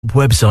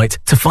website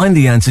to find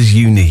the answers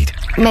you need.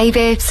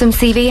 Maybe some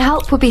CV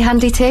help would be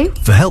handy too.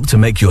 For help to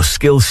make your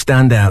skills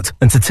stand out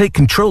and to take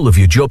control of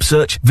your job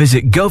search,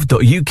 visit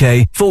gov.uk/job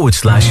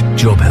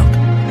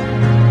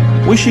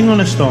help. Wishing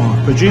on a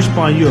Star, produced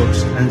by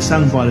Yux and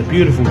sung by the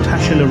beautiful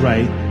Tasha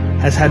LeRae,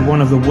 has had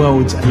one of the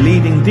world's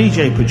leading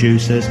DJ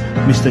producers,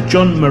 Mr.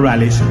 John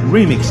Morales,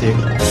 remix it.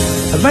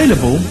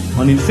 Available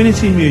on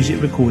Infinity Music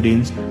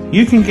Recordings,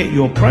 you can get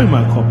your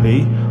promo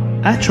copy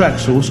at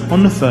Traxsource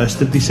on the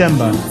 1st of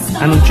December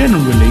and on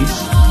general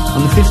release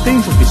on the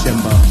 15th of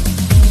December.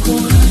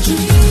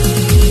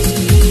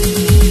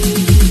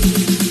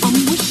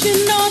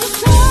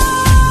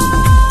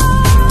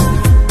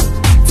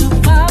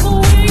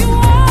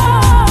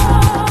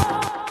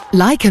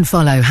 Like and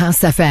follow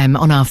House FM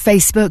on our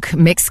Facebook,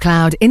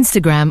 Mixcloud,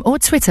 Instagram or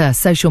Twitter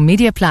social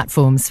media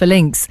platforms for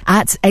links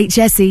at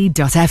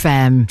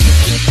hse.fm.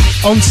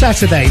 On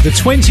Saturday, the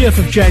 20th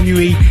of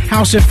January,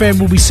 House FM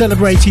will be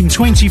celebrating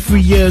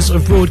 23 years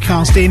of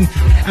broadcasting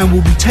and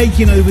will be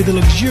taking over the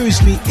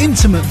luxuriously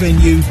intimate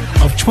venue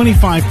of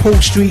 25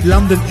 Port Street,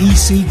 London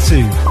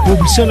EC2.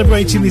 We'll be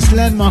celebrating this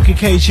landmark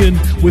occasion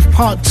with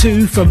part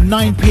 2 from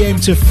 9 p.m.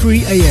 to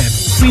 3 a.m.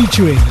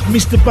 featuring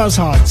Mr.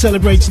 Buzzhard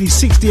celebrating his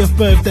 60th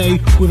birthday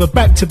with a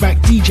back-to-back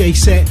DJ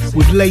set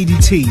with Lady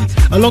T,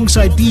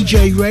 alongside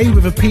DJ Ray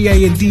with a PA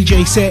and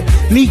DJ set,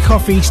 Lee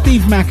Coffey,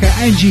 Steve Macker,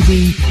 Angie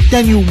B,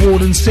 Daniel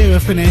Warden, Sarah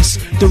Finesse,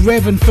 The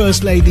Rev and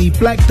First Lady,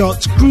 Black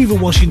Dots, Groover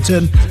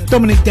Washington,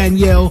 Dominic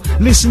Danielle,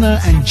 Listener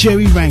and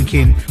Jerry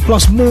Rankin,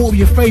 plus more of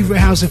your favourite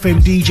House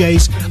FM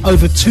DJs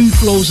over 2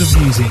 floors of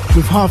music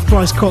with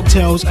half-price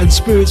cocktails and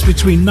spirits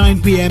between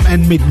 9 p.m.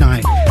 and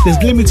midnight. There's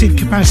limited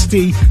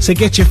capacity, so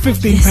get your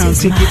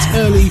 £15 tickets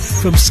early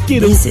from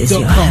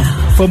skiddle.com.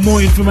 For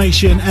more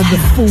information and the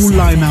full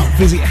lineup,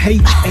 visit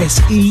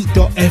hse.fm.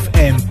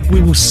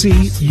 We will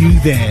see you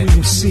there. We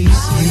will see you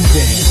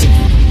there.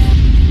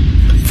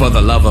 For the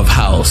love of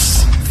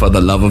house, for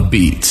the love of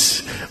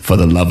beats, for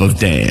the love of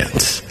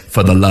dance,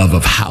 for the love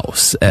of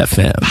House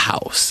FM,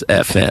 House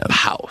FM,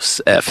 House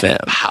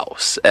FM,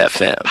 House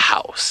FM,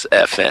 House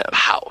FM,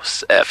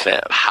 House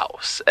FM,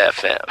 House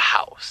FM,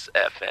 House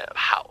FM,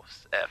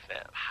 House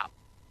FM, House.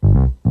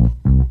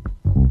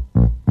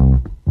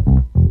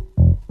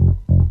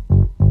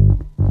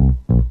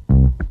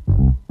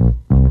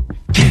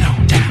 Get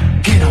on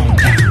down, get on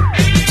down.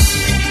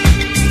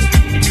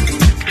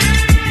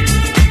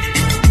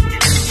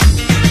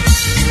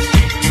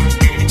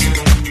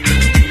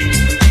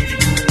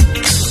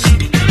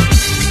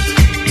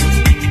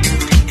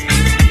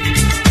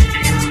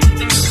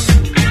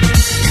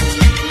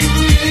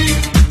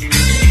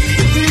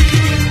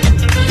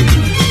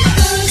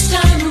 First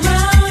time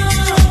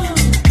around.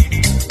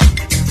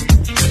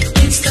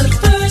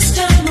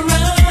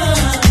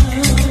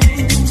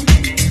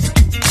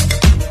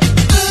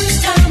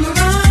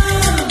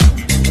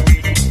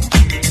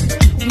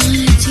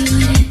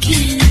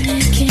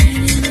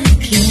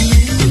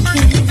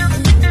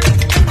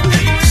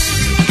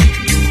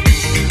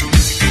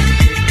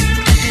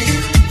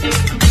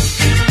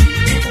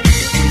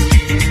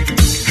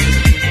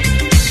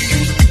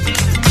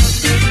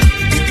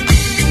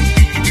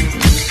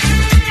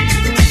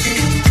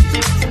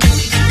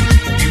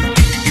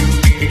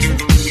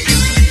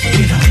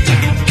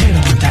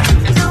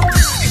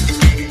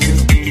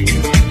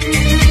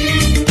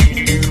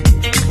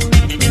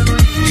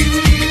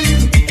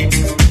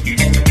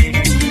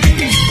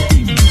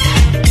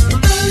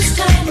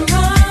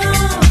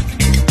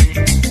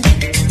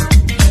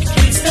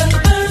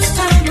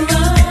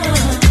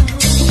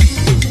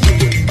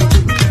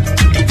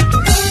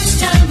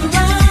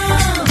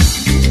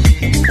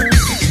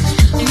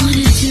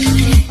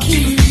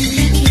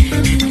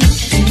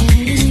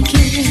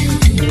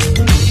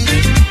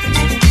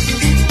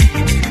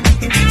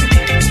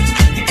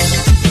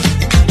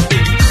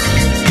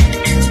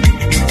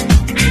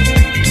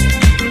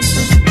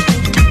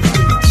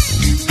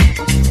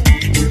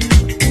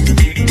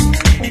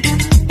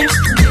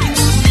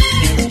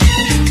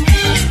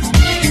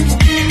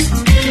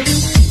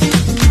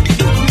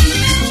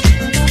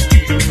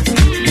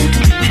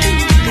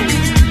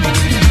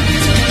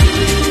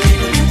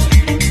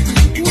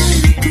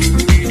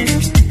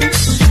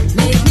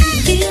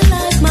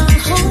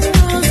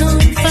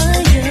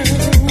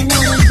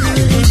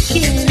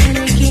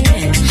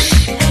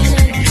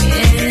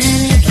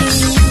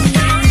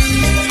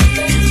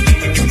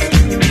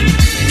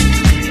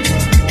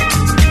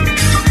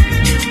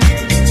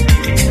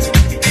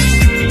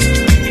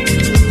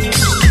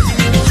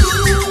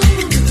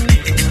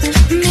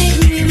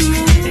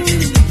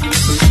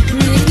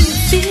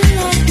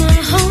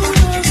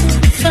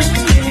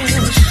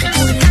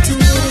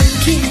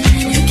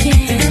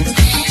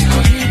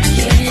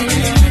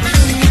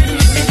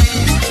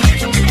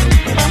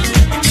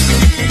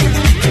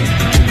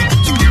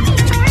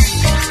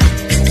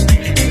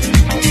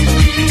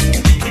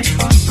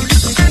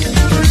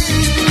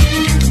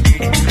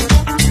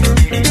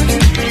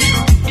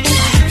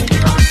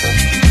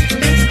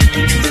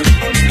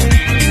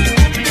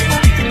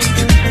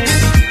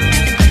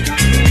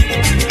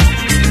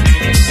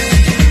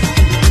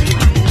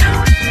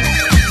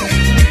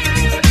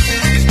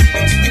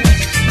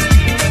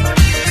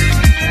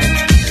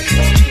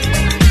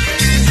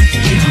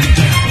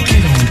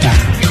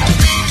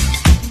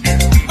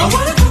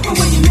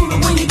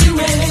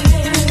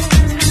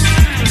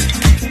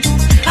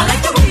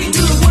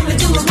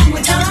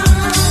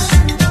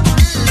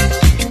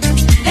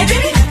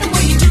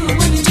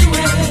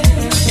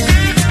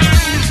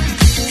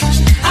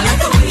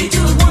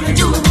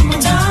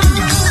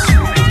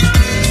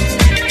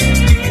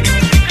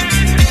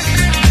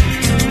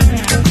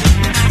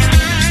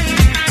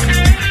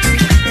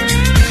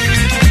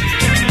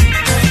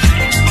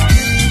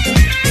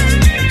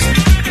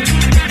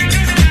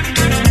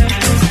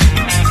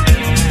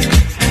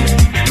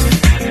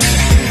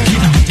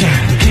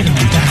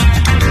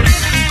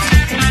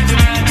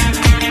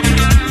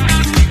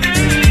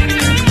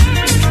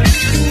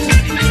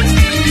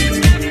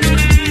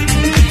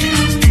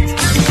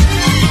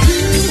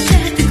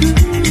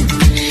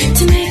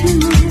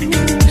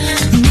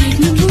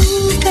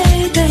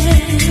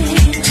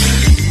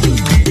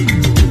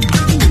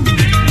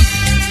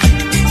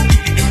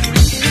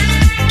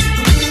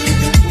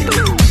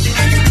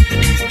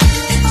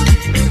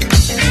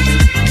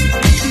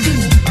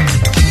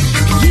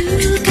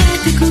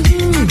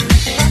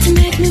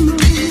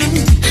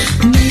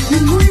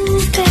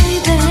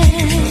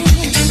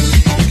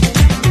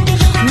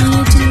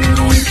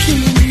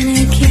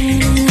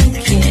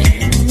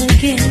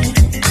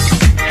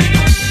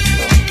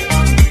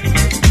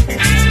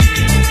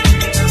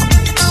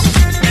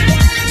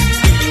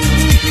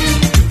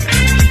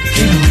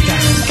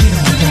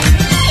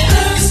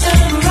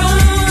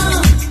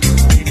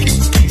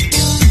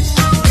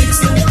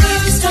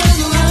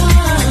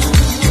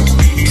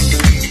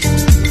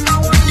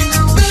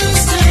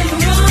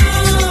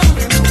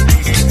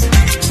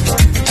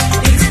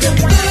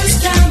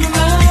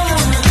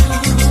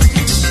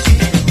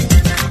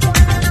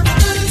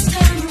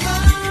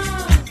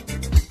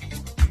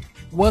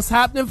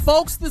 happening,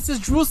 folks? This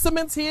is Drew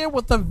Simmons here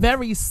with a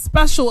very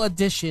special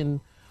edition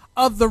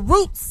of The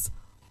Roots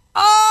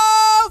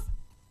of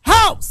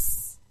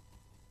House.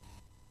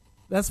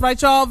 That's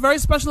right, y'all. Very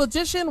special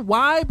edition.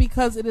 Why?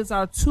 Because it is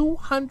our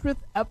 200th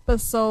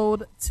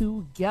episode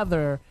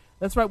together.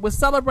 That's right. We're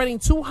celebrating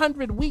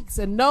 200 weeks.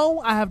 And no,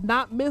 I have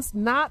not missed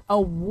not a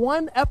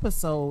one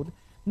episode,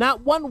 not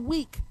 1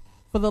 week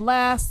for the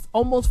last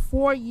almost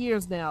 4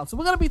 years now. So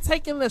we're going to be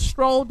taking this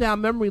stroll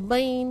down memory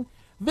lane,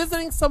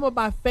 visiting some of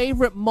my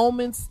favorite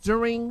moments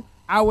during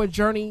our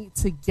journey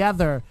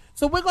together.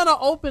 So we're going to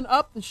open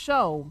up the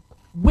show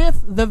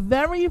with the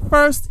very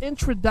first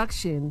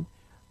introduction.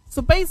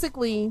 So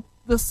basically,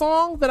 the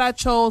song that I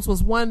chose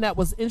was one that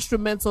was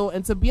instrumental.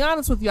 And to be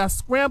honest with you, I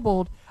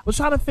scrambled. I was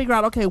trying to figure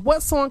out, okay,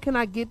 what song can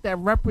I get that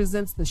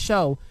represents the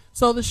show?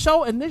 So the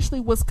show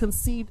initially was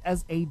conceived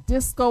as a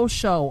disco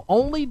show,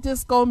 only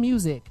disco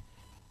music.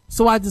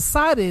 So I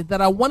decided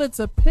that I wanted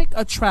to pick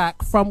a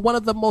track from one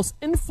of the most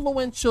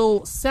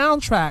influential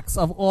soundtracks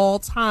of all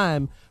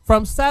time,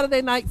 from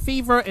Saturday Night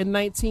Fever in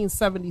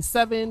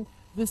 1977.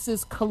 This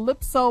is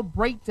Calypso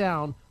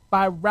Breakdown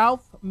by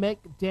Ralph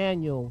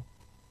McDaniel.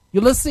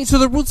 You're listening to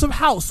The Roots of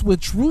House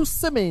with Drew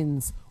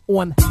Simmons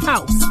on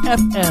House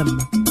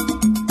FM.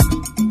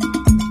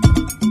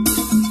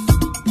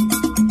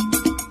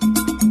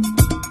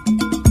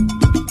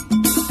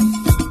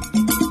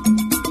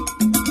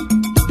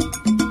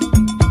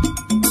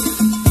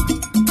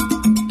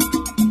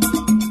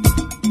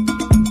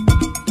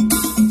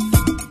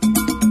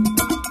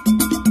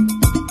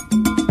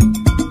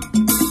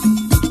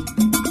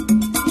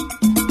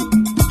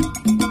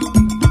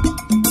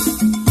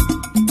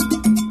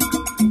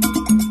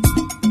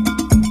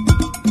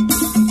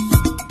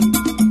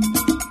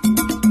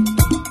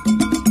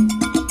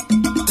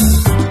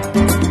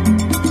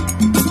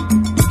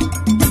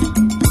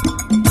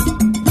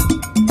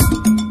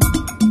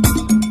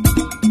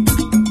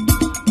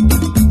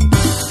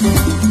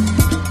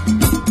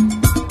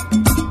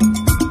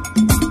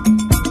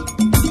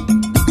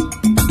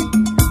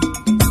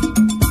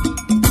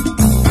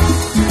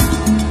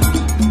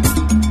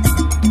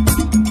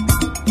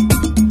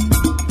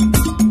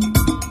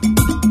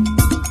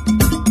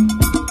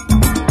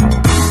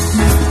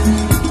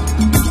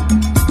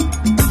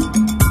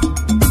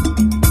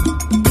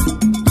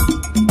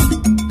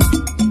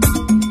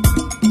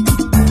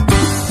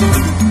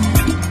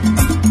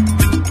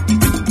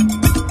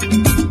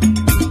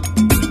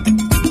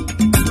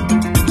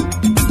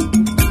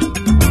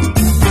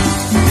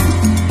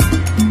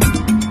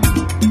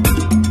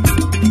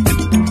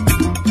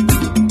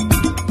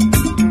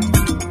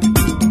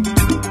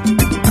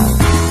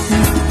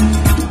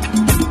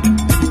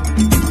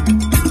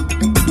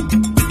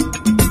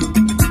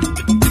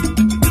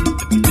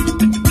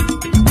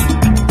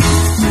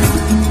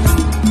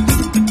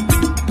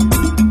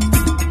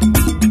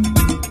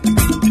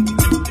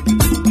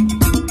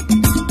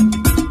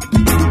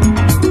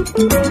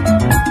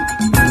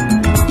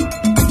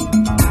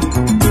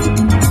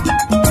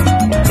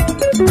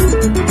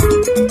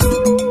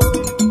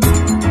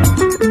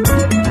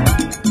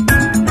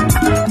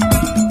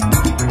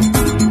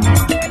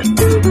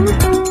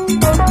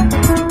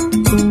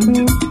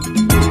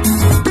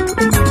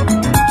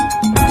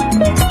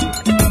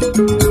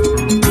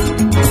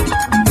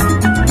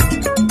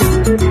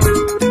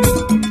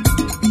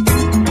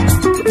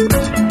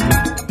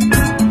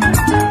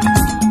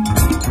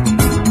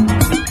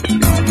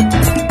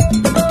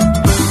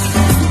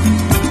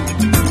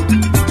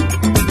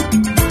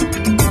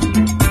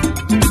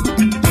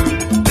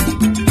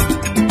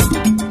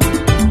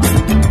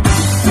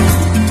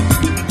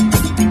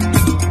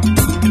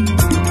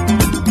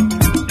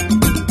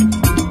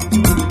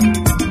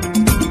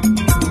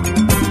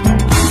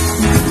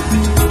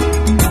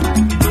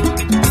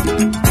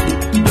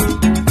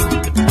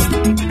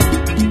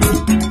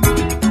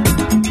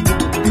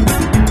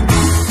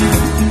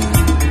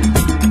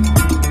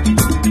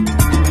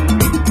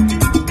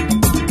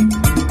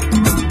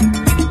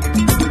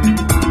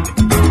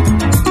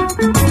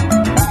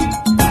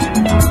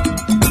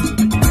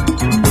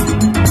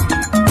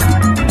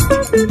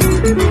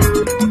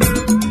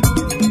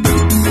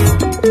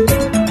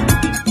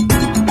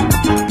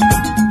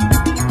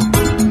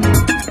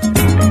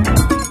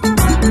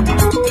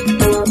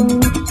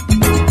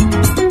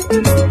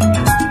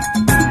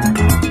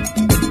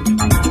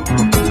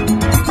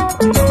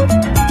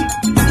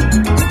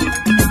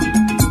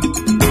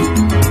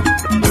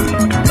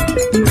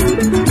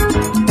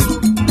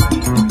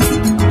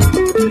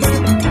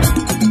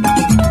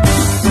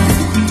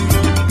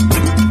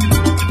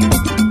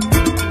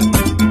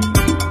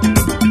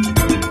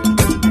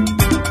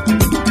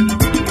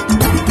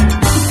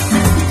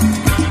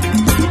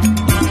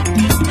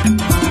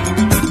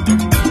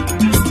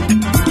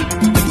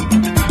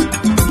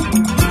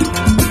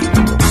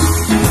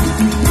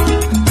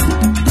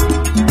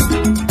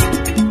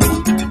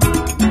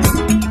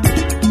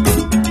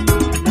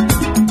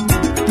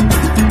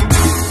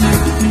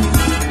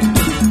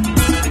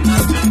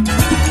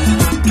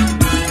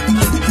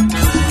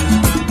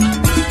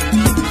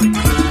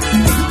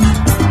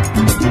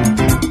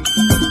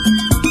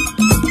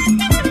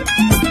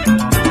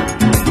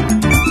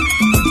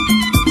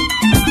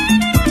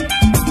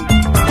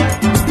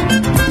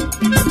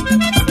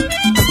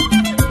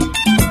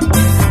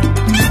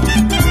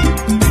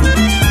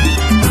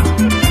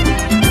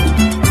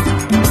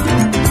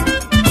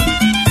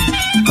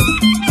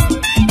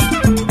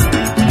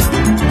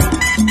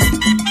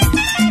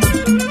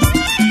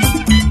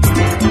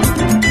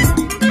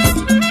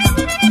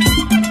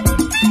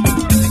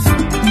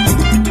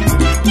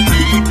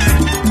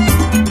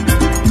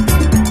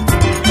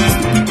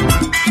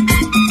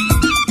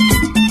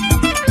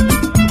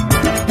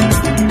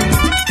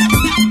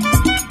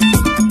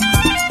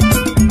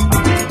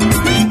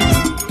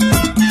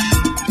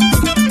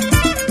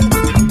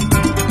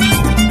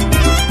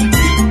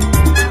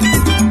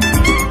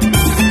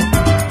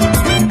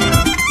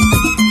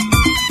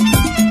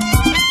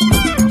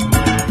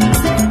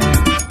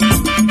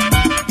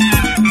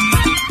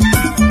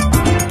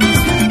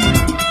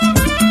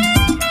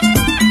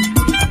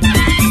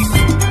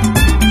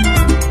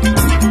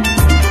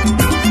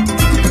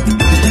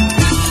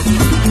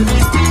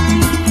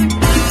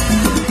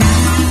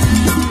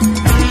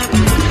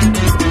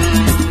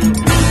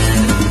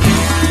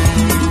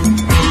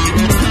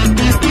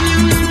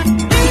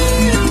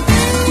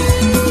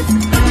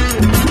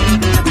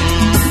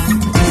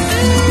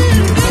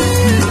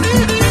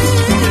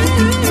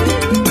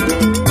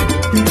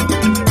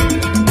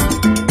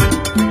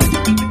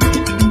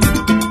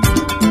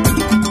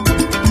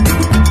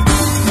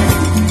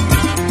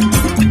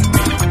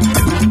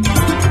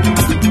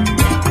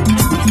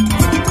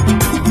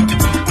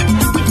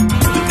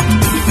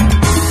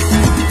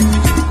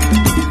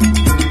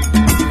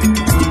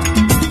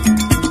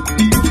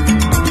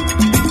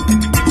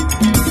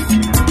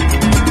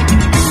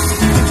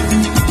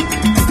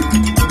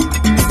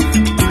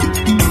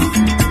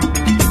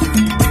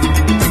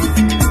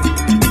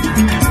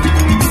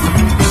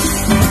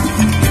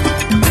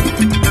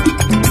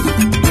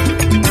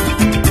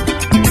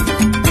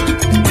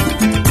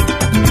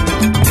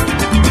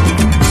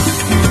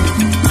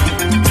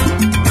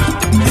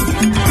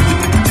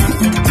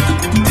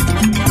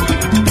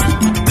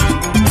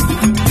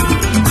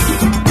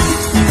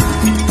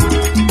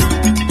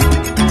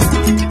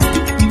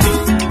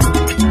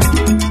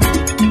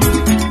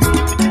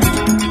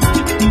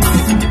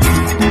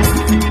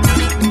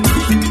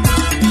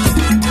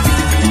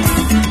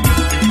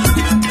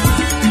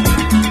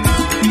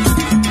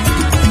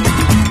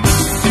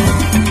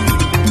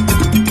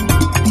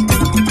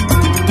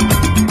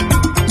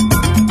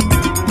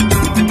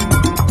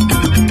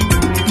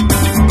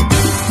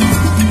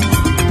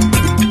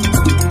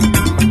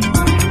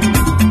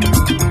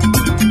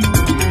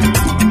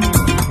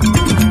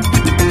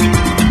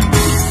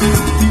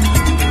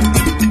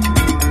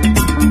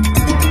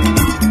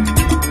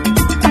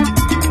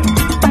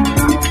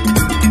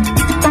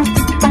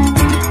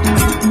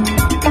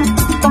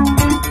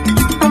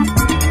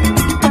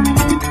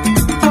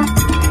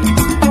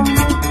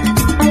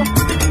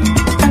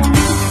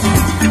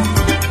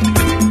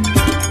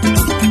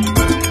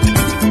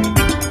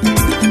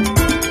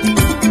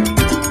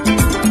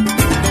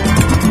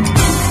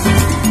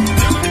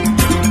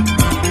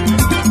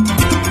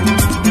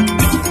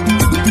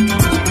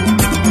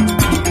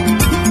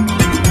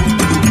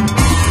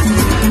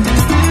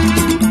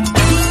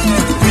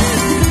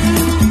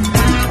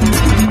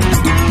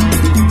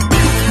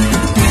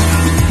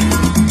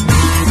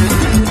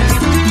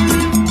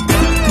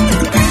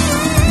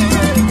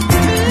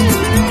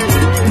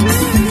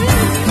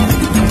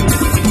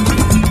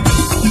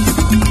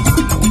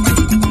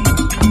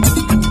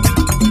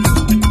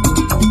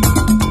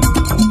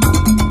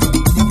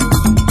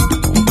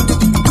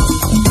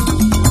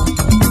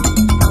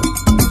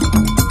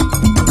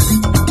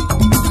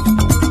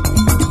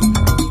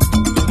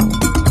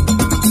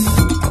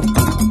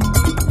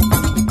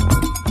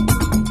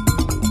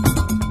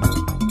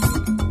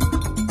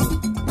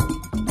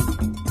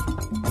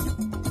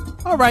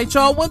 All right,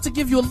 y'all. I want to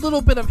give you a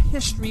little bit of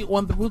history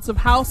on the roots of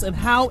house and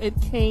how it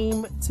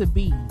came to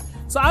be.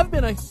 So I've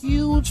been a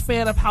huge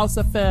fan of House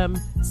FM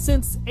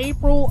since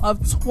April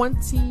of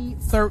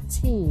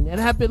 2013 and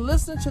have been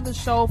listening to the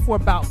show for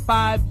about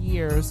 5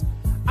 years.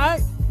 I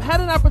had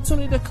an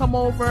opportunity to come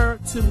over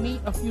to meet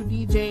a few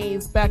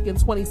DJs back in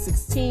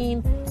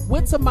 2016.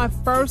 Went to my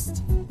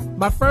first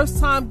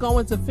time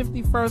going to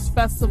 51st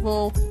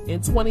Festival in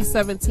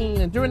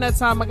 2017, and during that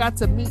time I got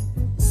to meet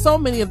so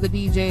many of the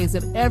DJs,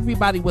 and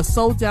everybody was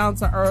so down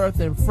to earth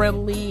and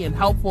friendly and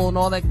helpful and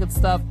all that good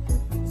stuff.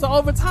 So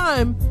over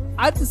time,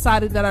 I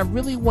decided that I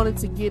really wanted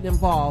to get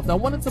involved. I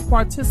wanted to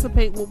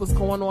participate in what was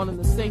going on in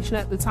the station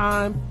at the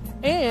time,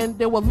 and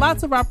there were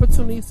lots of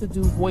opportunities to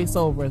do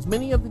voiceovers.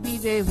 Many of the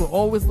DJs were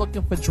always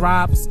looking for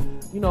drops,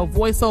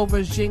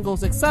 voiceovers,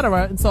 jingles,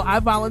 etc. And so I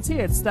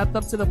volunteered, stepped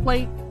up to the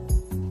plate,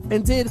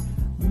 and did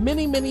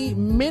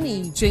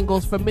many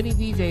jingles for many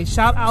DJs.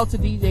 Shout out to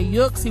DJ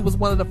Yooks. He was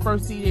one of the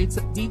first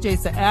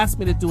DJs to ask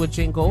me to do a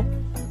jingle.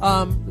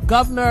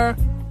 Governor,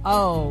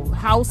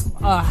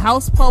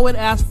 House Poet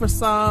asked for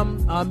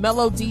some,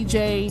 Mellow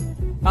DJ,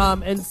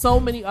 and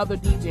so many other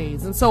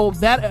DJs. And so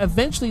that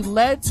eventually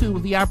led to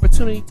the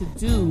opportunity to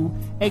do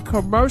a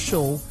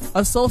commercial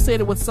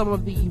associated with some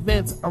of the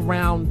events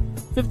around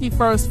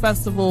 51st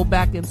Festival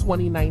back in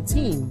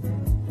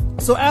 2019.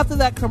 So after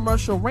that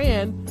commercial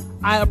ran,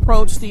 I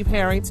approached Steve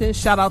Harrington,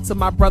 shout out to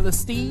my brother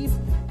Steve,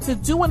 to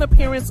do an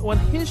appearance on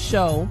his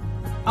show,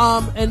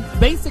 and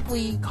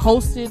basically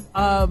hosted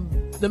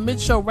the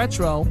Mid-Show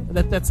Retro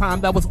at that time.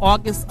 That was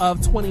August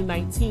of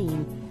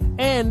 2019.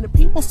 And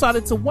people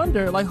started to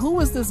wonder, like, who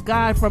is this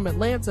guy from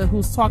Atlanta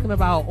who's talking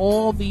about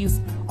all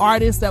these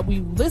artists that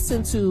we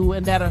listen to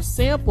and that are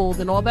sampled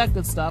and all that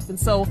good stuff. And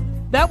so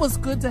that was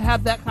good to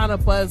have that kind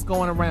of buzz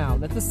going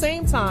around. At the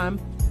same time,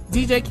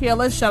 DJ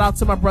Careless, shout out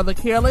to my brother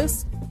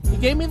Careless, he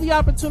gave me the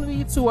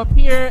opportunity to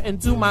appear and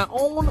do my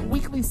own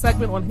weekly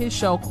segment on his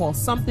show called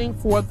Something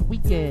for the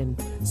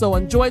Weekend. So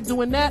enjoyed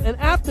doing that. And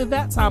after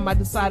that time, I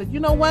decided,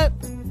 you know what?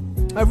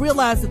 I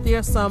realized that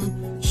there's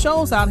some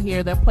shows out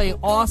here that play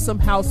awesome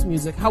house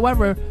music.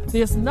 However,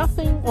 there's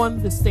nothing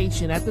on the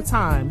station at the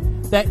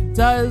time that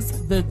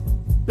does the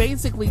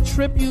basically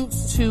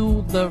tributes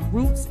to the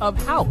roots of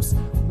house.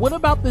 What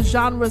about the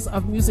genres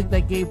of music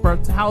that gave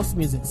birth to house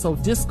music? So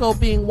disco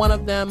being one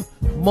of them,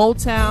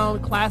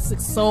 Motown, classic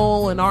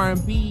soul and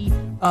R&B,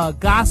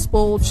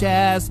 gospel,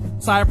 jazz.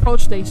 So I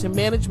approached station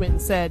management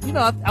and said,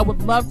 I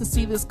would love to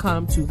see this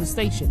come to the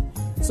station.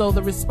 So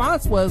the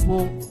response was,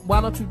 well, why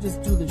don't you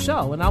just do the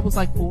show? And I was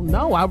like, well,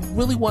 no, I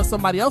really want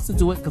somebody else to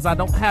do it because I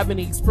don't have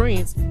any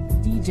experience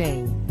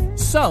DJing.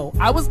 So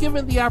I was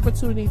given the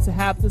opportunity to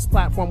have this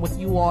platform with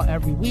you all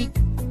every week,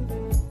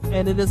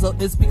 and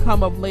it's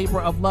become a labor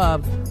of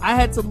love. I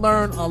had to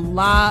learn a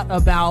lot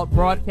about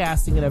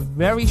broadcasting in a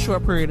very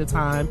short period of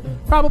time,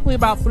 probably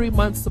about 3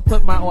 months to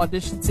put my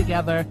audition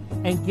together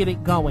and get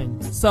it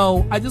going.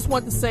 So I just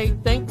want to say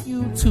thank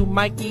you to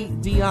Mikey,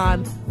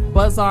 Dion,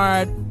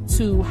 Buzzard,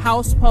 to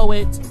House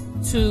Poet,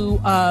 to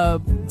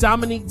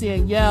Dominique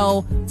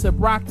Danielle, to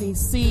Brockney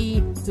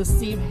C, to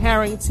Steve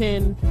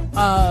Harrington,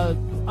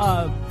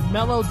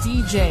 Mellow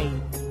DJ.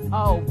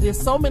 Oh, there's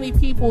so many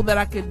people that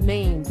I could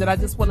name that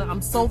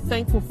I'm so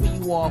thankful for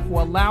you all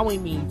for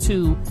allowing me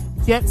to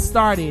get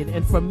started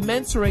and for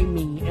mentoring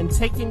me and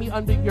taking me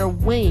under your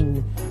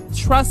wing.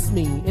 Trust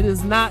me, it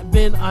has not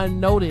been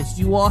unnoticed.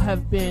 You all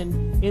have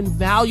been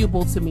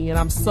invaluable to me, and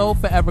I'm so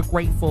forever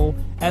grateful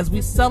as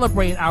we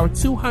celebrate our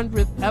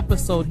 200th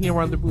episode here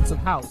on The Roots of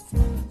House.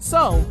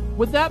 So,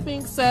 with that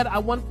being said, I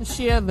wanted to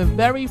share the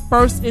very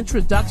first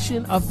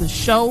introduction of the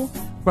show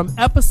from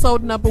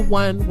episode number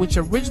 1, which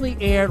originally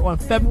aired on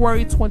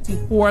February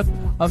 24th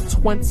of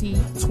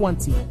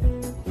 2020.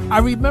 I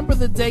remember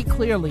the day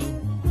clearly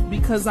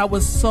because I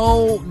was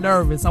so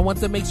nervous. I wanted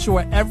to make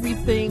sure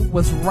everything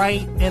was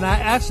right, and I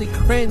actually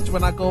cringe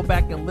when I go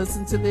back and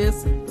listen to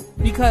this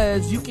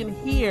because you can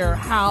hear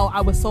how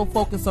I was so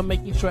focused on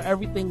making sure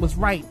everything was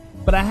right,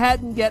 but I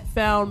hadn't yet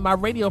found my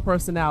radio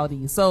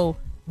personality. So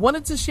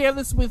wanted to share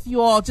this with you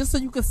all just so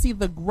you can see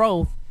the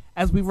growth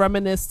as we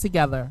reminisce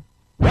together.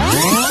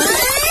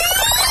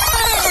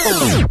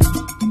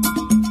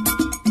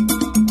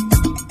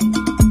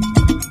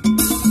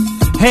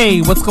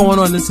 Hey, what's going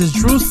on? This is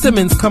Drew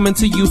Simmons coming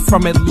to you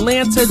from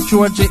Atlanta,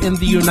 Georgia in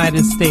the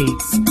United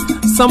States.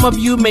 Some of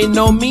you may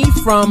know me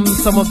from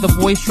some of the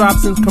voice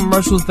drops and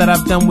commercials that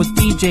I've done with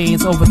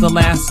DJs over the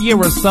last year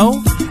or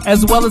so,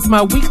 as well as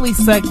my weekly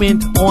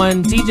segment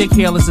on DJ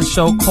Careless's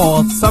show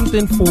called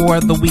Something for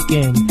the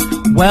Weekend.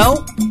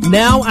 Well,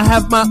 now I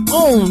have my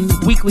own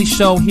weekly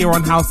show here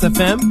on House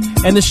FM,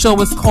 and the show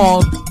is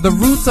called The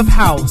Roots of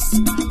House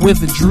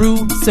with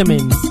Drew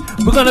Simmons.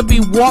 We're going to be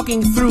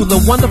walking through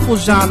the wonderful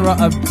genre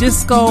of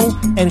disco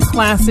and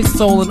classic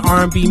soul and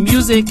R&B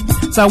music,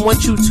 so I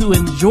want you to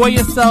enjoy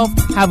yourself,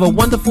 have a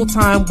wonderful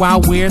time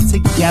while we're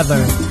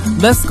together.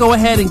 Let's go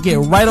ahead and get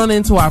right on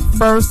into our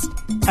first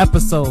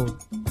episode.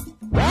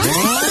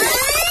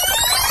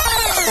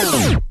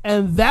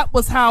 And that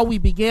was how we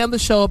began the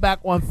show back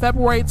on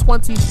February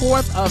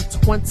 24th of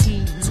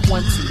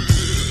 2020.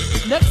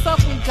 Next up,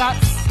 we got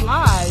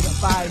Slide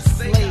by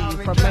Slave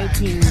from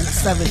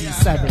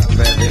 1977.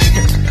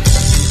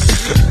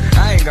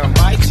 I ain't gonna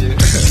bite you.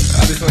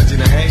 I just want you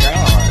to hang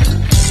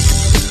on.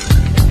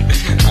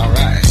 All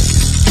right.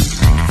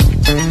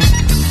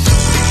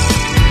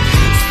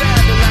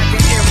 Standing like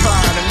an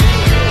empire to me.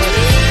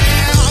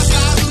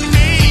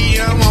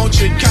 I want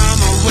you to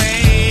come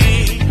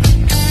away.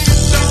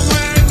 Don't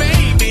worry,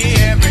 baby,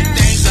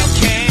 everything's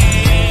okay.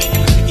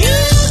 You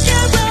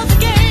can run the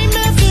game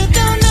if you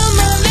don't know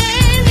my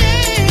lady.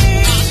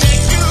 I'll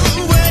take you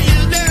where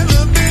you've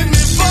never been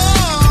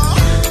before.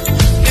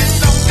 There's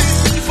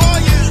something for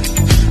you,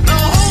 no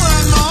hold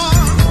on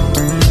more.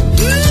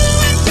 You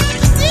ain't got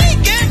to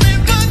seek every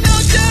but no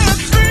you're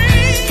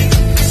free.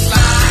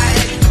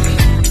 Slide,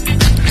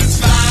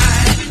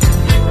 slide,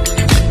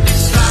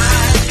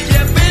 slide,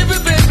 yeah, baby,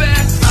 baby,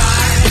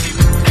 slide,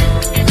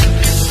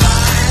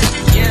 slide,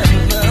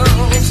 yeah,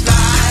 oh,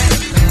 slide,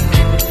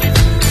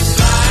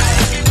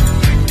 slide,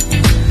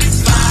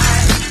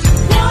 slide.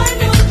 Why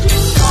don't you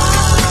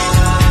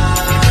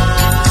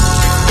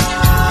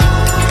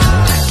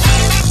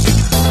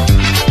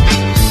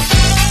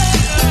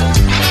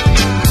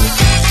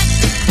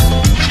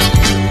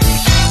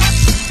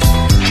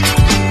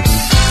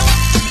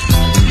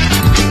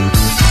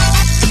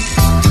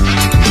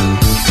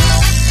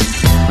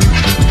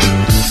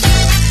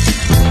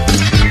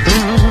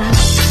I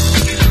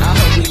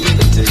hope we give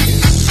it to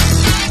you.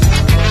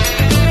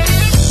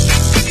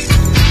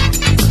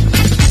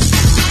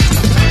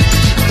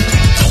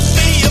 Don't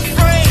be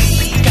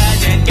afraid, 'cause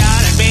you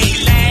gotta be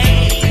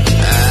late. I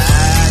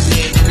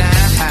need my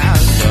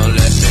house, don't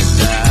let me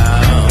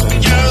down.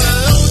 You're a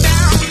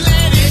low-down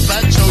lady,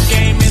 but your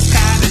game is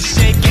kinda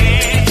shaky.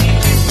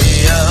 Be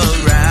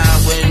around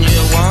when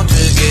you want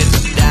to get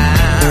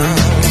down.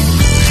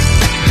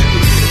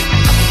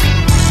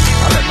 I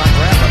let my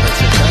grandmother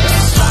take that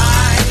out.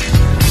 Slide,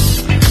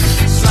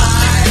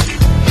 slide,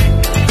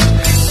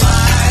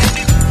 slide,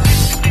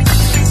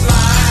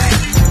 slide,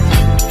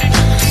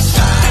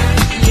 slide,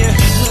 yeah,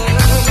 slide, slide,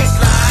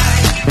 yeah,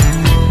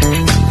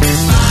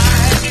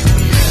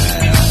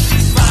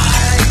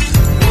 slide.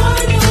 Why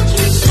don't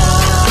you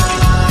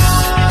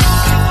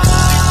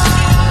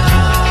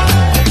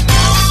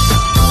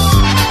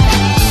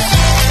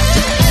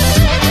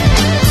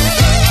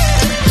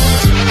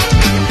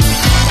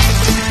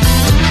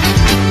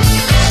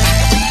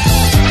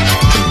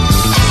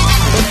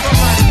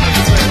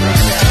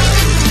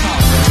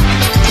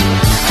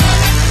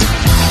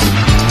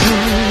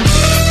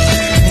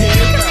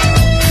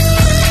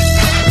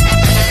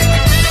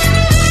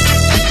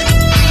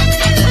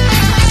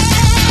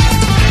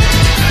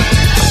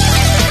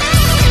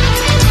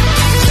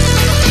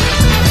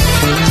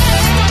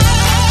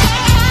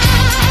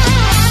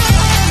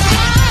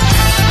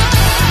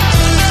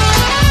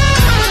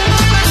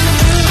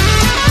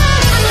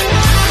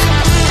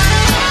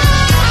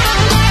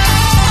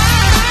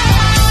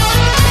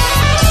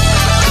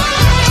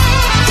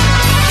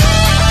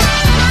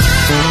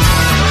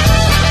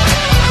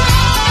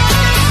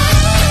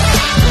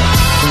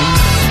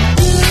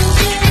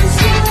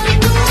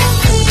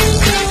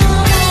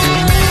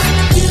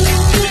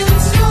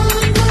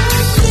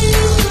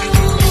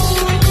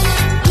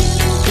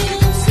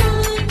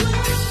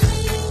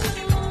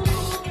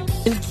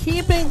In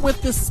keeping with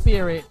the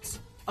spirit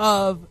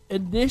of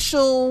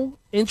initial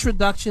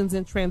introductions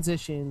and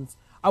transitions,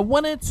 I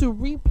wanted to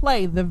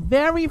replay the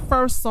very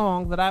first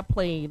song that I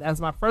played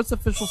as my first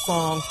official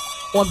song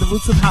on the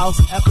Roots of House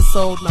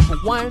episode number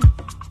 1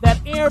 that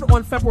aired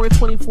on February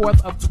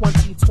 24th of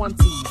 2020.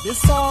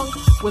 This song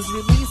was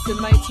released in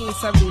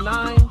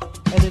 1979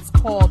 and it's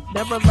called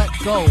Never Let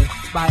Go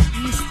by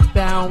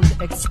Eastbound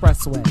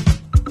Expressway.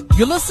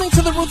 You're listening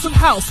to the Roots of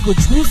House with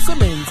Drew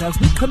Simmons as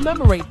we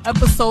commemorate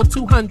episode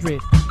 200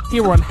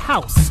 here on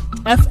House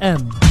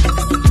FM.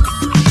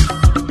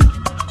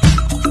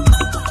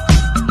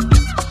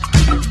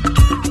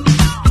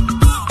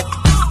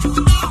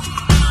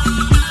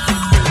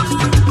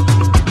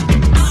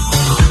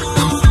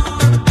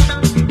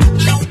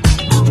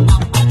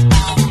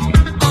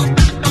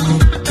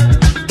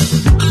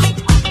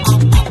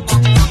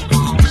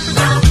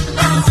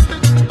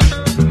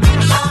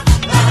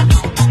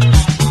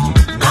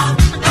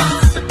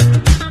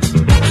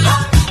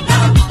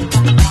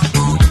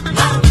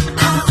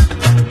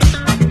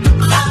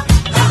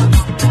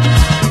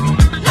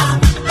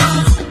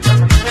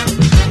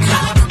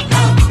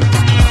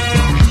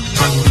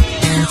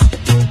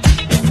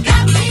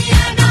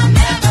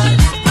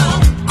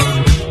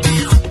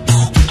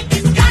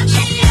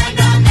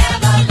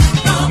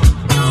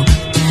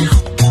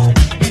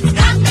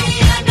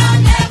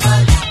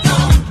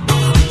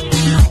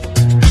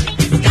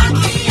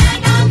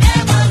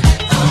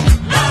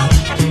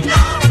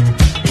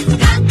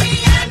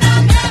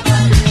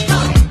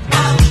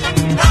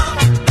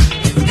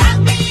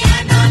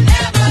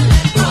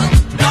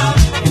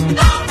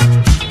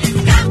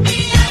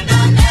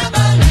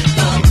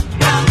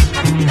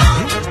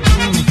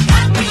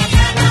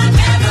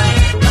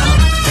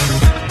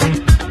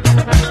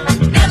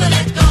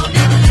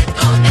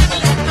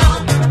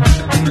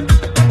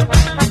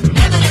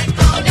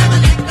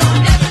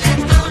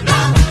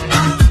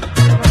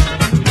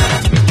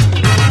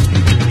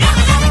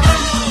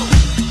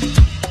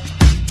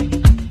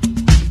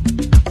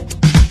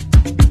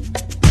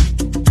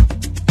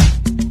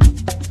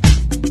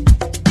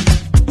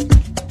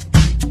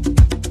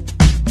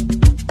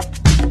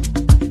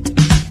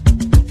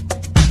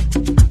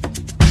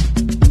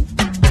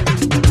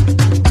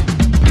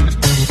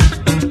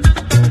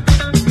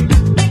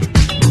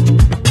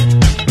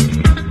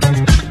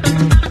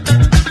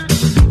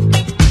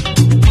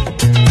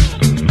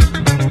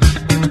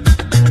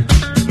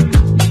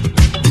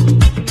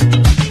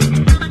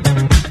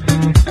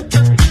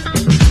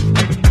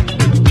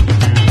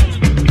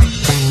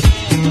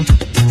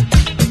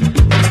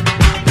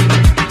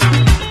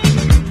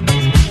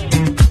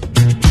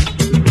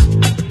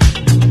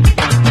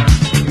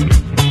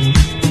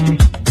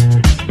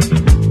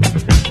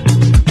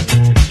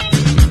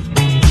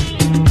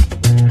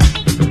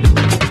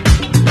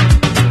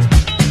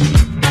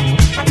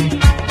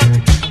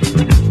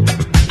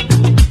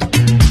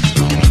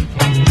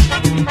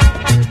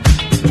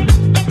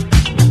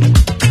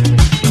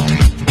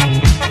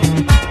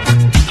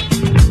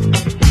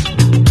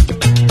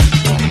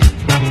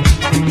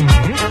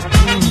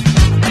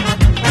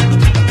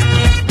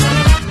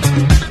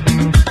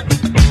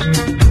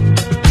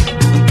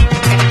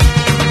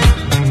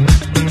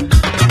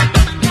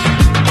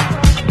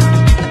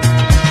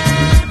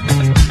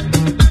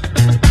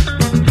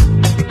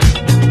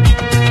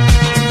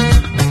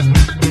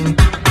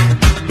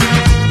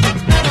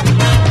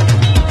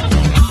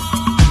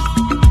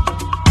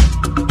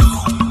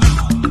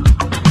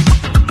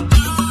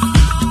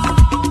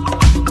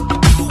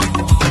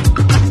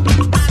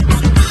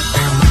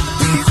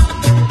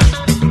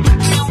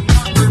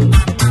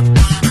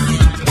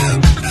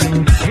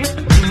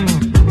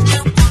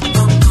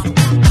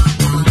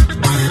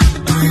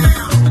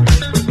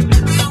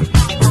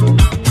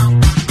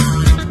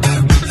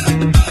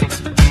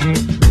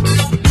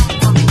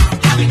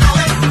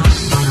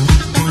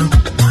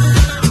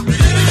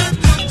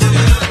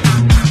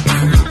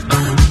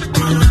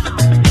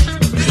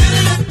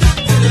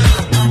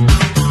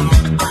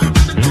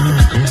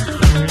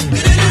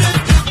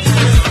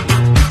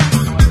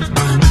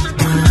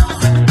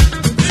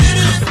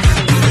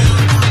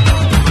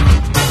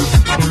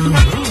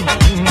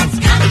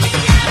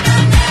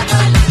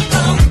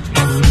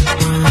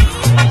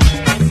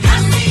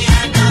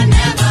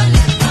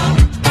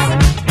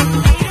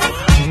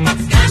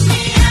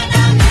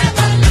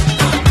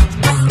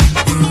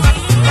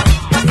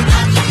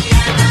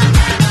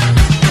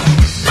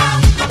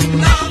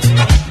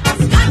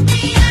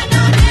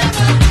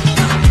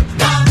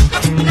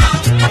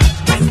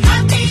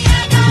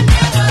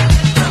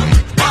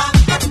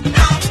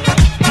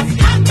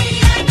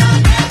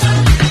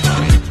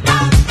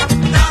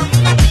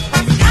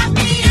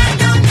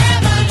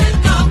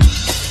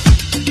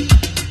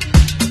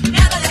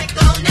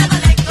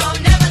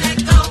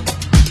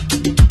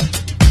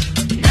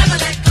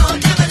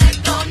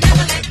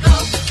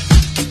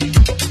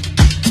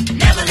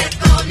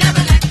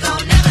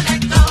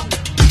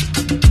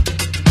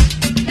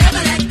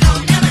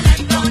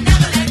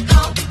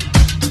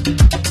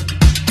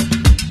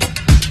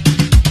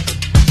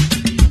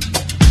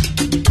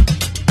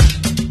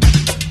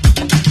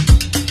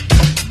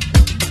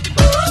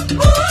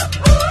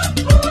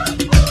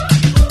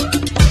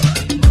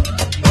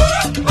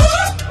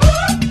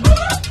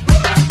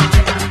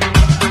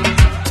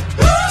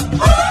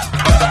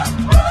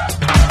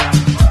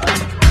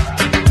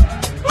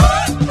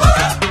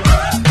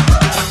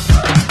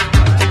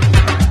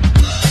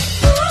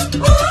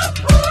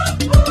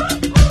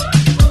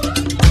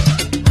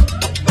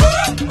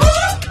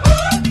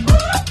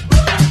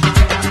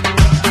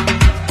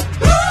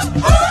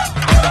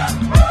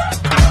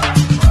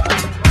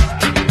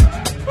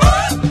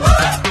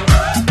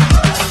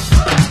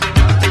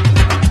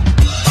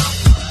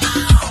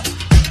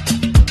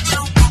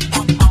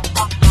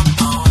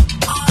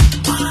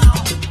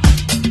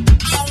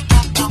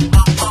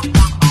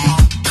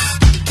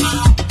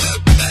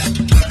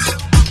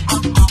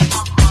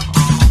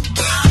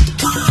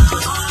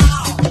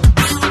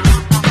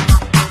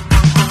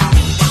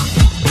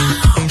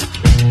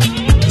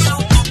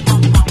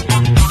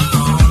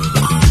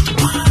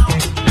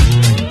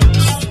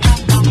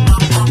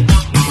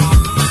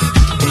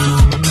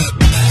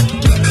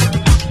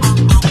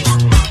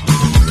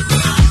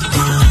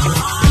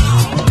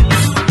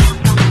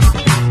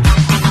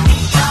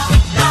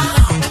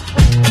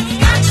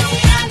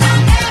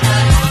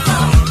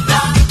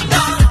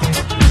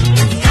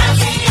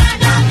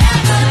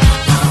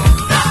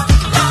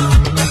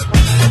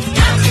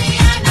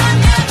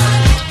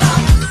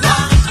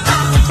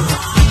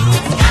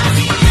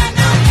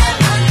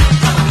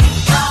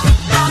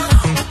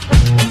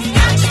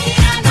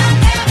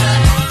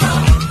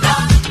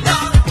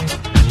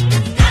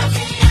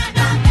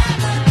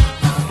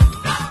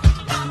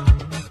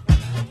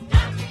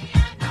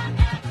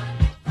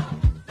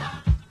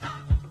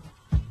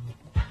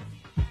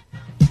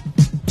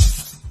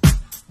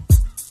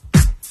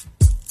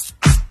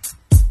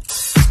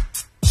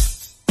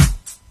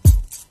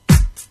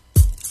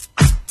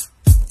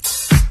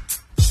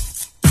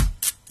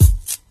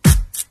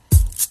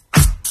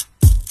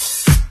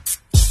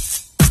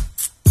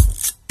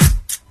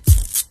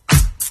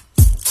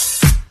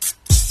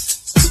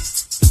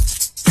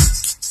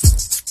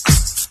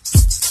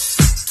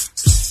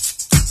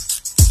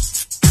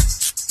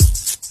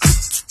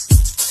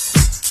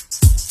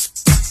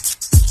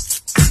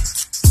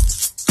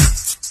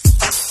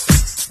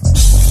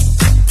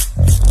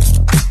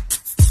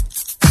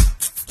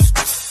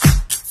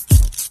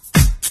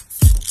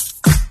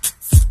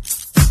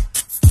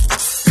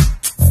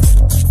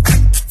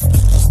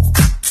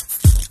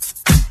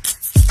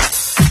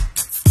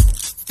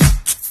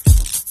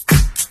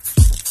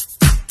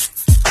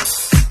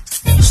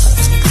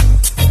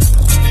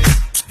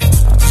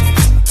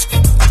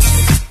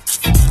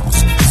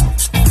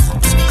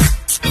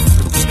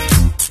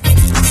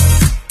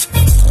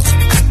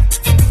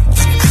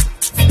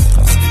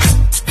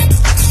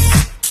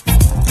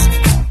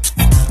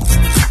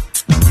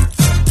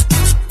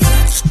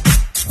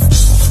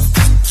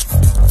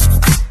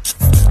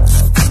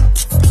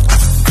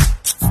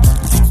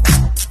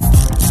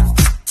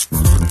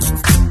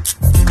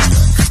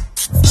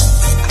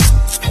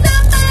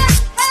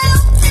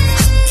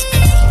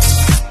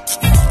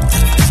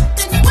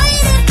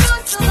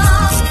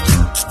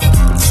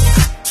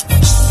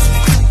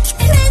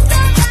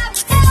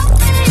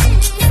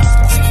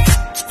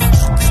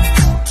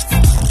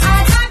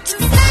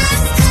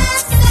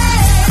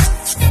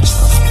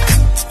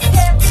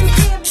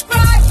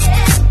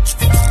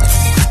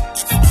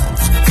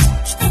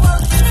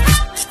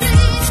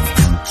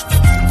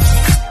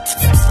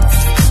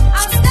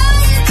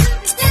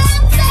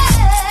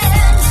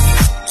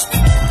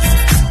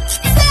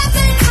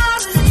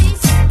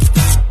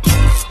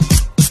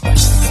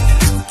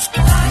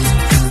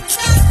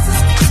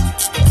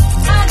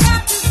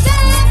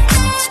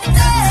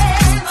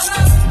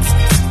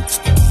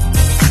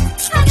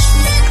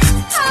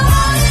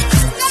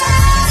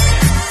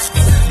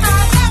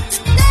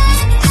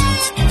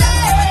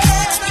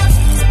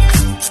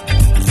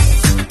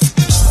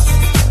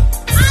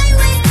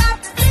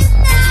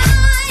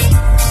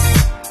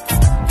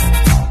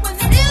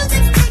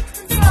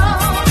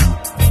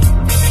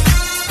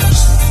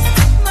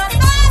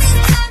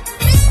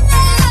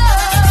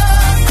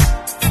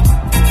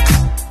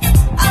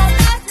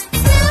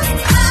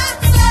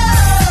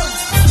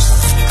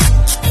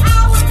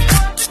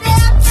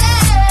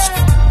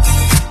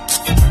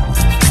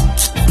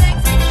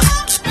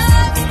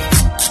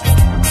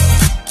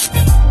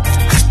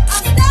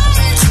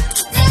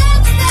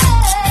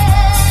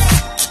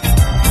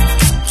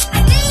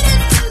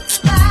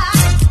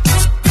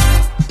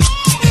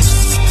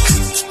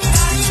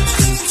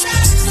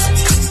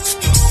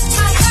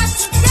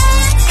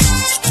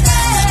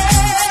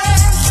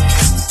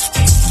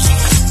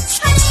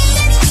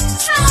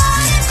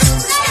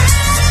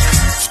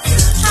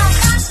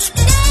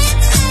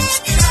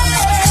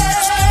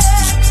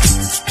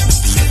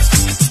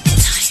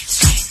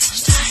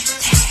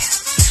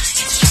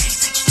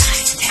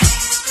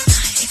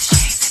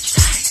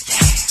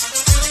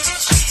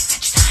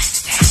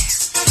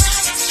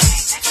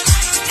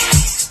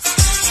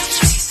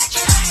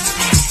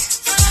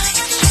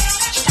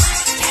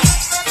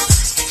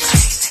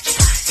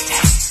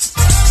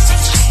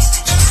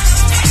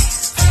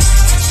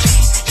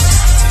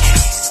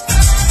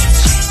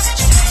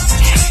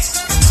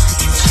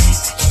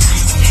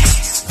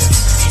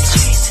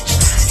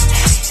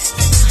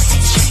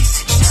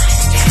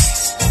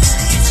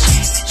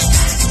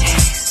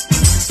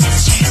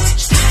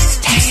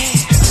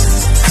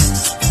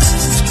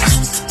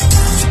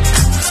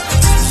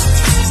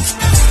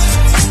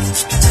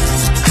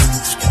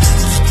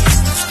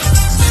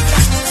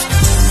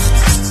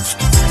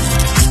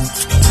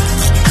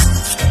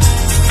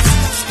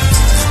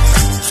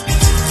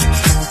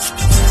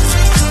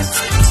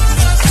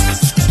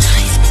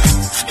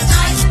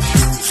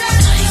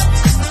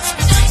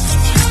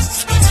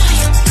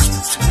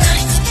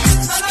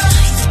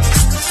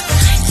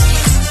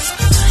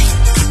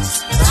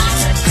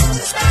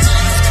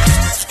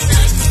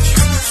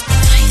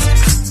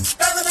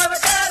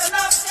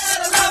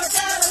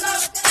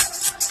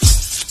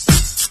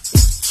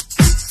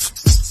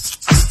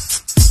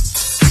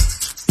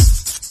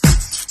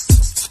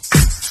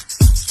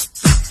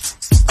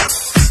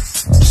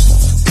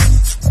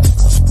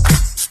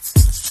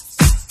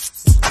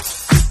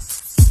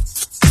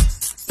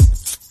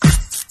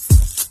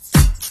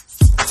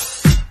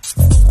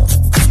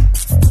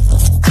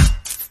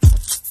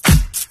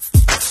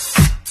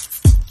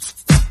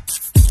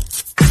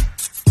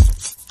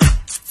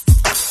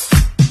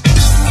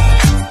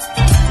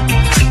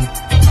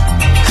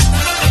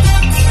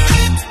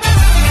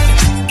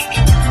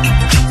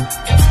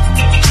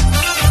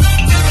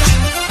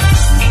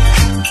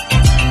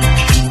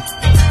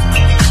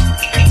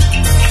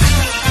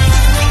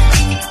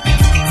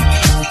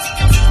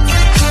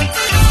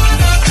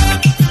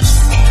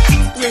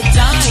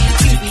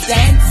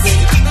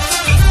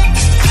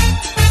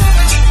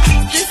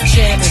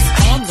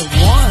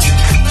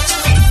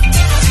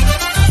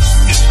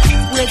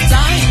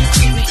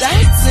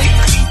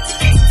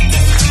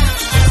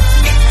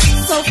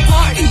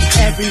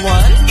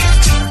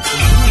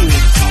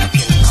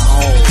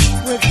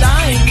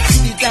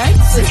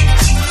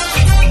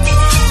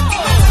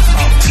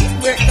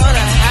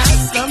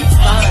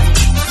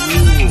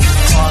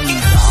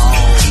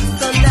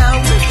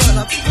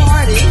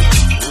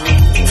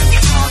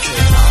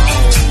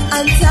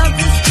 until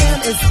this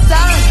jam is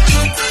done.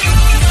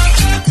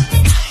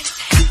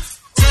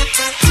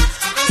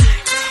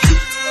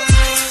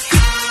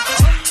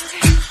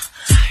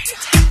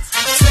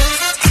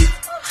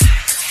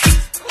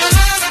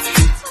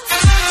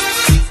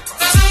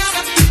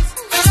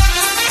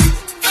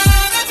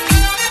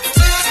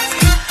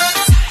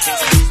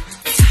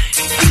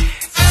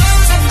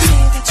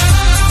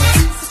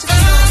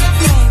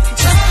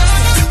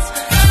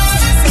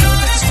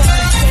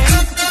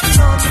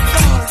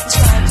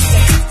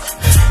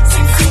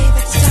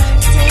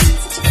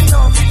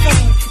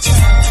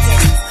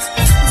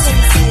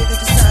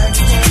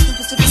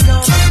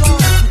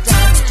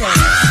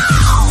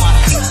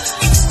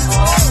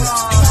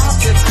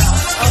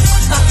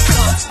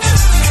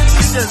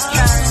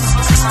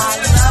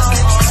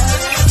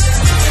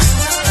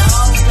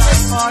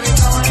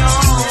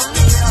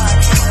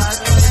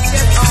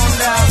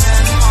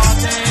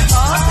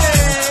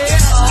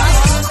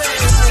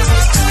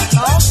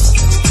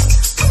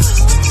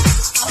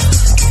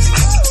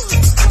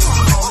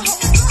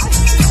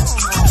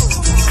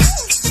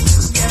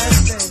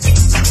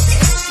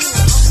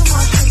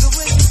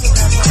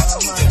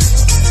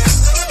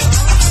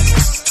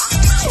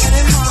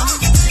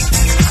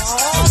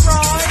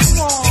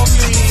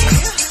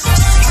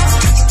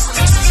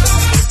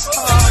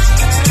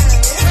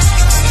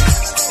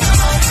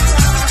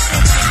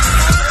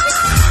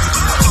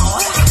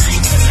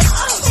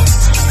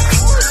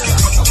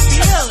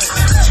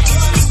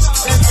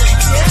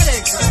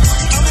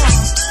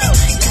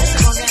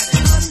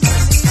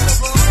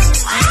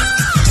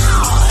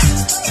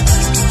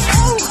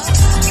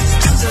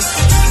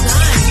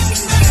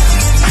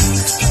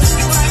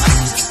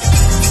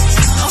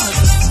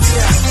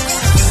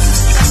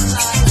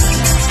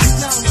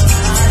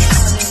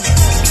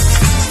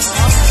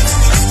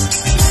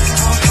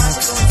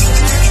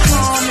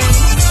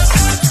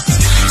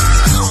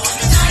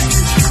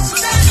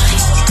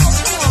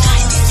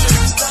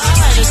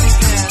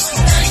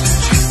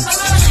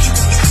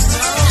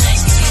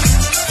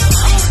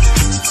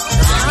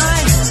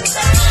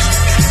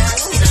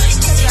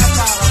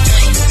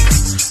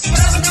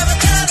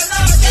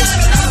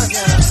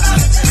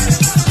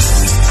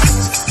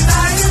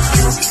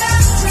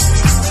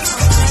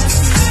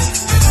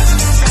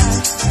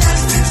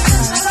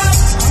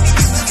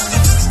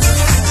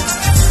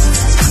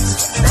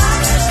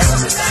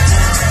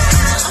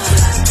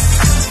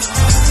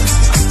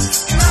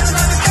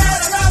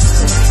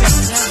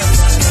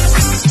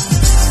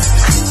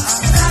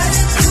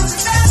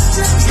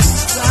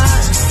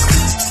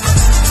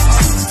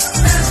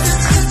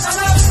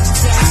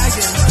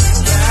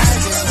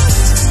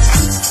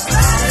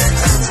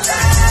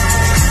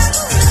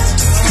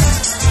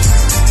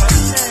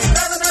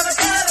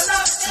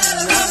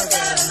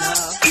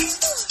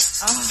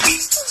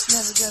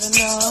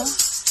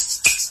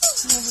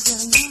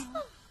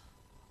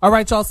 All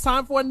right, y'all, it's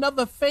time for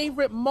another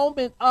favorite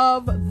moment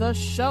of the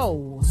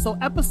show. So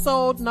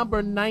episode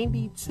number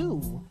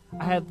 92,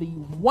 I had the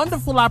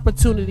wonderful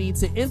opportunity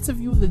to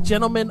interview the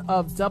gentlemen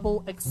of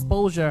Double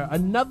Exposure,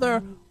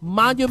 another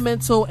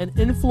monumental and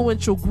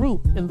influential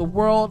group in the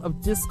world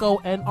of disco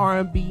and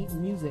R&B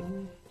music.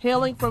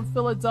 Hailing from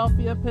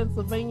Philadelphia,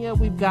 Pennsylvania,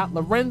 we've got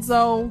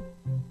Lorenzo,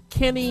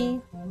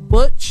 Kenny,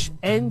 Butch,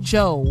 and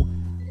Joe.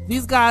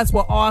 These guys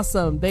were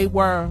awesome. They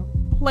were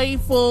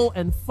playful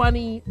and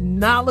funny,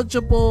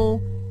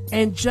 knowledgeable,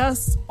 and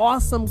just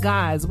awesome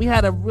guys. We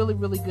had a really,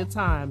 really good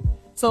time.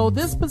 So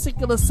this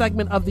particular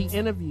segment of the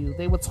interview,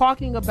 they were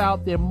talking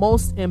about their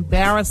most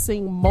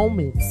embarrassing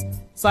moments.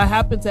 So I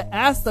happened to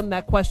ask them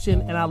that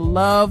question, and I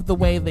love the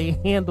way they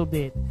handled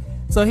it.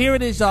 So here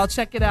it is, y'all.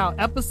 Check it out.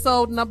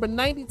 Episode number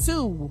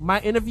 92, my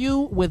interview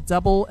with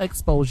Double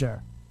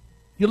Exposure.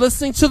 You're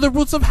listening to The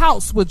Roots of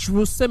House with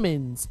Drew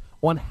Simmons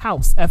on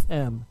House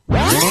FM.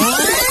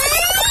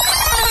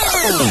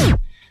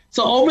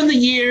 So over the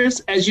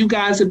years, as you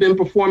guys have been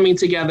performing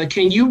together,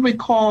 can you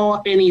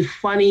recall any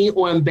funny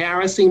or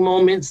embarrassing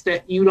moments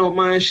that you don't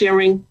mind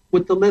sharing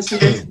with the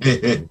listeners?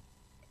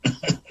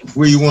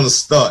 Where you want to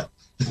start?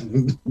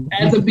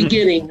 At the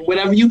beginning,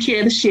 whatever you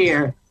care to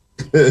share.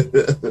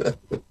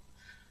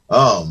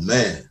 Oh,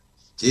 man.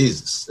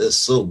 Jesus, there's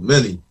so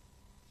many.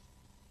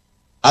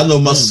 I know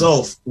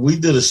myself, we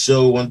did a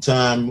show one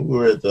time. We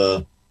were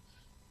in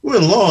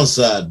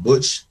Lawnside,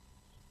 Butch.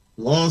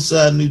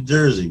 Lawnside, New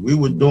Jersey. We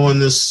were doing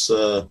this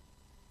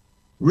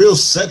real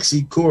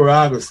sexy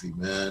choreography,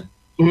 man.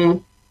 Mm-hmm.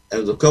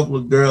 There was a couple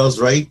of girls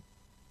like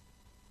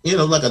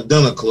a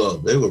dinner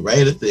club. They were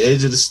right at the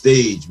edge of the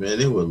stage, man.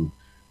 They were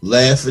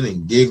laughing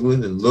and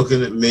giggling and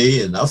looking at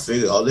me, and I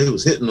figured all they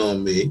was hitting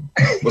on me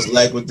was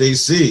like what they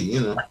see,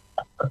 And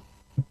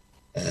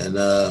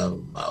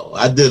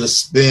I did a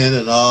spin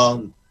and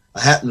all.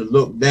 I happened to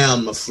look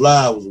down. My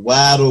fly was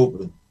wide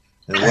open.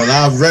 And when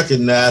I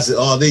recognized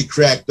it, they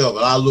cracked up.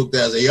 And I looked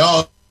at it and said,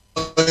 y'all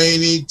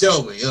ain't even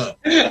tell me, huh?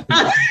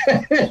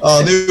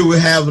 They were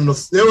having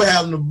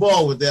the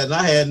ball with that, and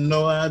I had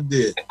no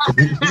idea.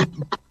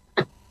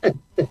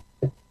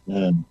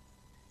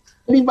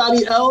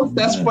 Anybody else?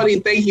 That's funny.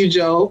 Thank you,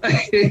 Joe.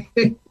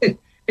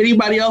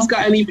 Anybody else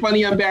got any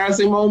funny,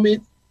 embarrassing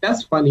moments?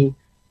 That's funny.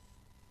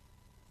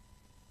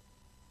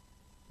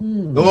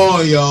 Come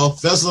on, y'all.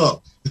 Fess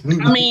up.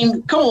 I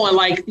mean, come on,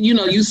 like, you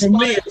know, you For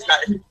me,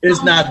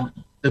 it's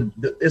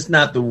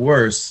not the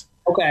worst.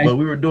 Okay. But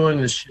we were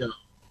doing the show,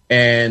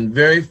 and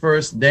very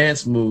first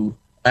dance move,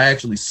 I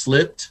actually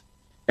slipped,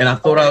 and I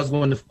thought I was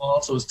going to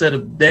fall. So instead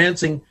of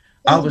dancing,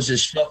 I was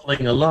just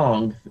shuffling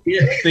along,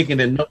 thinking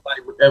that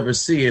nobody would ever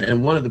see it.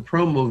 And one of the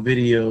promo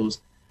videos,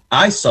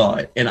 I saw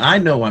it, and I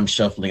know I'm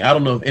shuffling. I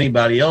don't know if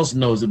anybody else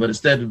knows it, but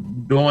instead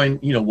of doing,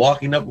 you know,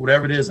 walking up,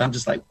 whatever it is, I'm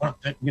just like,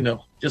 you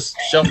know, just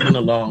shuffling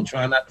along,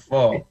 trying not to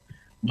fall.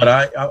 But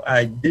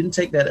I didn't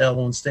take that L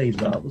on stage,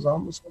 but I was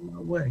almost on my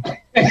way.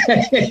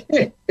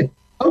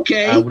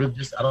 Okay. I would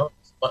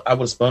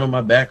have spun on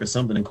my back or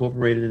something,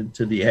 incorporated it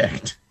into the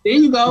act. There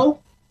you go.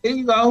 There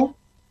you go.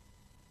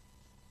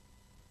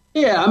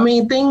 Yeah, I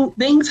mean,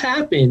 things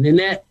happen, and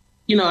that,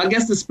 you know, I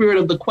guess the spirit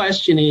of the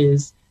question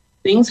is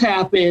things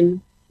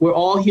happen. We're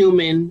all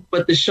human,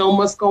 but the show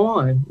must go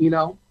on. You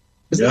know,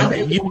 it's not the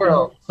end of the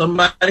world.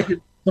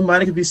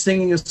 Somebody could be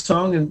singing a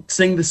song and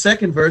sing the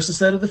second verse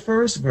instead of the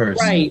first verse.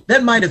 Right.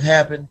 That might have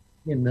happened.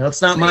 You know,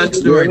 it's not my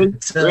story.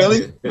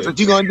 Really? That's what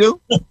you gonna do?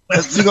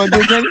 That's what you gonna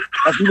do, Kenny?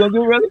 That's what you gonna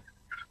do, really?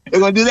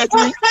 You're gonna do that to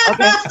me?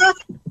 Okay.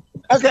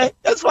 Okay,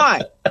 that's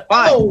fine.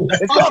 Fine. Oh,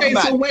 Let's talk okay,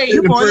 about so it. wait.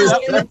 You brought it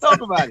up, let's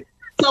talk about it.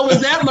 So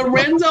is that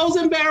Lorenzo's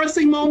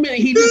embarrassing moment?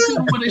 He just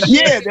didn't want to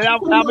share. Yeah, that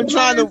I've been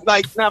trying to,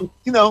 like, now,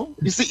 you know,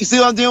 you see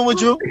what I'm dealing with,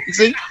 Drew? You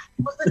see?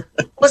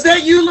 Was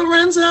that you,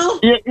 Lorenzo?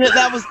 Yeah,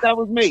 that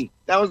was me.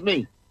 That was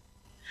me.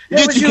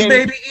 That was you, Kenny.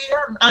 baby.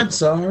 I'm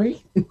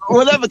sorry.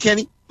 Whatever,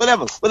 Kenny.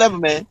 Whatever,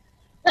 man.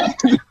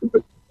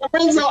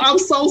 Lorenzo, I'm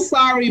so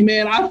sorry,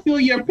 man. I feel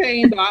your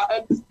pain, though.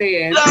 I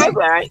understand. No, it's all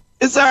right.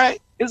 It's all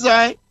right. It's all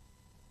right.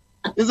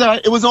 It's all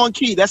right. It was on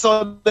key. That's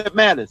all that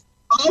matters.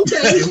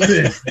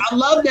 Okay. I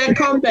love that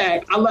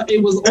comeback.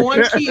 It was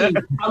on key.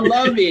 I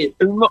love it.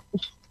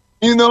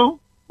 You know,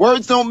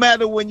 words don't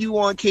matter when you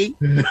on key.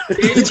 There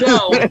you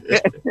go. And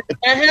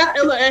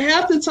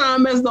half the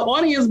time, as the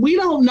audience, we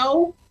don't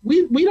know.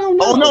 We don't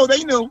know. Oh no,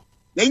 they knew.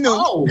 They knew.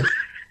 Oh,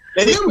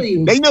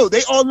 really? They knew.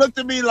 They all looked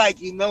at me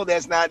like, you know,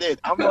 that's not it.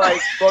 I'm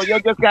like, well, you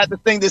just got to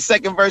sing the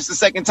second verse the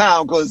second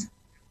time because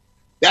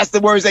that's the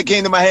words that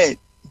came to my head.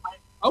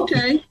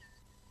 Okay.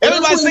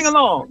 Everybody sing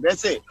along.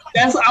 That's it.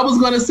 That's what I was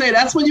going to say.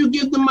 That's when you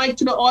give the mic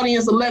to the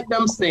audience and let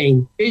them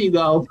sing. There you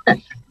go.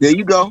 There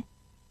you go.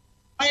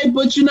 Hey,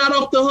 but you're not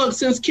off the hook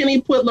since Kenny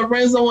put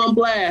Lorenzo on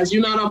blast.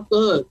 You're not off the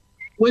hook.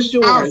 What's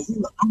yours?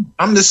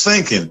 I'm just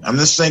thinking.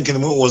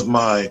 What was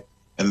my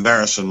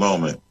embarrassing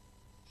moment?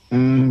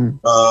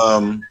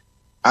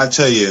 I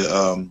tell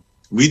you,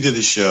 we did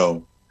a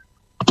show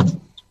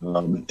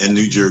in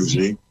New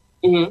Jersey.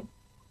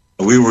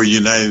 Mm-hmm. We were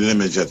United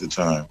Image at the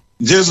time.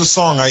 There's a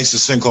song I used to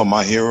sing called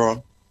My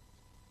Hero,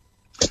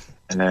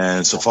 and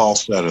it's a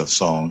falsetto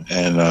song.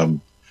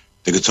 And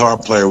the guitar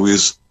player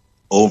was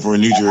over in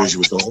New Jersey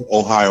with the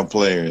Ohio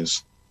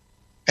players.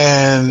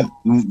 And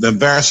the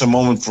embarrassing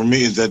moment for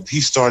me is that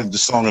he started the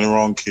song in the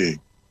wrong key.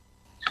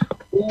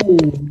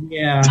 Ooh,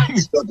 yeah. He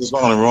started the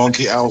song in the wrong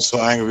key. I was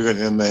so angry with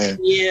him, man.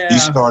 Yeah. He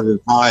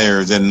started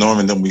higher than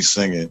Norman than we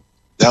sing it.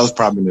 That was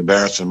probably an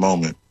embarrassing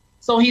moment.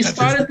 So he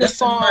started the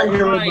song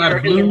higher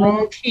in the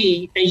wrong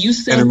key, and you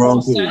sing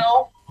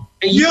falsetto,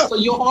 and so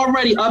you're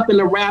already up in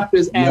the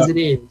rafters as it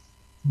is.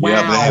 Wow.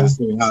 Yeah, but I had to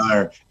sing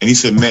higher. And he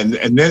said, man,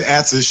 and then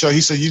after the show,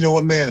 he said, you know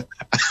what, man?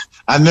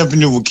 I never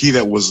knew what key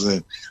that was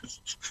in.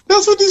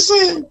 That's what he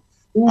said.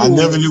 Ooh. I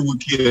never knew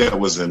what key that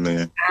was in,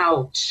 man.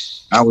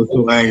 Ouch. I was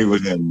so angry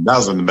with him. That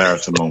was an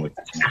embarrassing moment.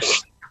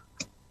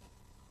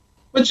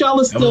 But y'all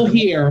are still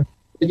here.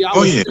 Y'all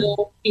are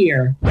still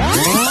here.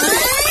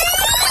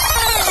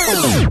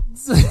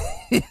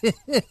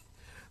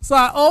 So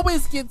I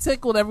always get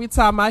tickled every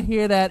time I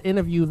hear that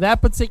interview,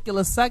 that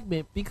particular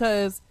segment,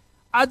 because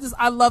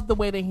I love the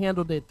way they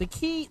handled it.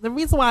 The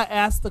reason why I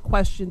asked the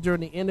question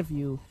during the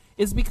interview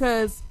is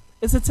because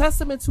it's a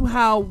testament to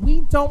how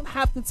we don't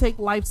have to take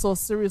life so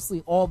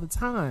seriously all the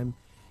time.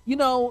 You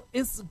know,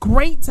 it's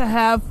great to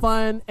have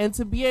fun and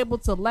to be able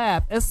to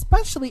laugh,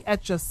 especially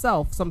at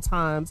yourself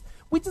sometimes.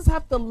 We just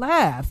have to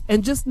laugh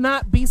and just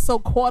not be so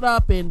caught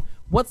up in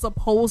what's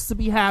supposed to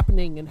be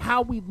happening and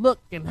how we look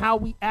and how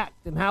we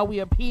act and how we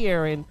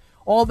appear and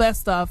all that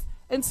stuff.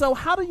 And so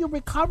how do you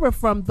recover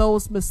from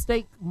those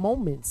mistake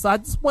moments? So I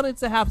just wanted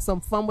to have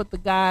some fun with the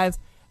guys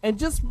and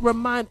just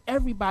remind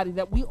everybody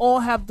that we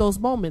all have those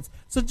moments.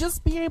 So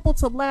just be able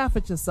to laugh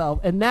at yourself.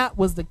 And that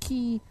was the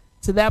key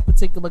to that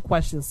particular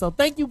question. So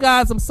thank you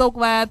guys. I'm so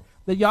glad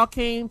that y'all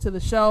came to the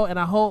show, and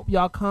I hope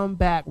y'all come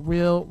back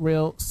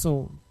real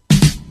soon.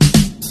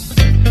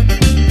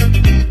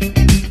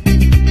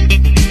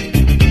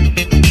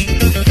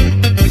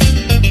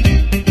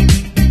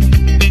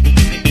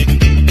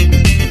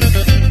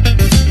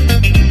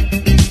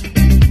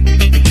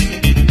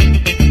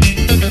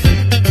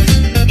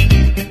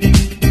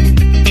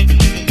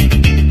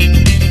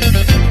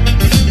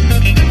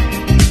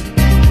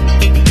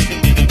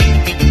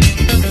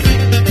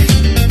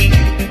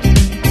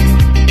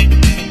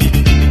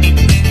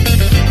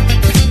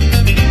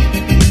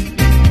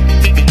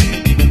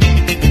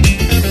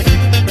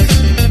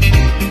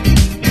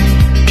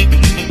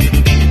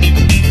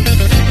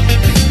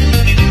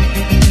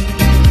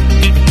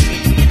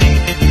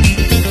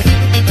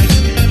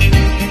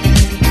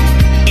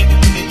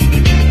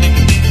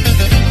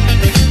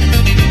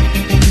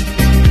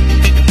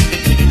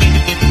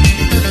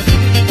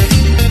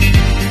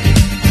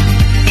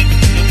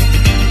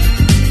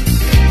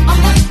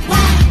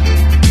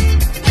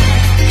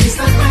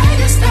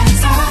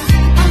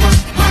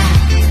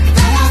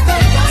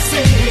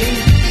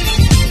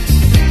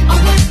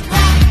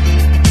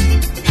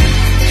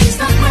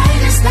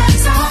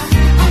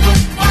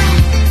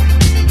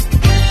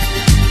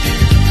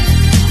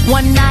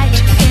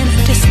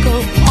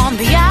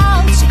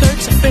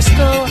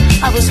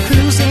 I was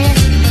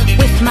cruising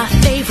with my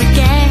favorite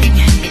gang.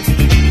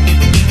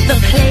 The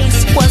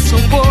place was so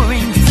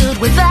boring, filled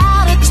with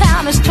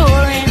out-of-towners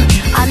touring.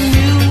 I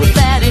knew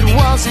that it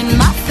wasn't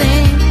my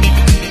thing.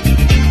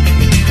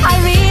 I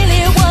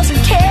really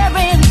wasn't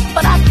caring,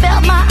 but I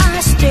felt my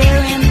eyes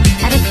staring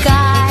at a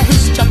guy who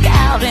stuck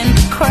out in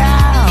the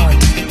crowd.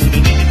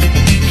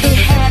 He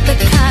had the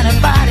kind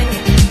of body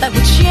that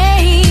would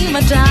shame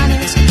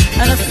Adonis,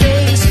 and a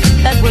face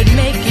that would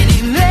make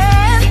any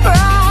man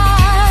proud.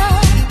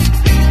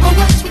 Oh,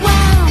 what's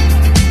wow?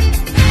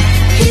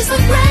 He's the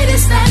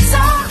greatest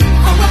dancer.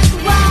 Oh, what's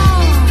wow?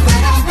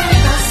 That I've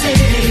ever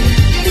seen.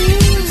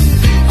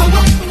 Oh,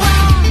 what's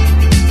wow?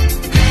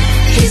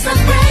 He's the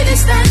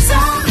greatest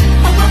dancer.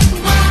 Oh, what's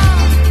wow?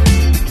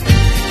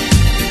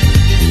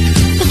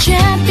 The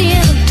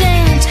champion of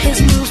dance, his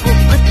moves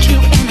will put you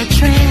in a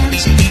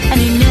trance, and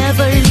he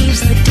never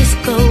leaves the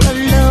disco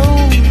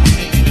alone.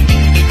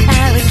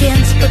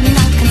 Arrogance but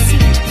not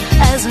conceit.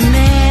 As a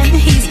man,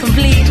 he's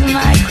complete.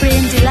 My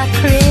creme de la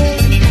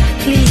creme.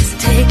 Please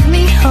take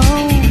me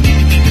home.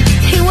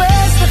 He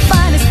wears the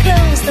finest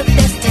clothes, the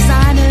best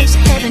designers,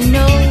 heaven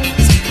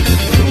knows.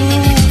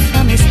 Ooh,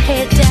 from his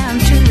head down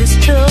to his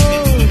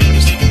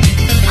toes.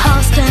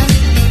 Halston,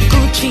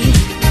 Gucci,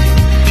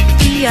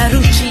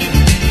 Fiorucci.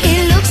 He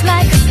looks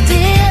like a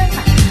steal.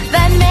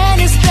 That man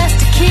is dressed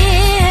to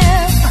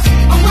kill.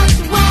 Oh, what's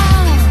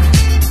wow?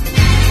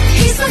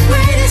 He's the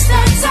greatest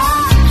dancer.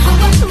 Oh,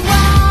 what's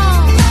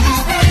wow? That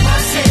I've ever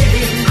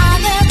seen.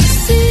 I've ever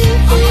seen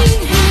him.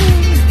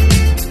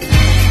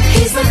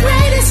 He's the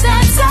greatest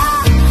dancer.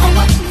 Oh,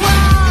 what's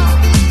wow?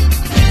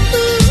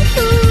 Ooh,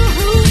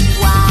 ooh, ooh,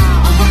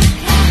 wow. Oh, what's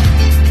wow?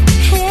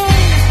 Yeah.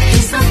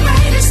 He's the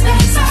greatest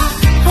dancer.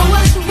 Oh,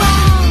 what's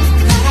wow?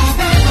 That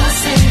I've ever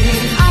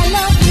seen. I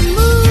love the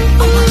moves.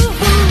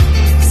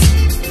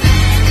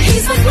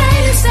 He's the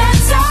greatest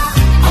dancer.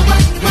 Oh,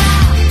 what's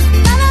wow?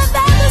 That I've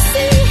ever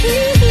seen.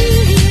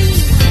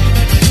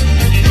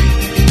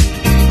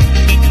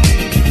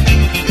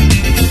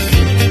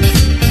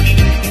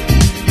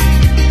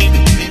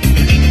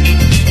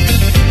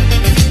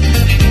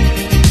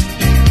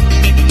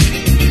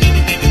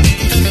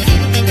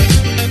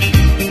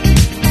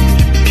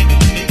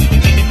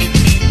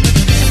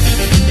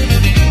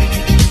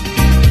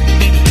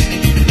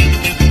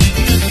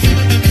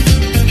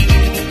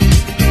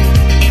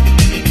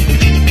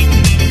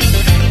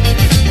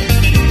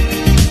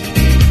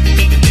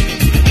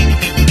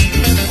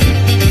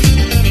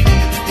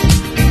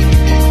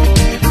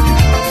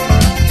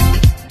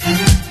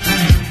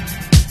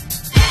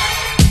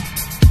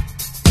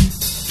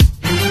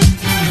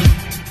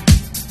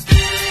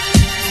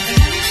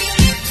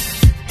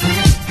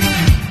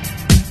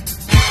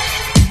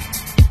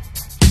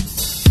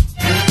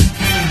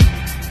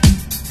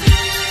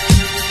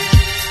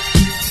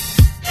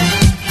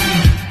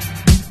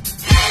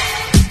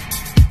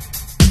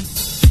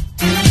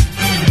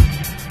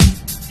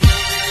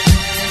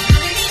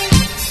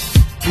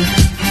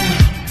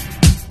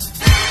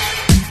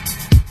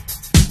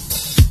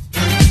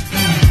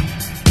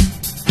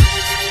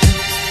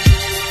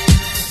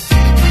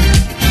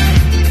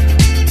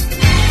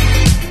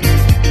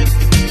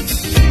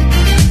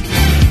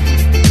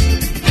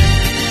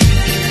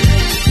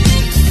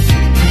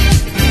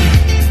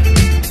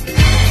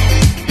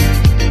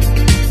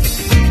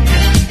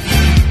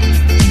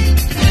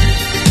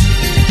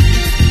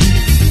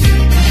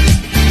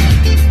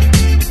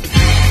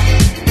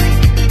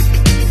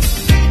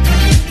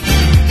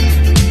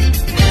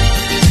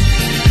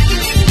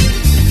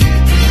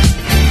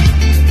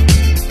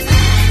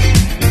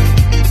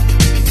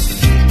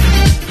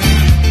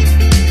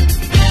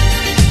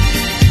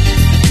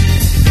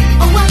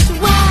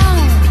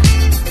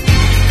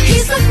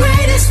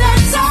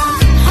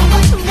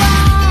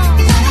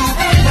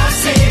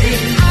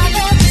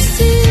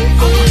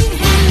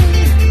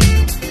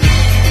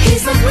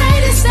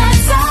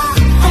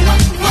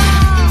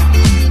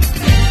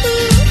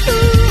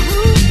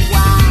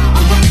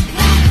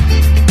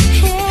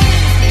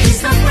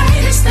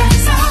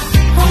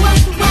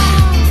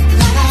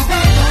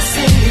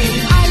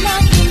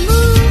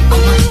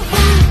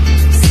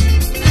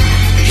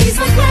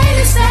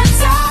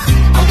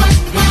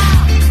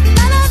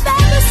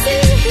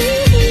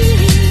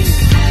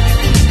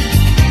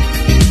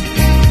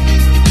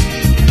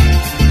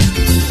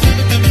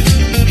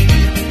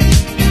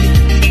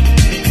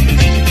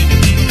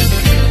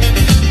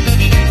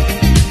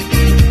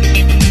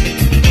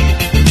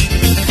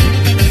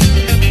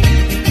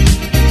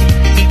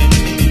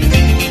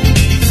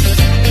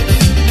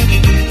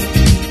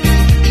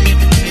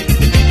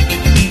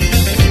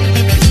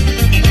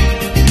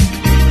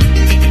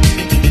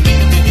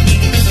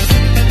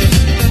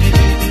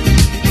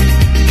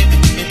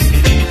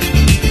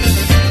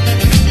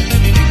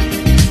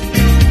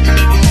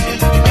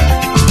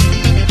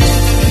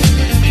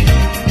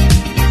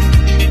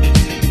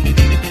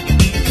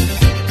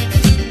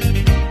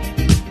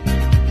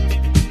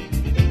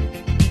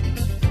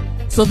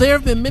 So there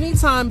have been many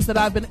times that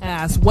I've been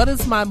asked, what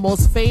is my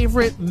most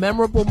favorite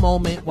memorable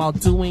moment while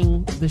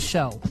doing the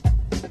show?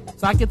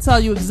 So I can tell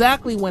you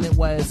exactly when it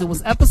was. It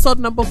was episode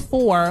number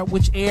 4,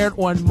 which aired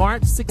on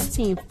March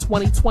 16th,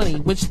 2020,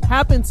 which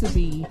happened to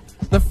be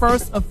the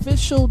first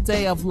official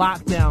day of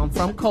lockdown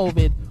from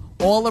COVID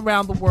all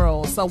around the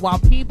world. So while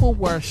people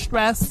were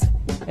stressed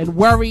and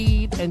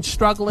worried and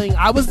struggling,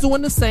 I was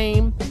doing the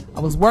same.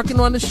 I was working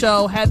on the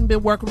show, hadn't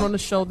been working on the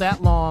show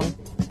that long,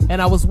 and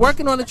I was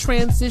working on a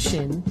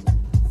transition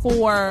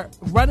for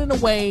Running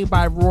Away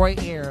by Roy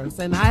Ayers.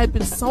 And I had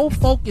been so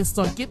focused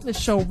on getting the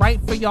show right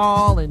for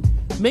y'all and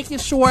making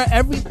sure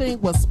everything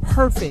was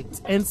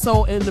perfect. And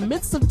so in the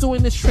midst of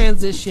doing this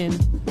transition,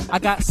 I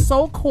got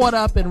so caught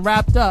up and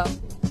wrapped up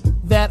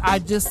that I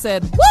just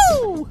said,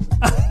 woo!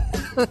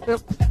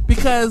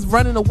 Because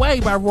Running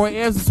Away by Roy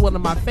Ayers is one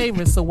of my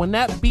favorites. So when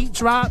that beat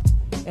dropped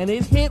and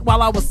it hit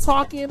while I was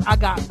talking, I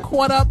got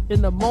caught up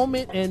in the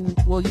moment, and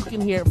well, you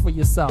can hear it for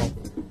yourself.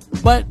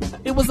 But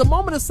it was a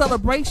moment of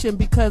celebration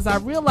because I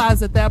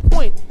realized at that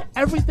point,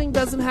 everything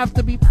doesn't have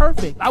to be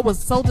perfect. I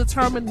was so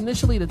determined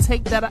initially to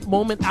take that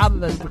moment out of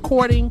the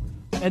recording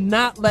and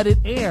not let it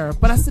air.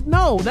 But I said,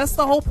 no, that's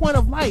the whole point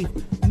of life.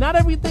 Not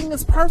everything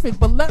is perfect,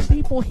 but let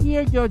people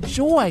hear your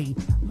joy.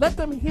 Let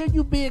them hear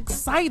you be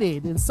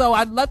excited. And so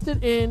I left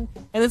it in,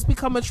 and it's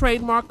become a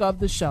trademark of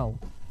the show.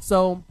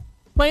 So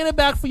playing it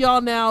back for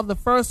y'all now, the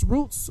first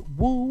Roots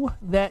Woo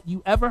that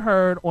you ever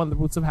heard on the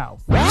Roots of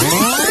House.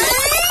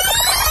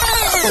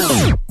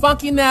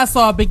 Funky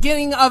Nassau,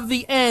 Beginning of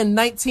the End,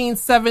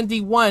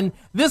 1971.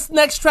 This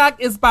next track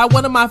is by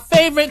one of my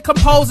favorite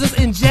composers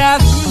in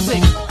jazz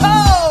music.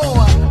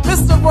 Oh,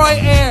 Mr. Roy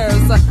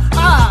Ayers.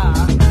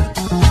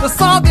 The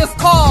song is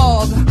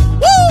called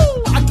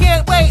Woo! I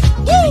Can't Wait.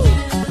 Woo!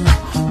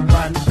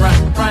 Run,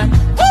 run, run.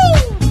 Woo!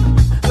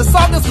 The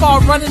song is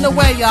called Running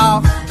Away,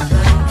 y'all.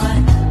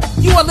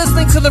 You are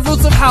listening to The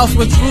Roots of House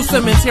with Drew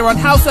Simmons here on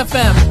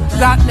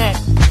housefm.net.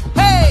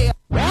 Hey!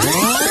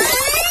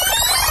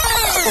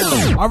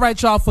 All right,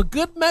 y'all, for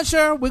good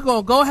measure, we're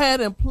going to go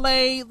ahead and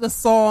play the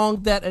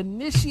song that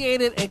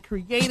initiated and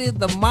created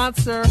the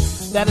monster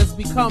that has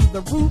become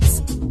the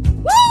Roots.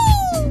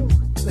 Woo!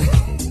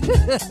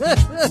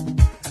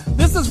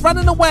 This is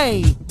Running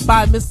Away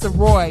by Mr.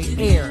 Roy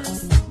Ayers.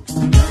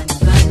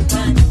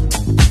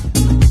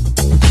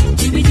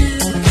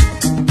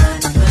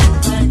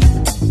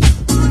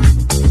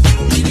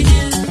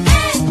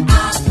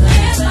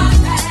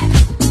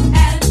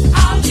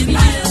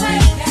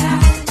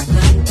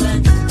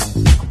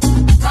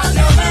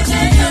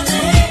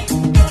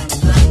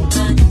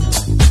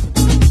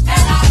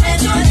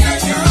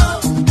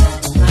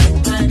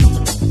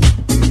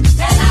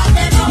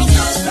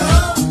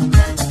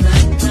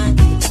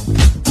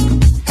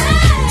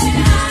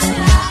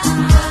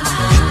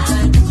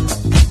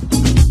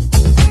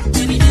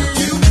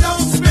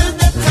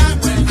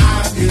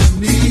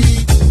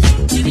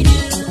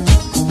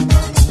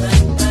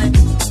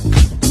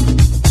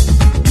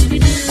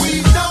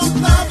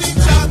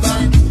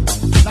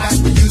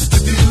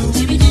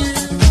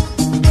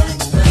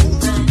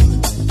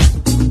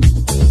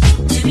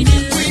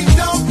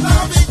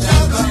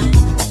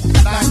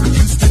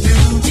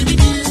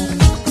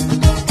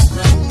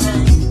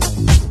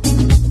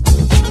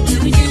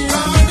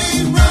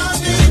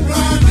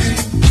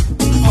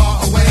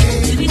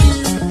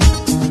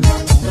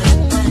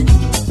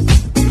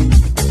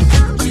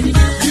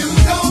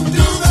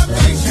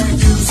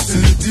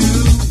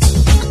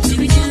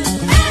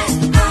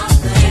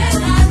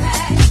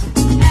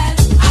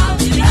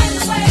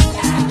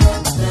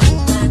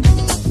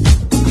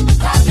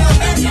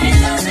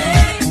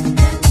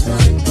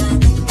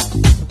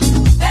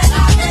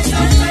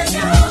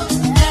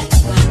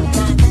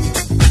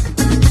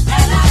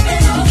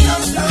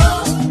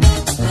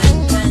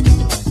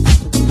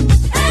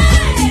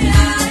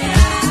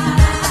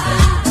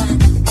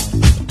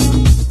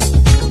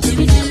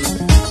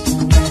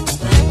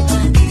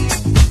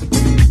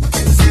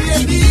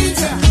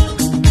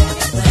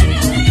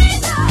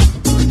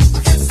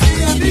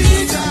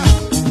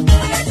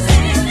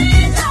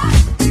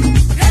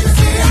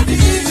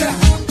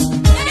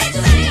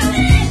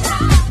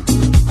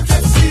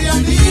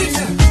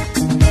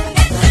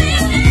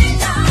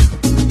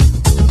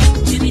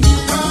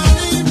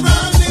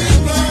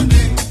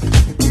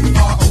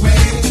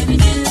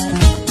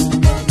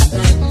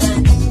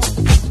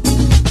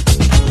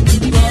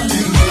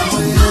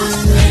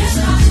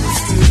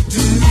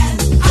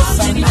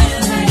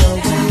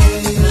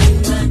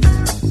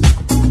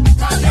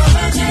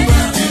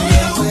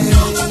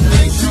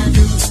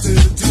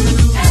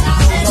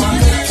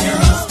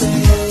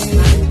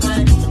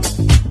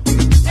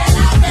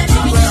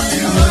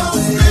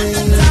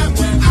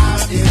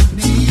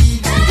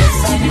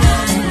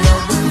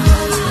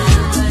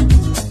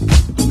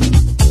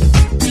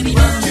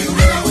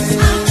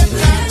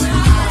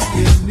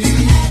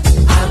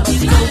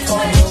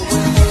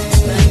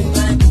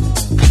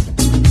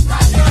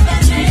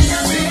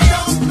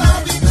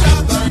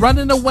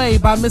 Running Away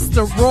by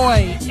Mr.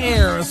 Roy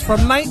Ayers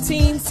from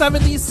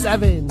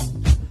 1977.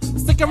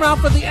 Stick around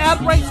for the ad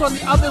breaks. On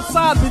the other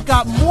side, we've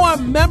got more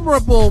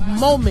memorable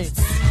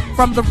moments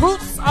from the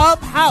Roots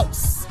of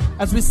House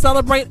as we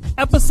celebrate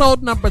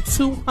episode number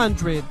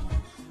 200.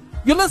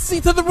 You're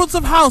listening to The Roots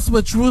of House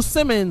with Drew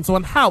Simmons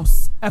on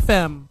House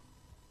FM.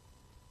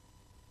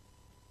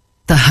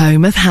 The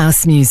home of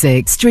house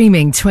music,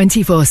 streaming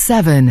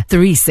 24/7,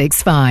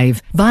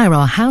 365 via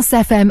our House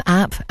FM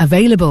app,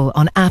 available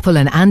on Apple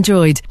and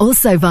Android,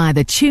 also via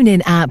the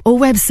TuneIn app or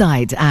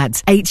website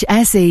at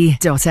hse.fm.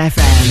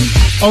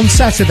 On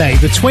Saturday,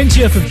 the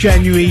 20th of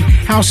January,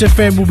 House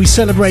FM will be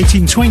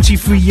celebrating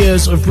 23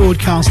 years of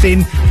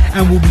broadcasting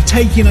and will be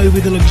taking over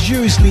the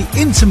luxuriously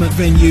intimate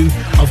venue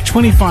of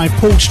 25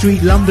 Port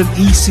Street, London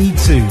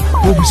EC2.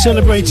 We'll be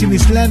celebrating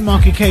this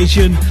landmark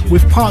occasion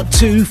with part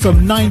 2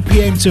 from 9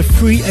 p.m. to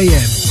 3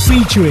 a.m.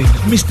 featuring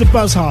Mr.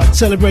 Buzzhard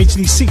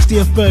celebrating his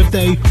 60th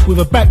birthday with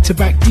a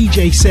back-to-back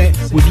DJ set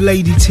with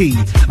Lady T,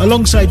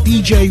 alongside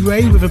DJ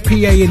Ray with a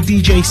PA and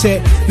DJ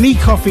set, Lee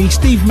Coffey,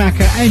 Steve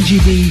Macker, Angie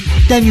B,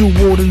 Daniel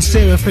Warden,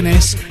 Sarah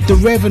Finesse, The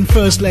Rev and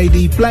First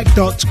Lady, Black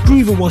Dots,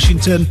 Groover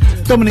Washington,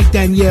 Dominic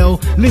Danielle,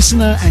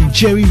 Listener and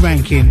Jerry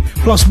Rankin,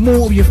 plus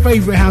more of your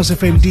favourite House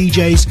FM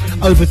DJs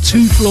over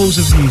 2 floors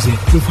of music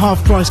with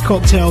half-price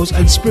cocktails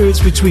and spirits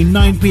between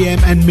 9 p.m.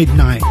 and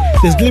midnight.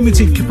 There's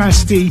limited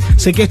capacity,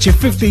 so get your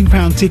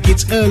 £15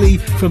 tickets early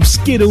from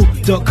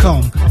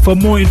skiddle.com. For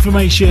more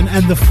information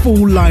and the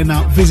full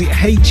lineup, visit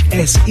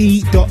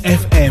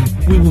hse.fm.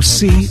 We will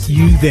see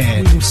you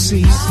there. We will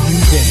see you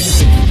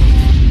there.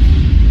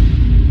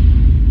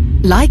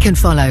 Like and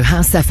follow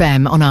House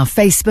FM on our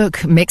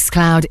Facebook,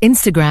 Mixcloud,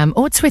 Instagram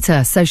or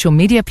Twitter social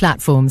media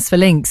platforms for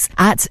links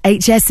at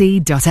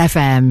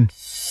hse.fm.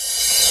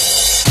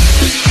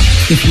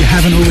 If you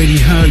haven't already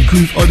heard,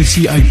 Groove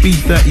Odyssey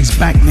Ibiza is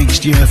back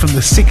next year from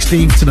the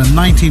 16th to the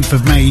 19th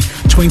of May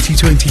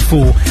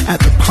 2024 at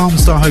the Palm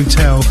Star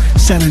Hotel,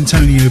 San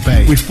Antonio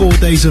Bay, with 4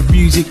 days of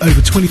music, over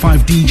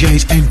 25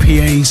 DJs and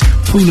PAs,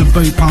 pool and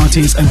boat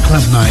parties and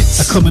club nights.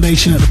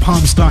 Accommodation at the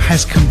Palm Star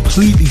has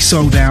completely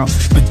sold out,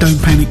 but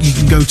don't panic, you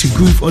can go to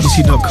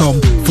grooveodyssey.com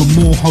for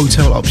more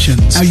hotel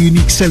options. Our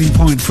unique selling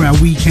point for our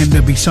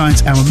weekender,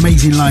 besides our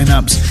amazing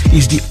lineups,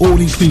 is the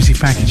all-inclusive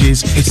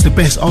packages. It's the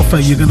best offer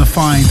you're going to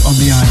find on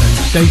the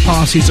island. Day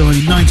passes are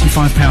only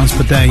 £95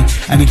 per day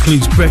and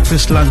includes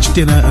breakfast, lunch,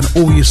 dinner and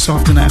all your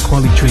soft and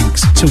alcoholic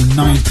drinks till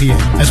 9 p.m,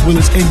 as well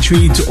as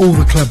entry into all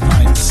the club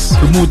nights.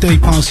 The more day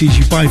passes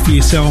you buy for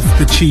yourself,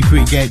 the cheaper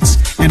it gets,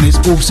 and there's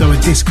also a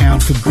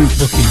discount for group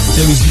booking.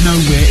 There is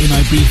nowhere in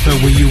Ibiza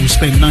where you will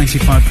spend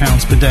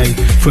 £95 per day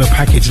for a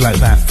package like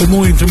that. For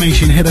more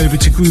information, head over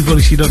to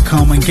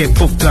grooveodyssey.com and get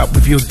booked up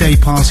with your day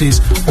passes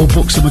or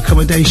book some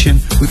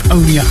accommodation with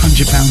only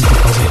 £100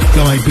 deposit.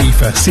 Go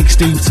Ibiza,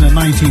 16th to the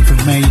 19th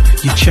of May.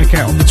 You check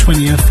out on the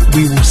 20th.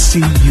 We will see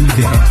you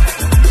there.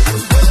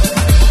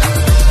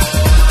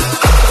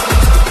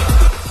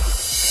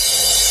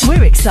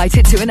 We're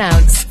excited to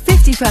announce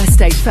 51st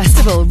State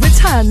Festival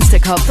returns to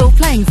Copthall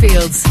Playing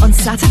Fields on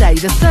Saturday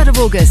the 3rd of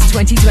August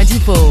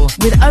 2024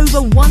 with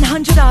over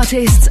 100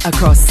 artists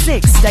across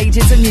 6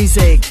 stages of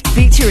music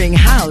featuring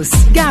house,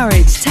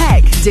 garage,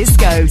 tech,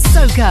 disco,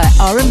 soca,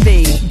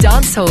 R&B,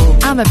 dancehall,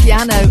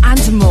 amapiano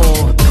and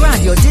more.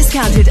 Grab your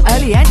discounted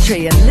early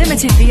entry and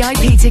limited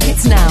VIP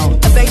tickets now.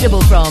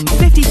 Available from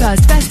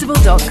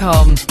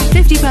 51stfestival.com.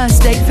 51st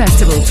State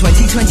Festival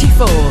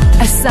 2024,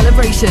 a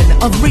celebration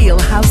of real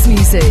house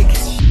music.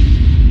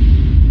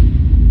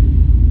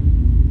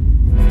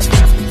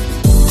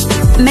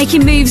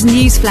 Making Moves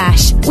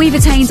Newsflash. We've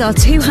attained our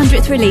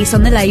 200th release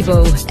on the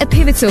label. A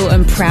pivotal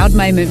and proud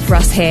moment for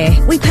us here.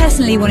 We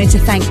personally wanted to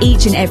thank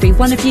each and every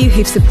one of you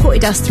who've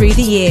supported us through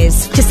the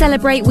years. To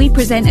celebrate, we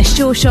present a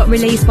Sure Shot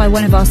release by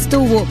one of our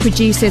stalwart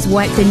producers,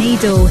 Wipe the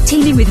Needle,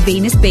 teaming with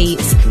Venus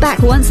Beats. Back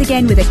once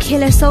again with a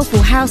killer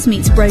soulful house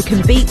meets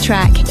broken beat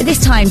track, this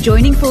time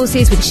joining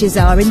forces with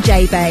Shazar and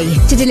J-Bay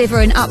to deliver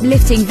an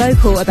uplifting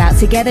vocal about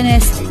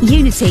togetherness,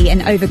 unity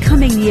and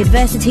overcoming the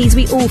adversities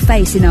we all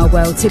face in our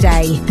world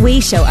today. We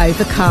shall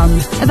overcome.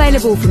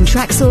 Available from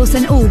Traxsource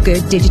and all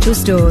good digital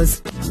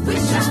stores.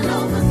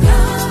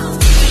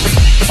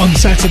 On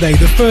Saturday,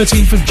 the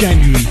 13th of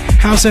January,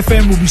 House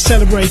FM will be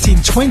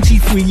celebrating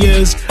 23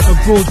 years of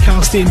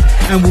broadcasting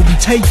and will be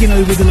taking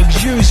over the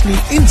luxuriously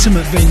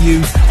intimate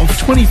venue of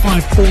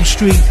 25 Port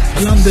Street,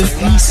 London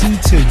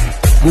EC2.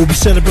 We'll be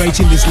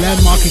celebrating this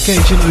landmark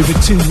occasion over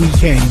 2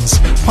 weekends.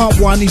 Part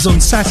 1 is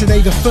on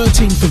Saturday the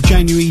 13th of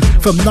January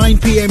from 9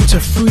 p.m. to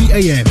 3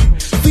 a.m.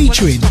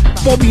 featuring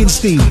Bobby and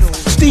Steve,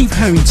 Steve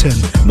Harrington,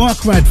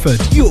 Mark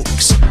Radford,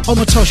 Yooks,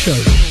 Omatosho,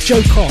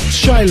 Joe Cox,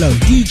 Shiloh,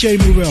 DJ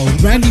Morel,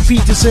 Randy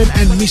Peterson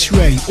and Miss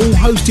Ray, all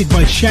hosted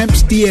by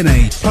Shamps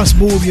DNA, plus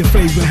more of your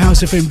favourite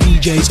House FM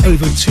DJs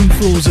over 2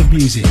 floors of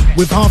music,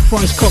 with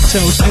half-price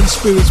cocktails and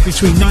spirits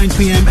between 9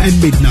 p.m.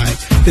 and midnight.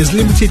 There's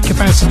limited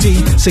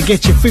capacity, so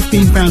get your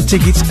 £15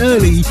 tickets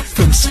early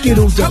from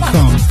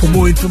skiddle.com. For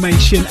more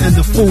information and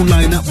the full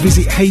lineup,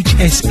 visit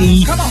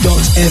hse.fm.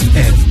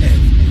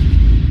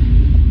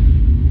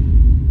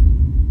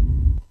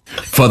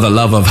 For the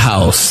love of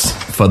house,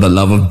 for the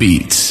love of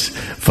beats,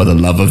 for the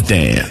love of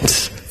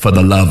dance, For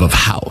the love of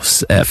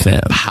house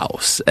FM,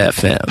 house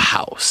FM,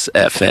 house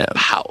FM,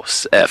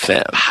 house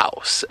FM,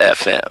 house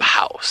FM,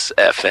 house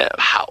FM,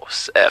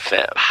 house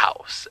FM,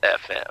 house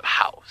FM,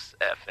 house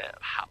FM,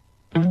 house.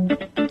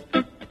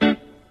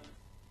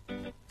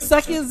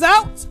 Seconds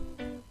out.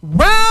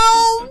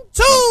 Round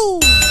 2.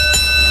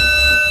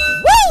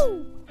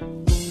 Woo!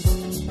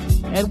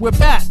 And we're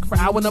back for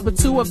hour number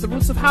 2 of The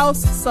Roots of House,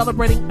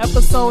 celebrating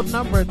episode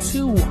number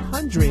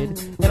 200.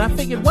 And I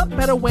figured what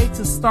better way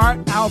to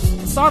start off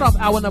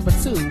hour number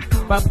 2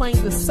 by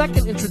playing the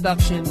second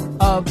introduction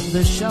of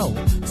the show.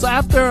 So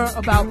after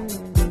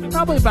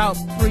probably about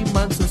 3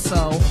 months or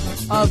so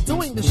of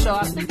doing the show,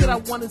 I figured I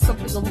wanted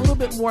something a little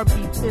bit more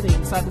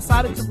befitting. So I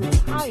decided to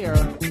retire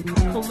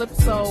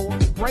Calypso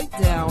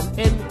Breakdown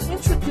and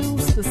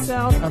introduce the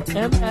sound of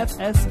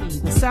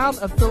MFSE, the sound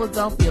of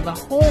Philadelphia, the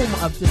home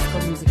of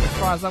disco music as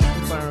far as I'm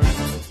concerned.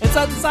 And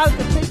so I decided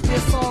to pick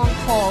this song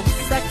called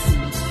Sexy,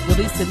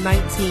 released in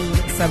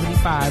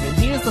 1975. And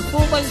here's the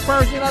full-length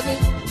version of it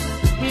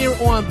here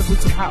on The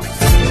Roots of House.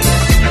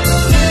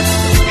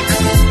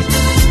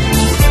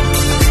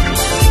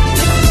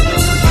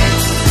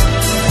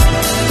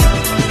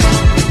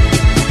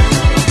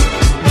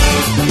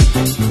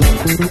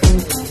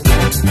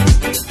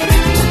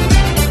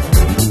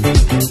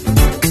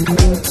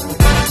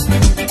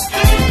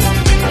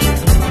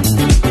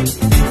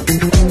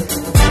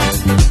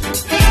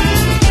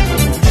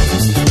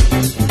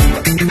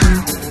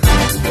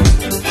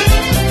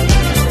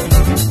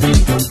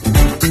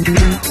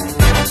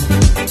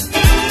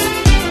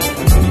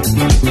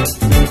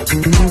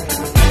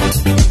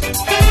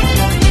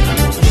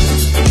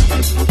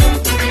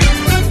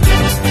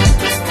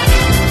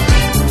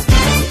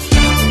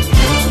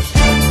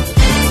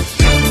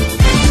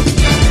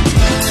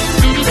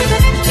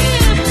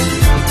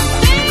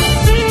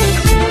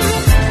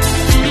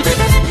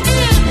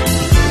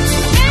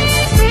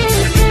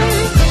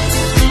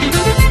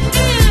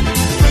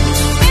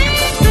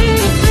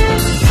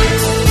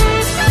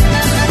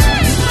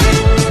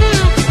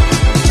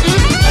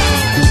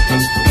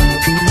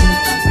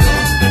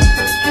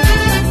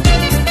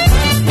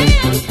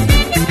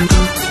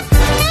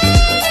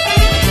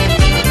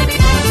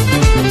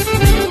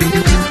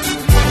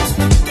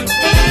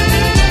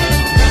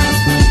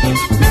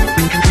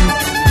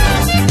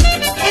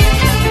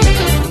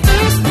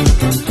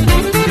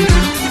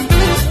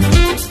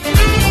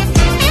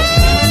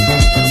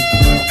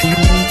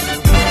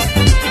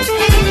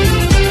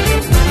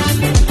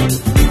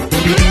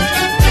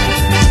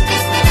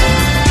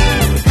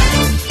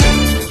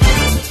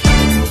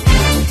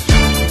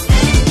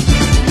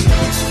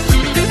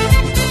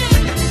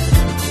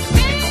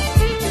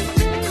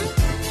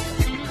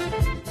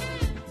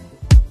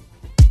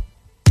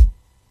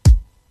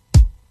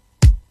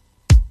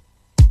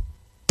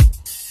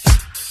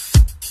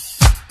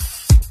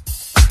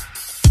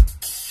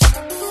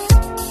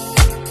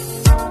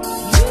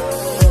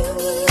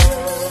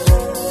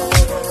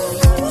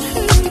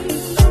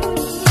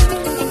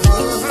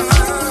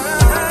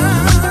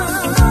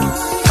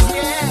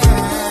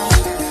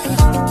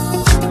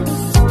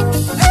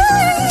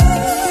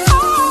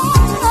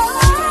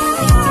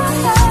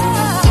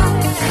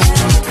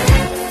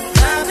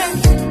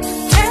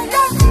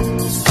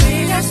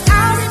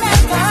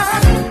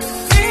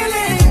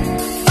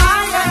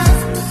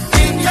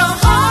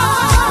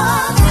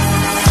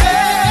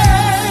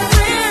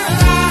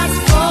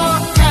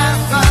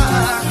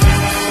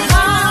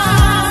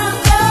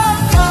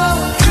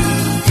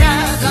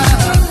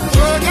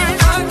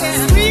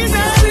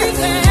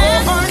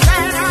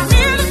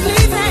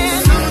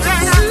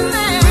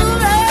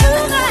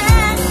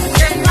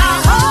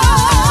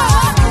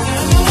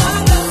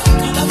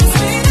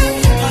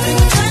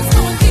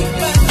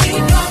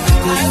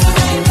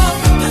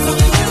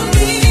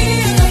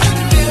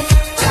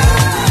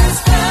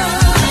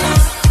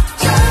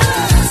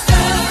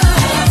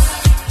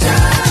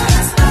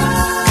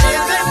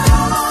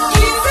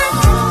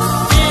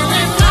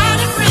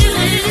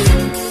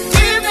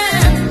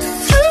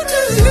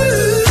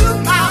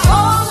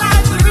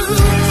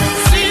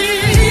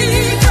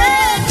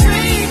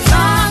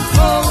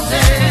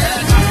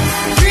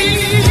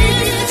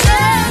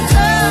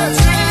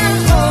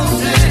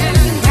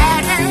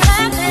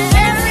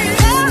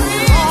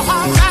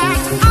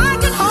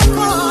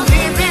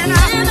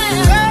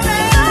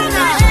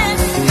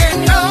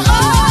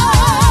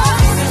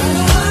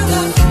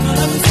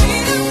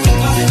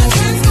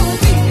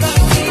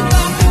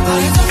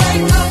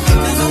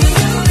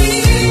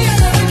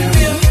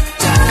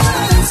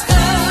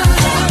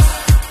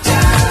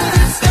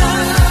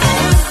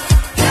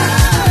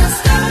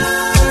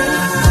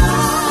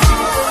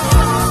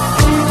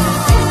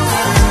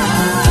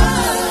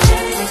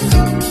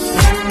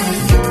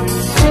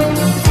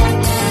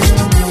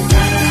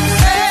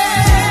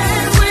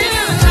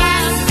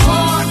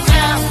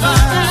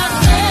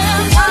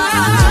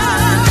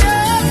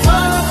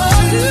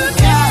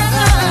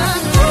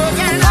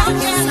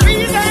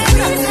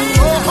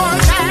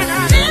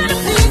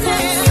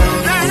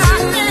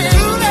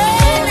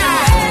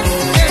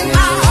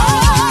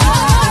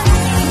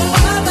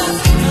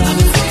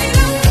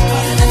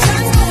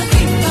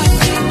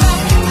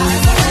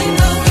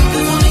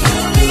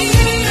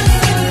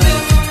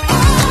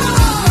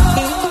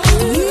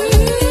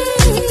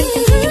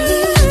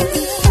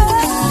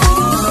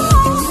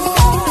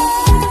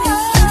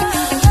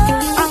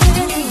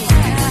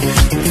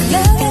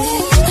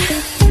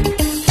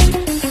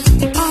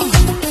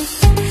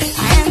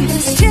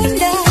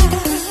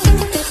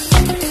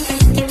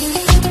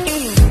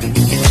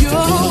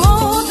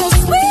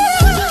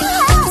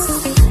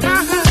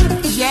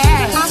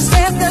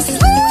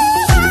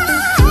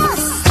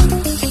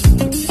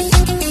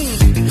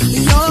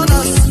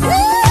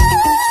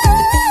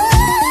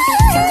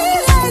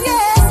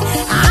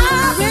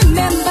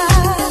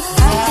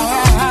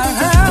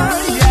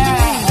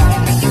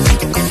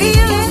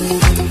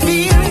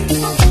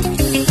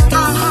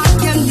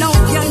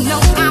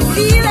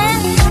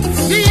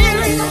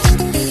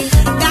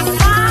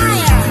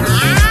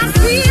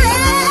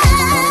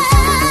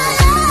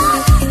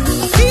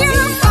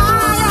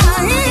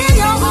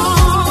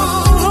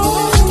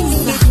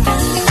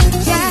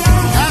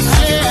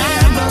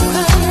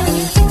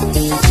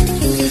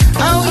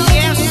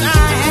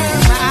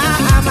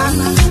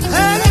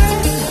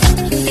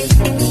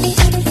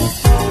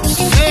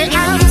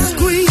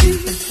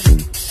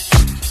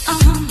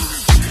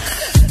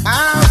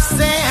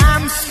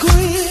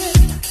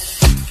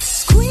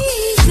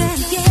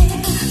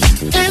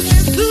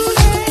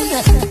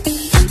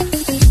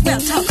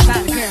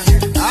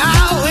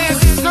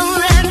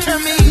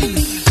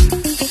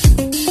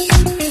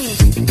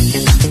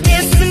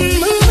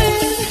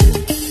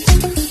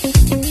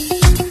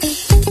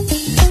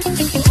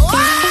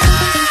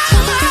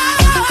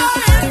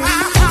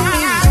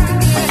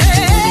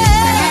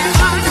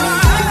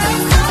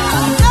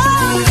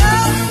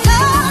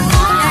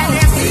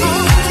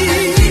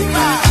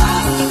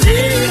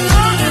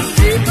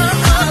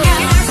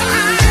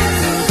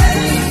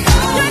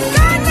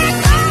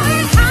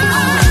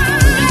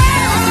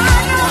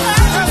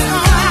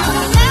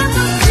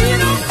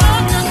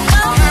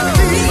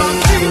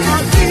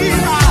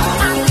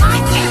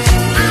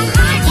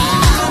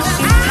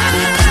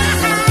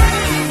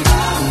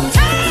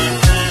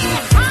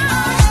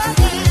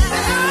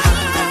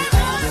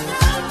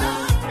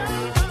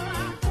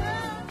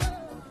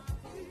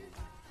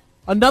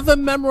 Another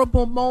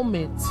memorable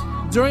moment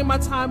during my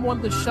time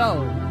on the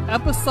show,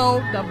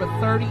 episode number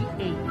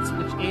 38,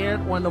 which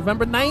aired on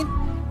November 9th,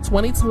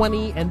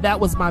 2020, and that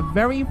was my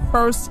very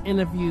first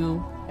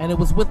interview, and it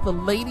was with the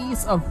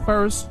ladies of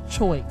First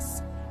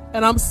Choice.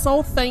 And I'm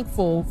so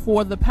thankful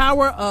for the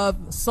power of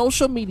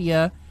social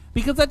media,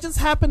 because I just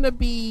happened to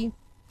be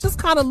just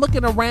kind of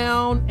looking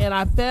around, and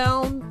I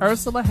found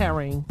Ursula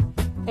Herring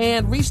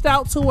and reached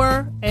out to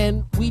her,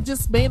 and we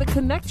just made a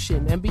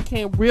connection and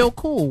became real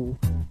cool.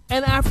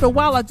 And after a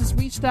while, I just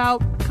reached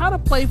out kind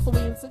of playfully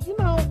and said,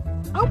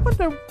 I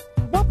wonder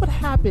what would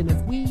happen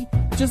if we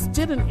just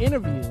did an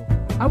interview.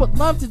 I would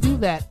love to do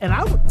that. And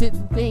I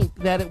didn't think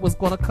that it was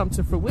going to come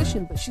to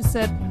fruition, but she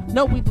said,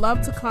 no, we'd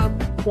love to come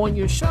on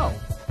your show.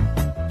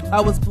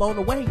 I was blown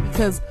away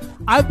because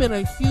I've been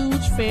a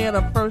huge fan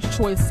of First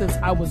Choice since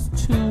I was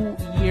 2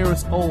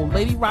 years old.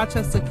 Lady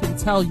Rochester can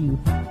tell you,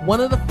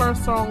 one of the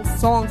first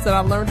songs that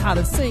I learned how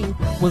to sing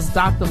was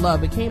Dr.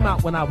 Love. It came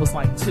out when I was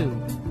like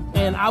 2.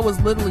 And I was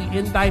literally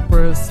in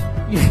diapers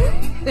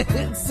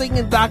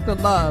singing Dr.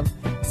 Love.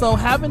 So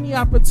having the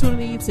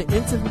opportunity to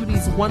interview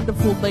these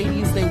wonderful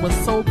ladies, they were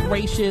so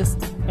gracious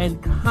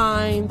and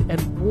kind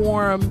and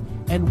warm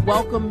and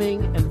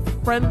welcoming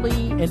and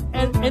friendly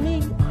and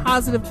any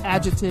positive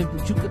adjective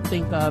that you could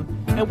think of.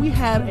 And we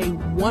had a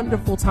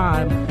wonderful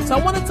time. So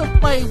I wanted to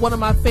play one of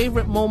my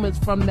favorite moments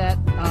from that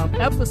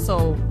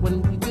episode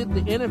when we did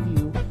the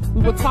interview.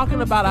 We were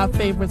talking about our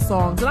favorite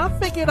songs, and I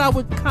figured I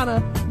would kind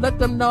of let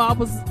them know I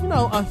was,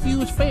 a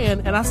huge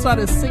fan, and I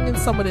started singing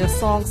some of their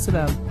songs to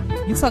them.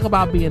 You talk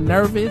about being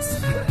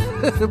nervous,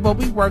 but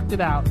we worked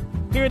it out.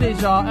 Here it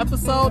is, y'all.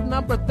 Episode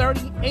number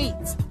 38,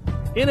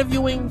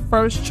 interviewing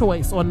First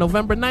Choice on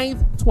November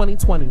 9th,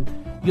 2020.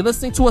 You're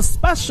listening to a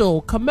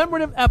special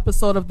commemorative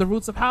episode of The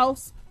Roots of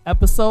House,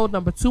 episode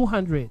number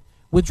 200,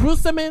 with Drew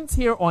Simmons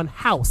here on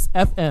House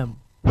FM.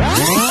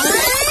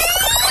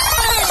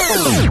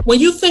 When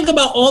you think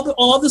about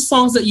all the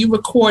songs that you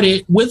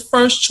recorded with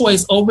First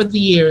Choice over the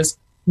years,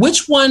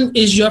 which one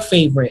is your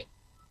favorite?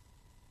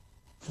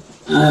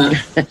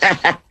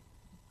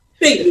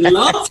 Big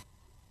Love.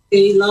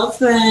 Big Love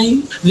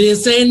thing.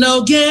 This ain't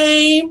no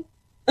game.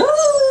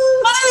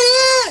 Ooh,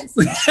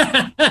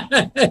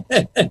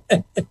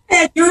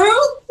 hey, Drew.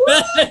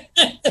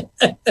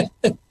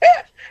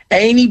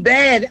 Ain't He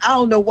Bad? I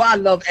don't know why I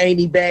love Ain't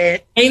He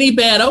Bad. Ain't He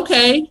Bad?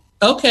 Okay.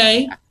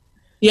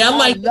 Yeah, I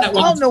like that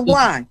one. I don't know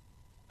why.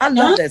 I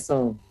love that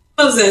song.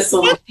 Loves that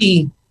song.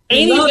 Catchy.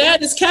 Ain't He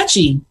Bad is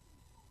catchy.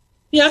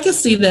 Yeah, I can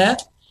see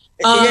that.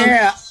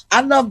 Yeah,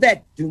 I love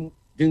that. Doom,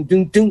 doom,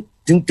 doom, doom,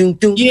 doom, doom,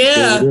 doom.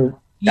 Yeah. Doom.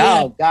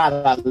 Oh God,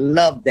 I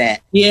love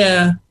that.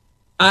 Yeah,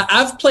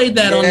 I've played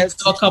that on the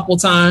show a couple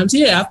times.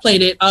 Yeah, I've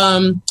played it.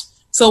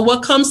 So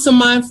what comes to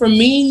mind for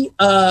me?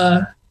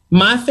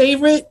 My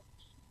favorite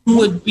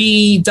would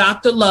be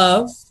Dr.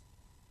 Love.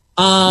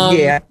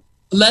 Let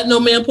No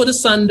Man Put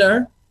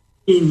Asunder.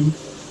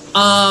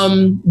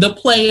 The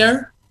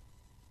Player.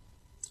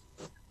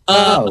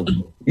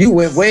 You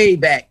went way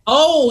back.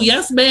 Oh,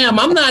 yes, ma'am.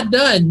 I'm not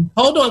done.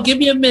 Hold on. Give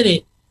me a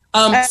minute.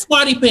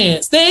 Smarty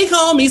Pants. They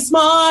call me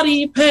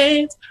Smarty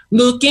Pants.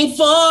 Looking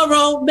for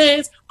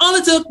romance. All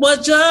it took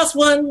was just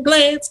one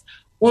glance.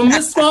 When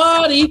Miss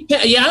Smarty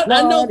Pants. Yeah,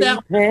 I know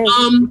that.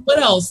 What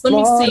else? Let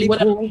me see.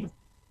 What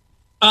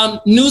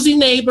else? Newsy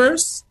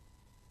Neighbors.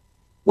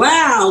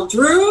 Wow,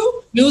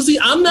 Drew. Newsy.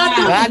 I'm not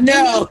done. I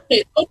know.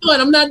 Hold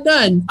on. I'm not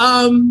done.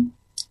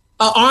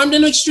 Armed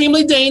and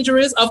Extremely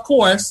Dangerous, of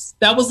course.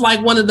 That was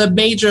like one of the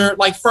major,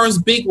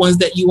 first big ones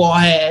that you all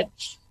had.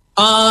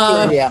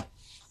 Yeah.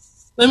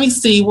 Let me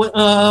see. What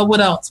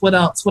else?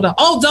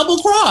 Oh, Double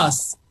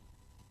Cross.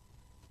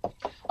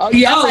 Oh,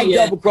 yeah, I like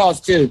Double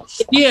Cross, too.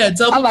 Yeah,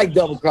 I like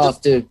Double Cross,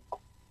 too.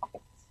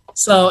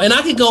 So, and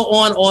I could go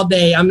on all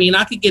day. I mean,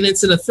 I could get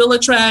into the filler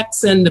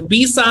tracks and the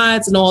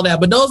B-sides and all that,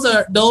 but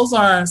those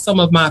are some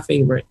of my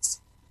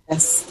favorites.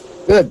 Yes.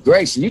 Good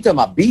gracious. You talking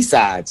about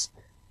B-sides.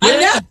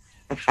 Yeah.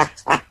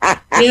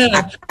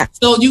 Yeah.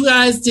 So you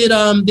guys did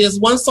there's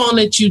one song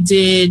that you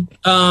did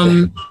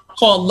called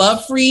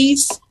Love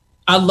Freeze.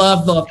 I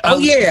love Love.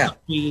 Love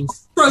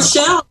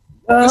Rochelle.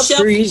 Love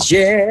Freeze,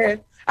 yeah.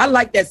 I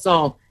like that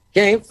song.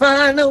 Can't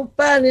find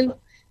nobody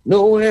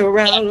nowhere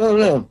around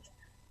love.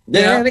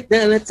 Yeah. I'm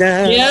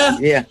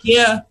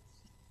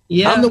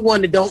the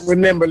one that don't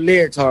remember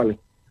lyrics hardly.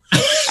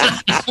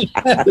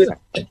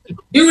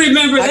 You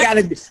remember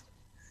that?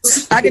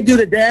 I can do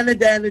the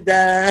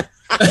da-da-da-da-da.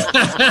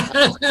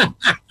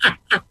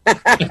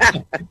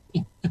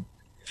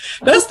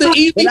 That's the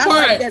easy part,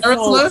 I like that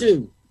Ursula. Song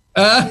too.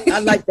 I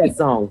like that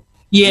song.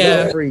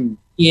 Yeah.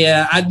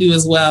 Yeah, I do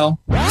as well.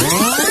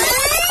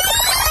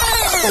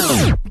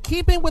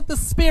 Keeping with the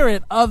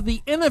spirit of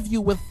the interview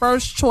with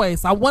First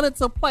Choice, I wanted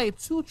to play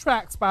 2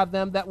 tracks by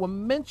them that were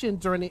mentioned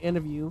during the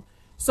interview.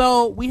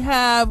 So we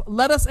have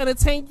Let Us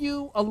Entertain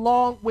You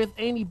along with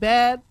Ain't He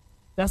Bad.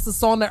 That's the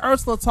song that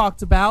Ursula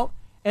talked about.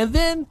 And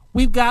then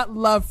we've got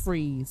Love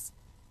Freeze.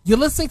 You're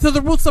listening to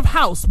The Roots of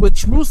House with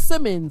Drew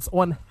Simmons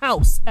on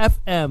House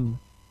FM.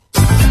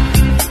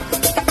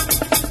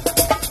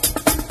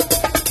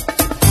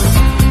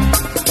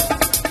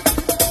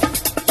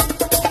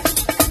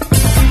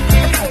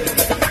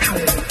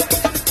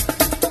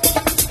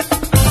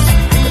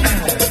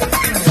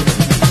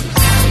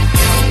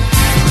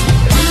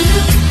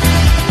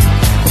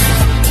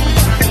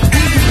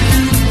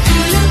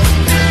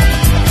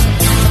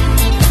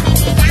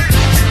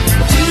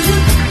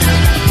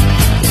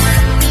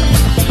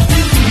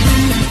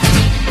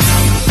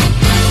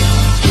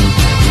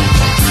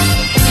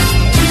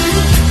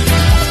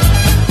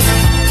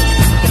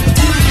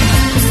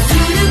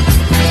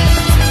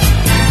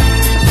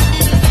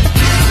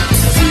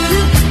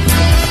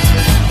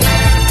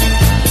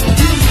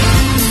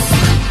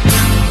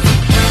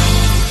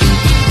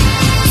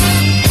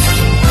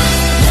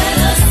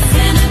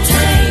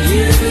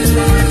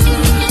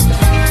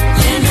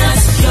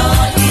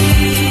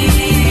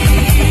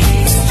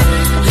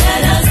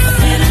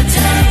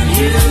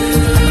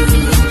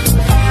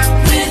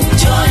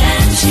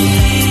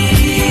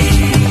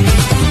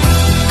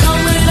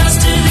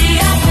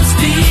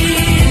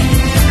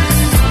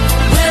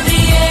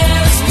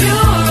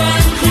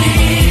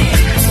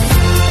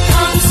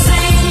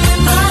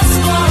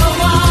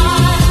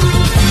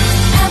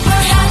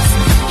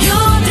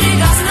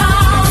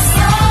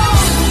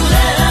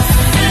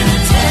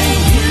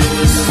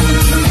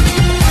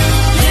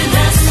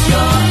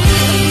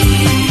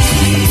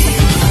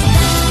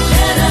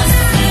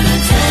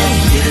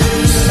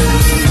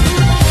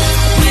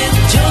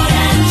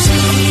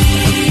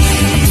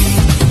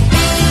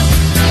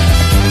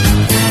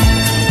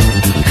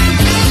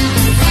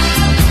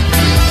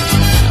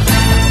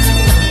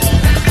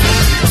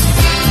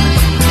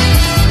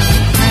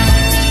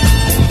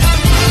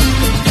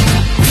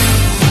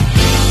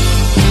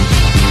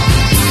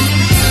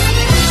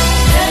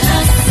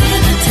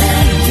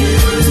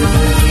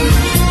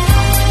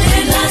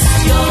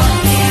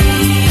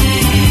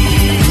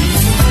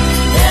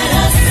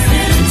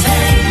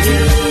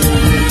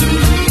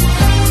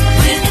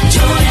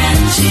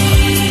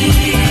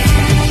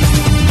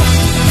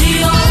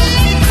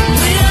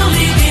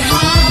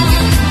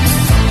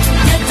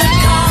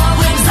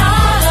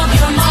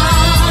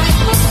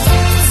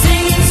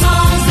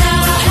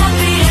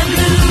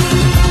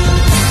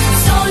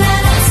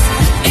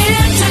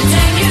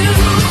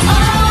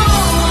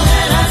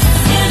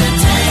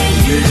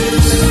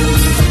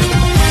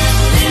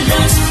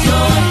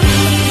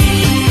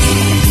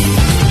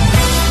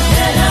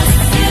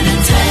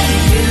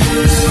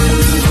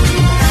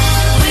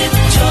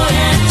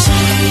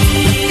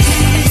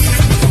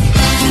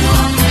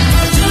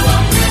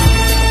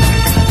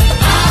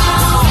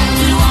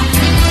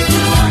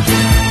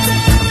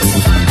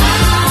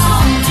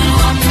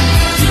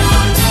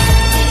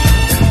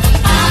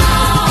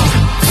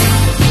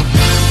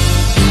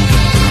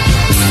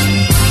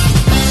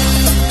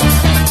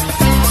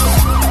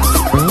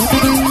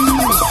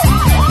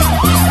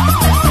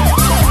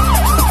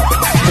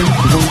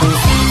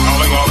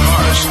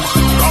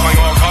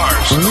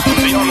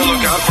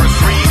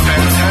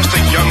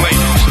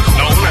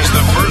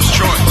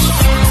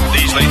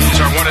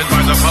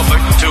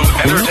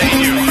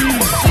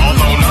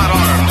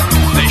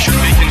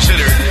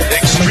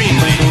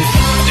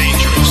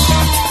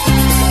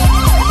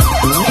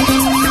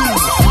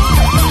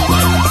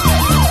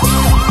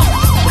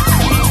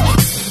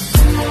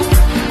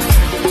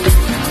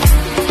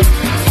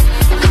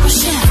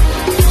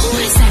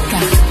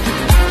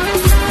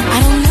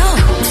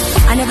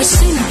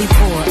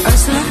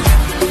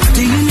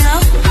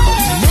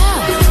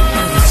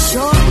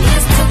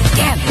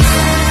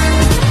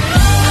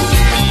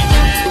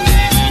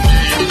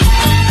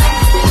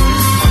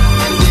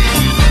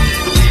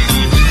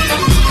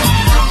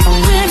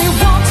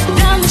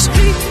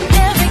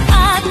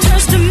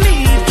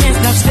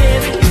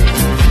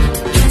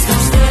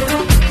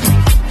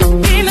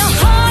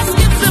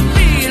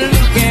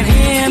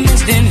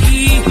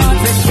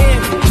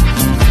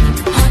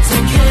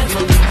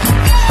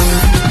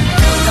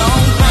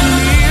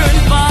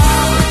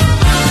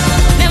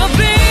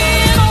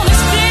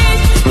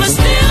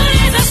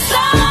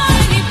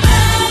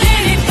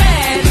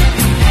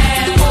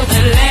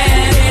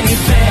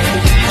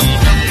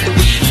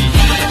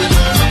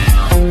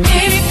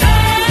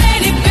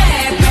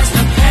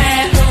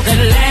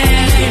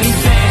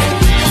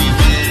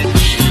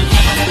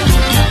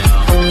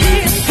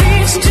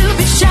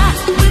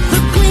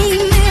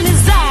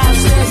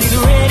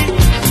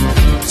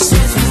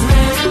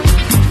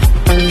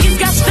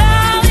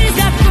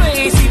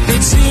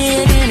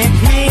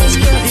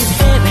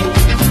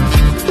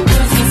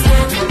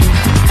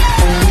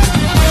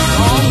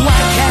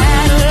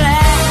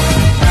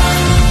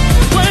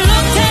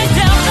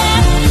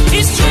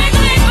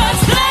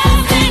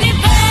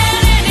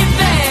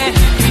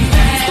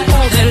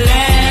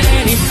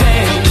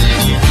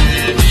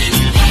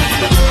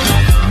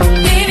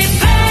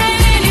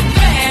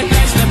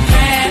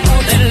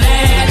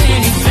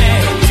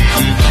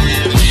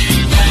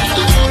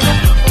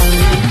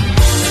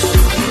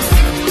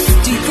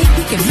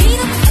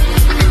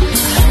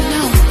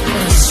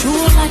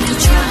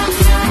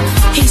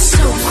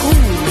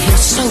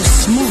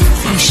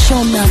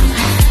 sure enough,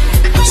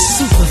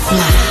 super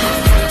fly.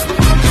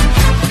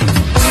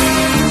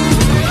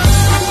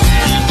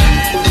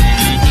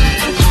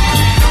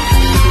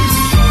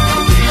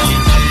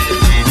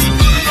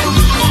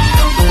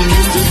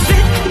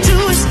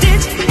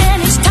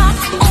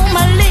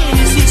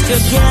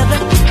 Together,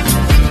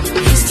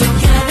 he's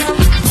together.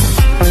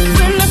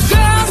 When the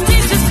girls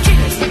teach his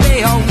kids, they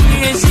all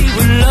wish he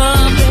would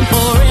love them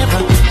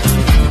forever,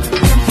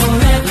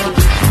 forever.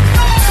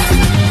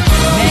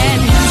 Man,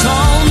 he's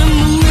on the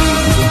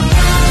move,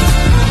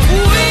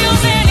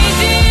 wheels and he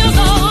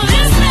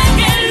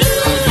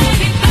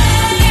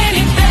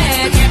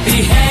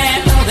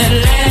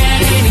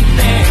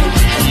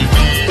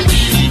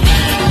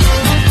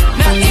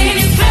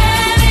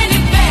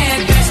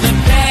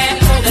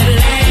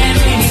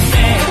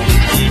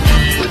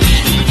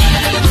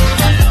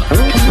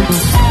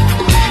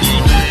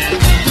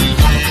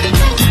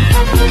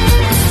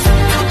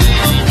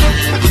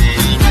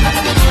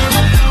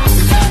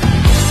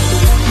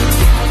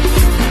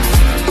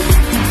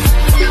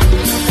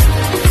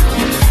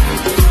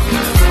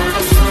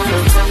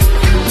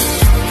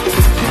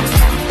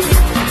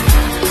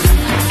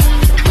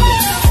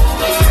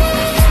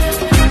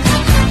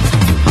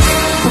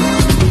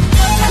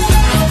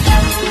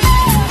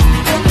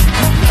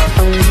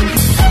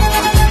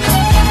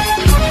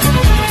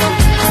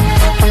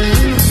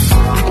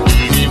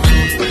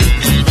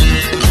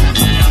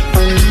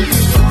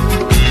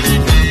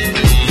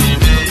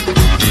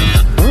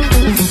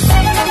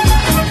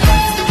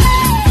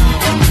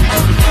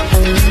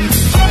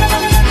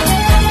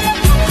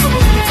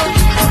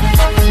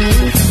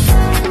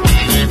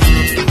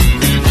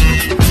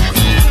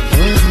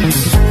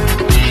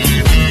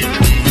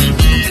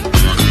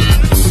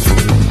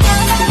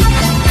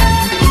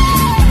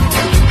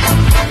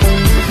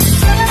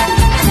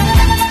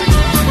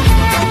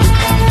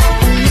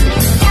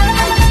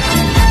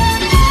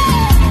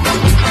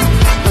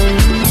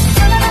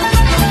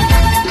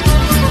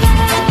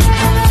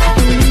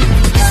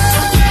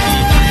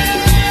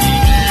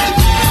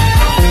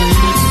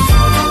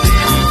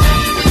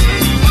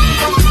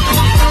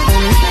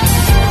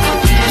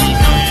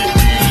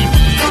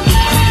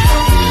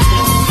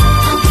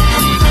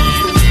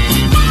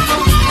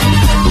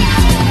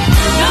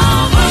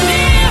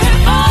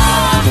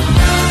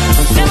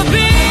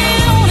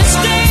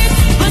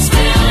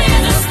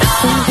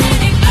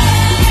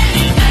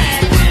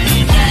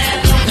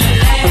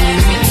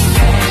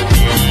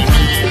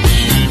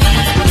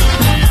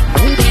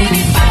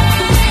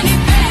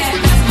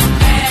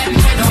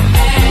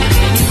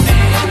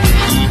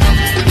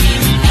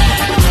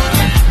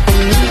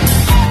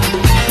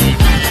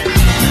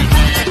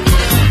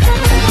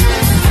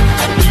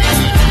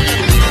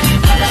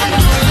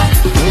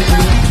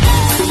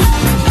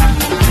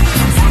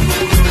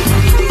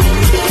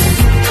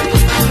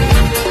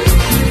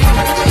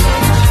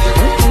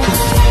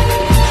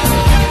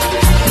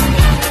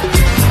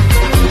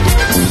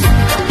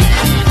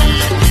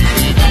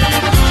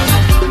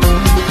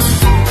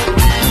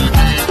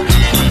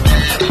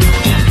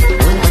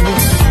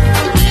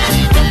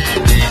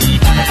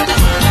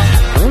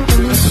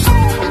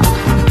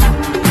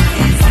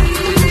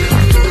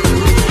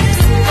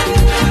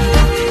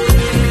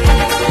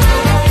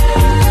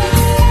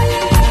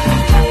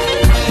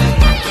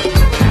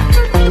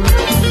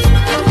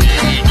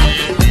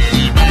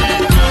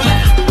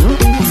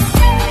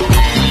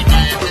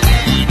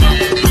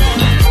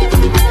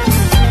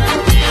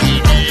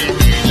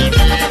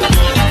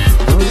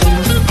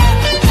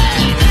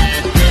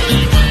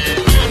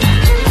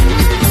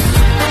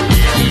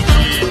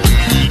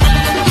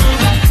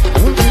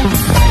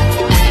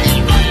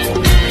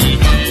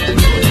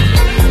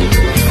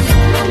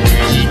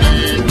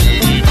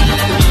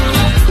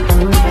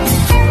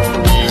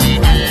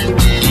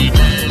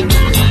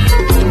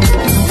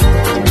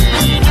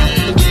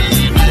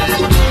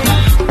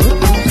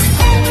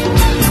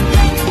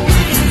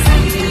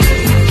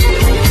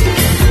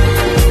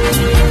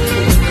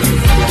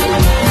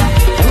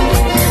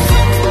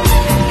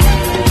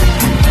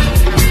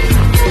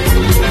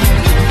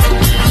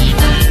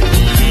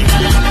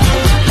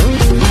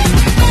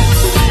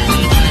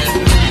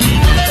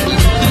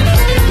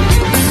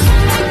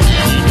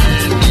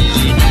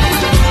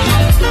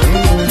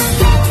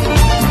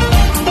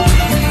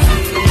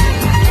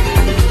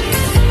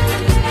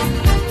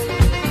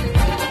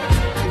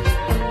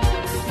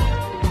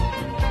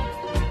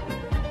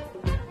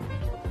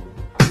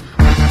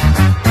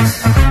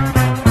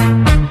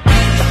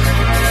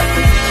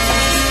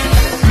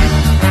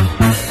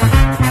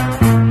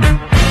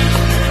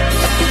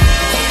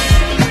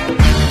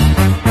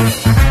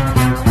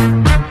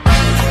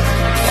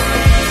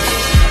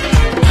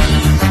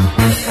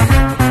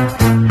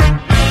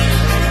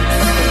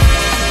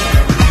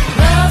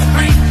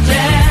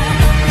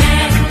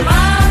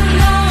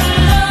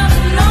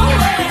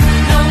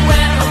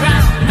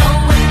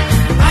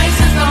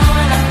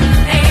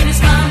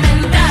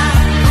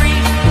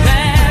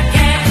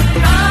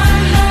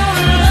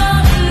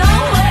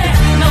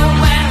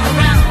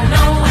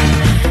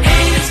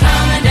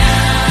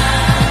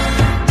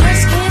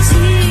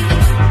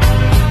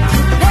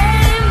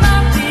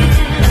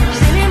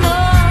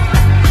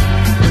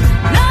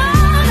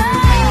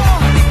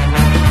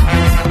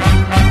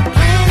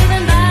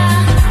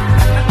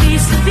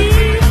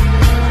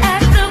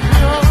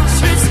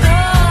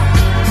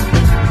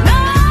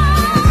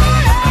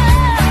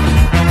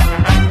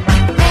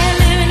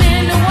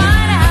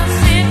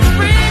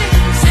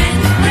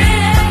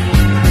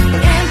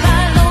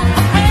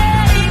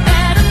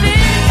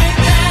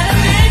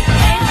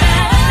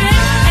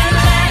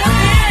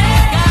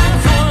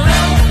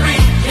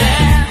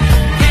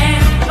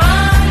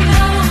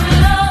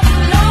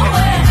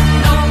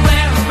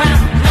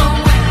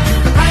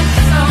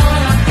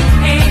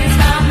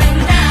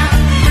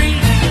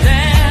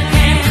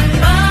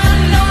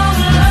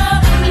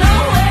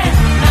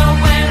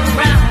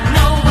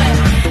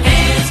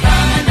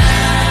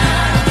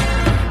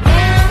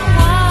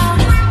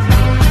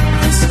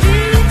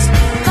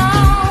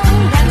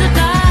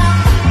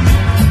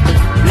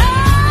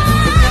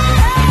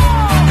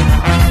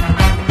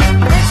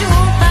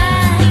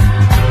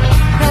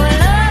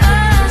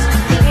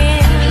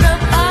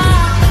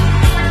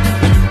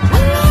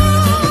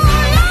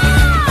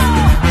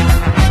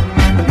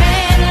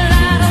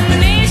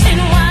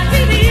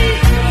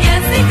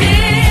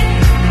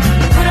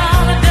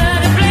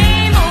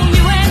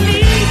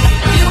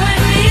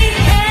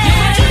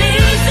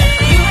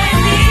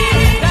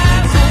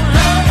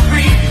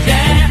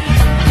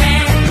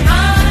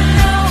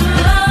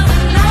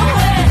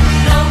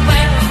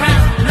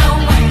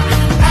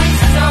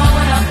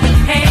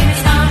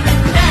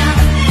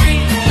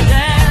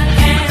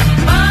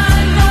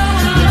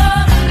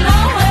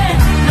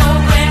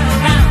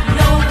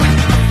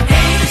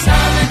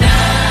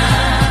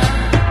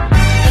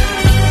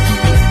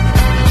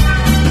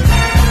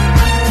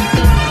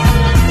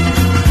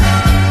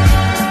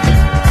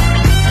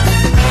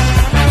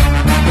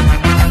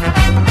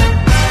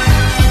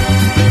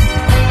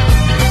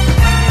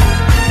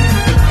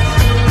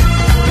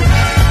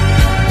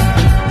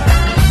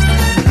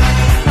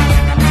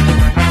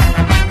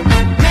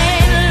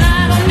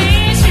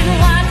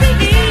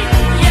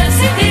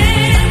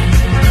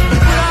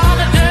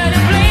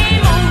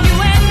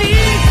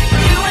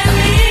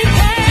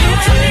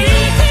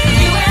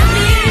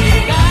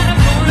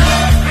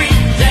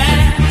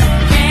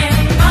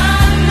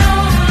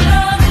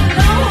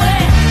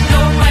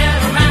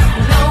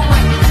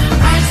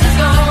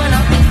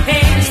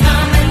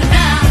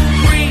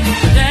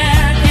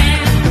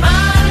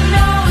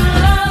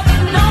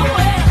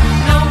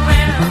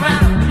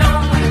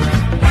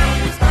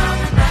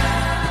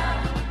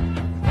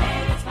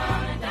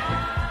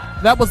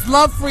That was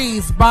Love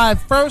Freeze by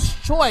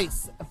First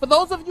Choice. For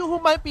those of you who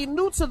might be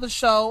new to the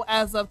show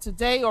as of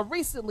today or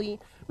recently,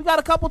 we got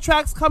a couple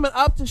tracks coming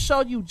up to show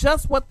you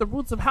just what the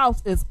Roots of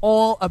House is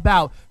all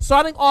about.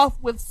 Starting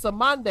off with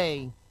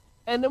Samande,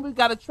 and then we've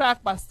got a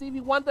track by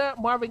Stevie Wonder,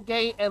 Marvin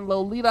Gaye, and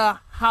Lolita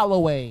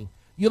Holloway.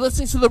 You're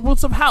listening to the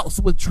Roots of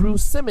House with Drew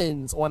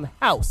Simmons on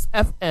House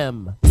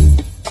FM.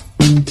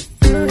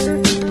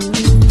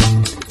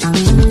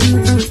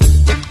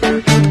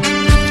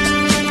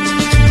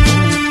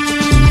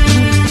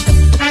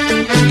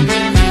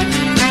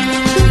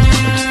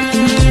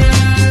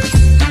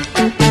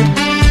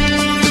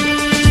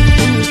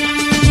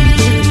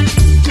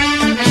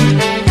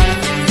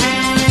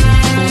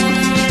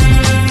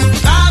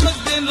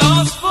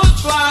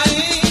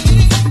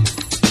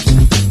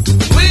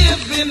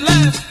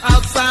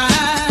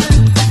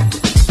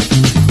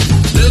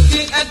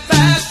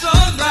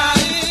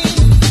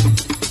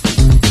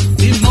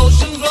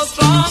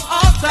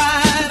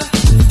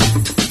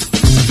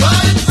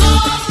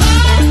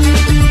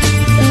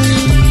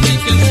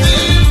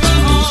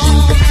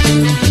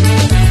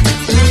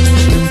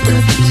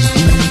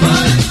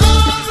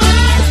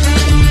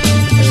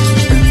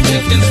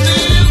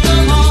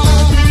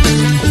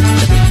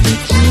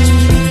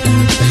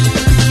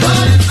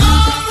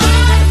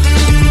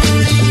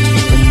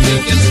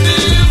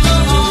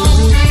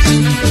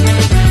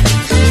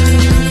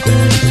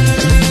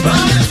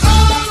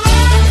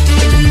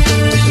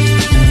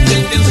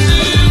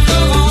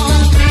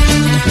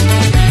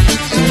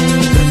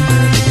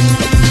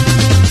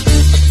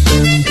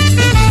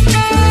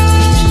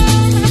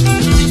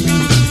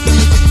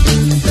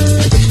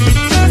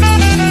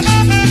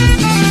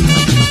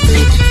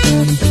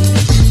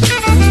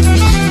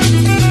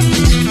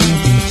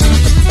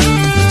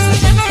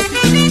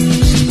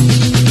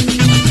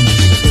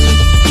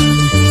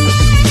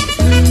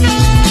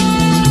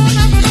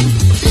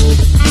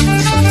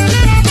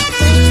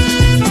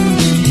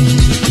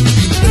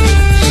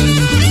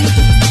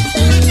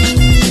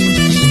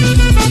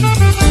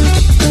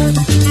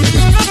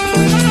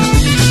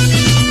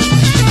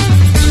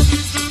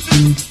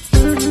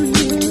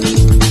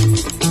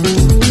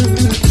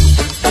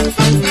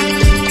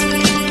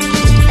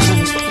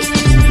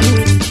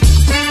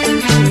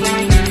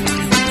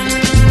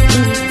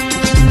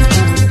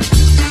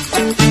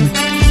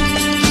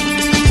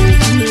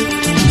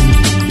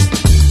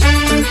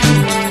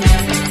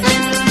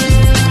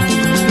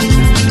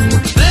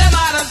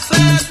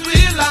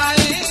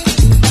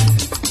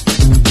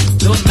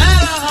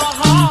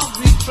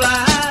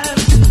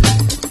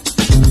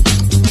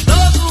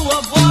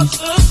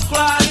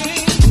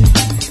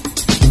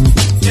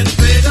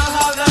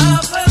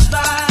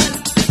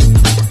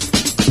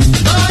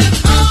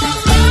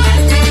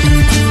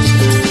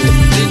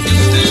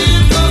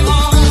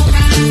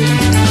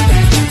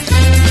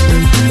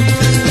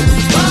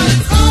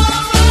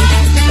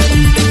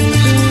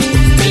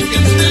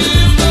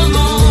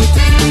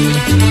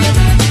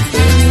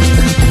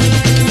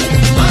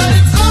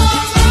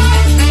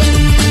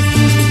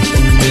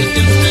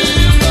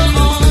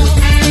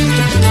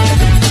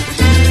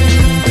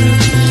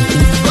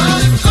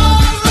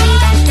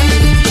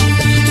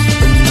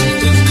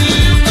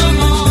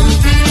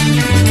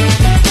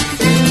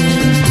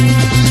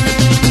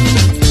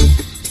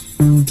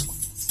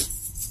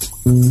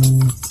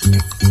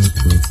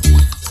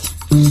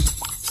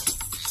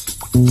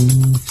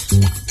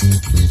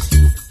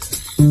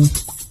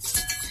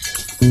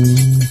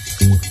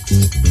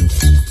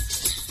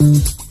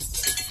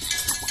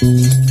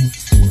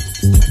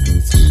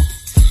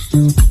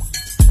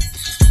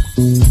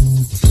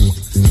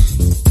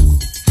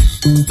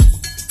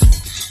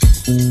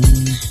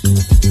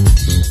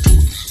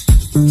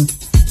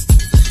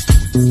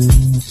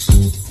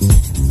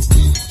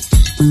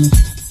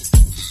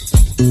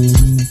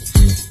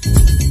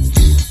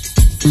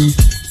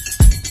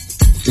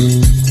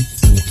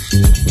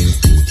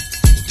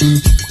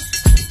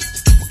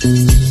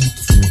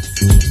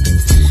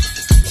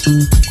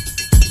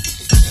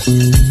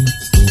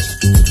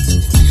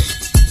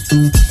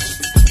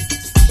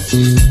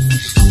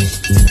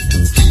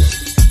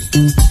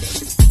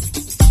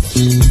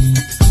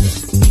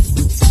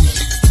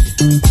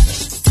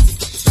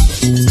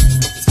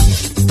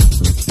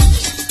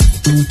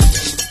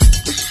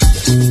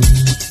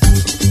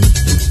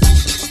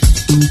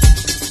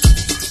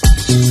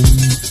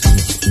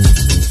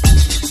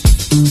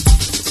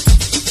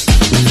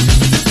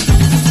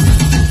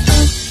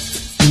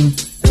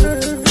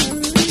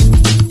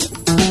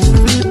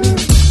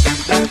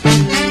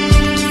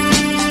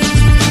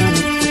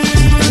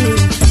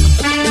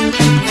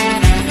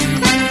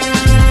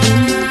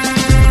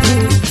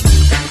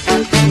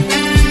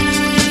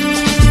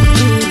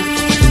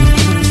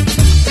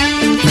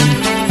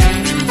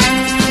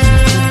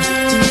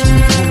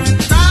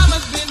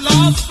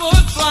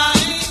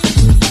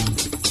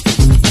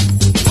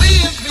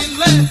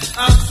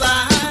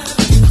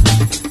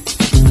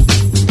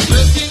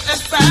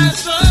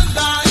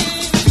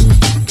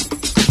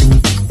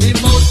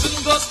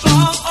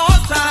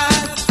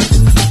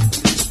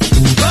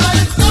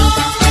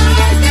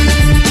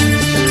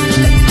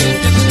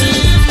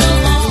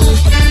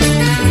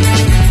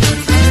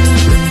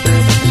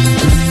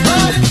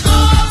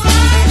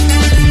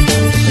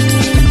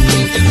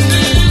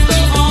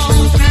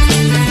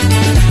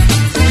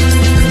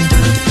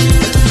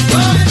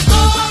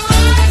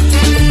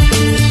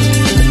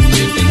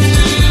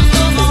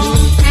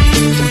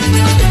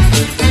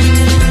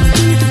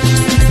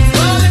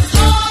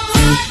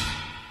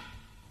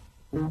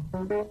 As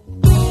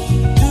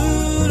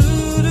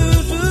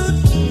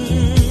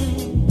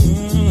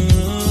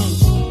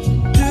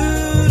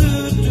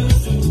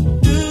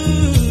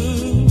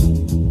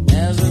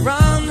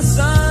around the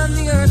sun,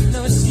 the earth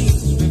never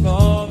ceases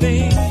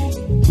revolving,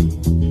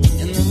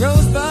 and the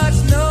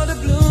rosebuds know to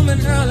bloom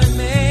in early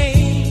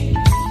May.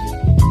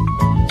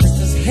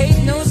 Just as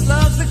hate knows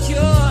love's the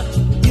cure,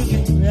 you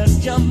can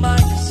rest your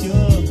mind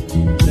assured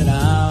that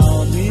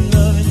I'll be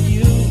loving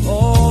you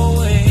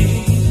always.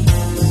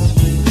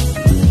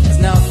 As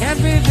now can't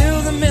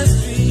reveal the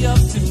mystery of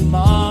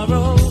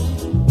tomorrow,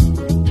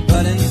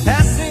 but in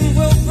passing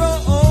we'll grow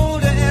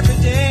older every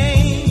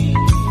day.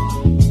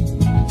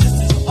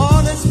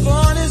 All that's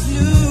born is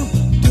new.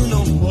 You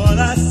know what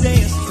I say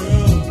is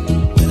true.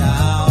 That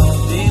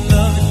I'll be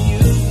loving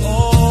you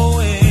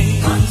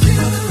always.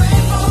 Until the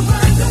rainbow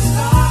burns the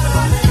star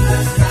in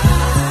the sky.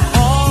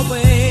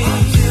 Always.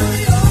 Until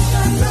the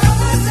ocean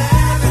covers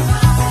every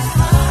mountain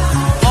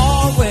high.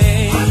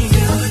 Always.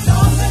 Until the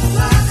dolphin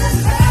flies and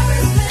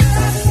everything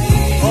I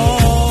see.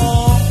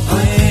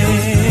 Always.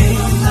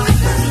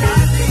 Until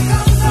life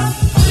becomes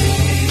complete.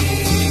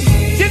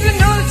 Did you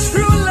know that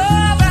true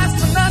love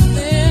asks for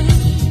nothing?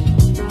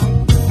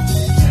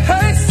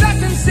 Her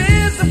acceptance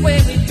is the way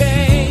we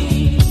pay.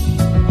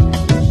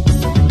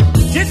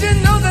 Did you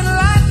know that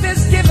life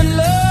is giving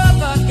love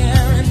a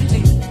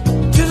guarantee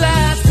to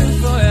last and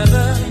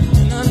forever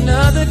in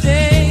another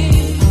day?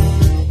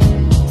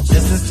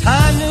 Just as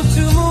time knew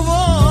to move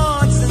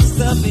on since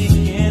the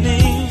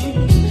beginning,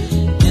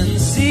 and the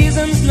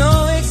seasons know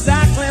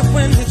exactly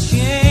when to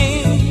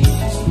change.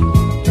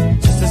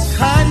 Just as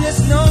kindness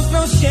knows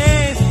no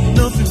shame,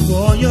 know through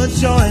all your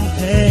joy and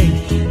pain,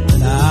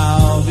 and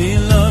I'll be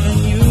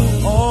loving you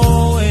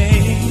always.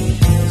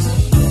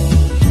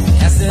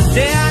 As the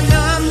day I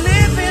know I'm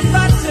living,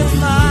 but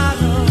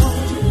tomorrow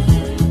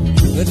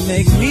would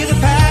make me the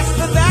past,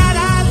 but that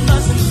I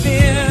mustn't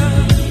fear.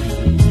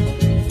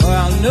 For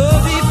I'll know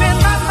deep in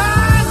my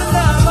mind the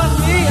love of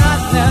me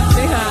I've left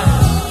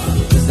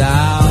behind. 'Cause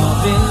I'll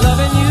be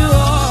loving you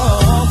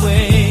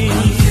always.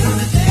 Until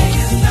the day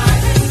is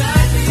night and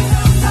night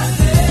becomes a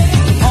day.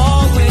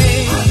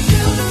 Always.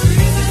 Until the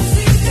reason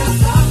ceases to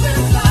stop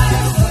and fly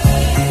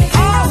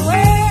away.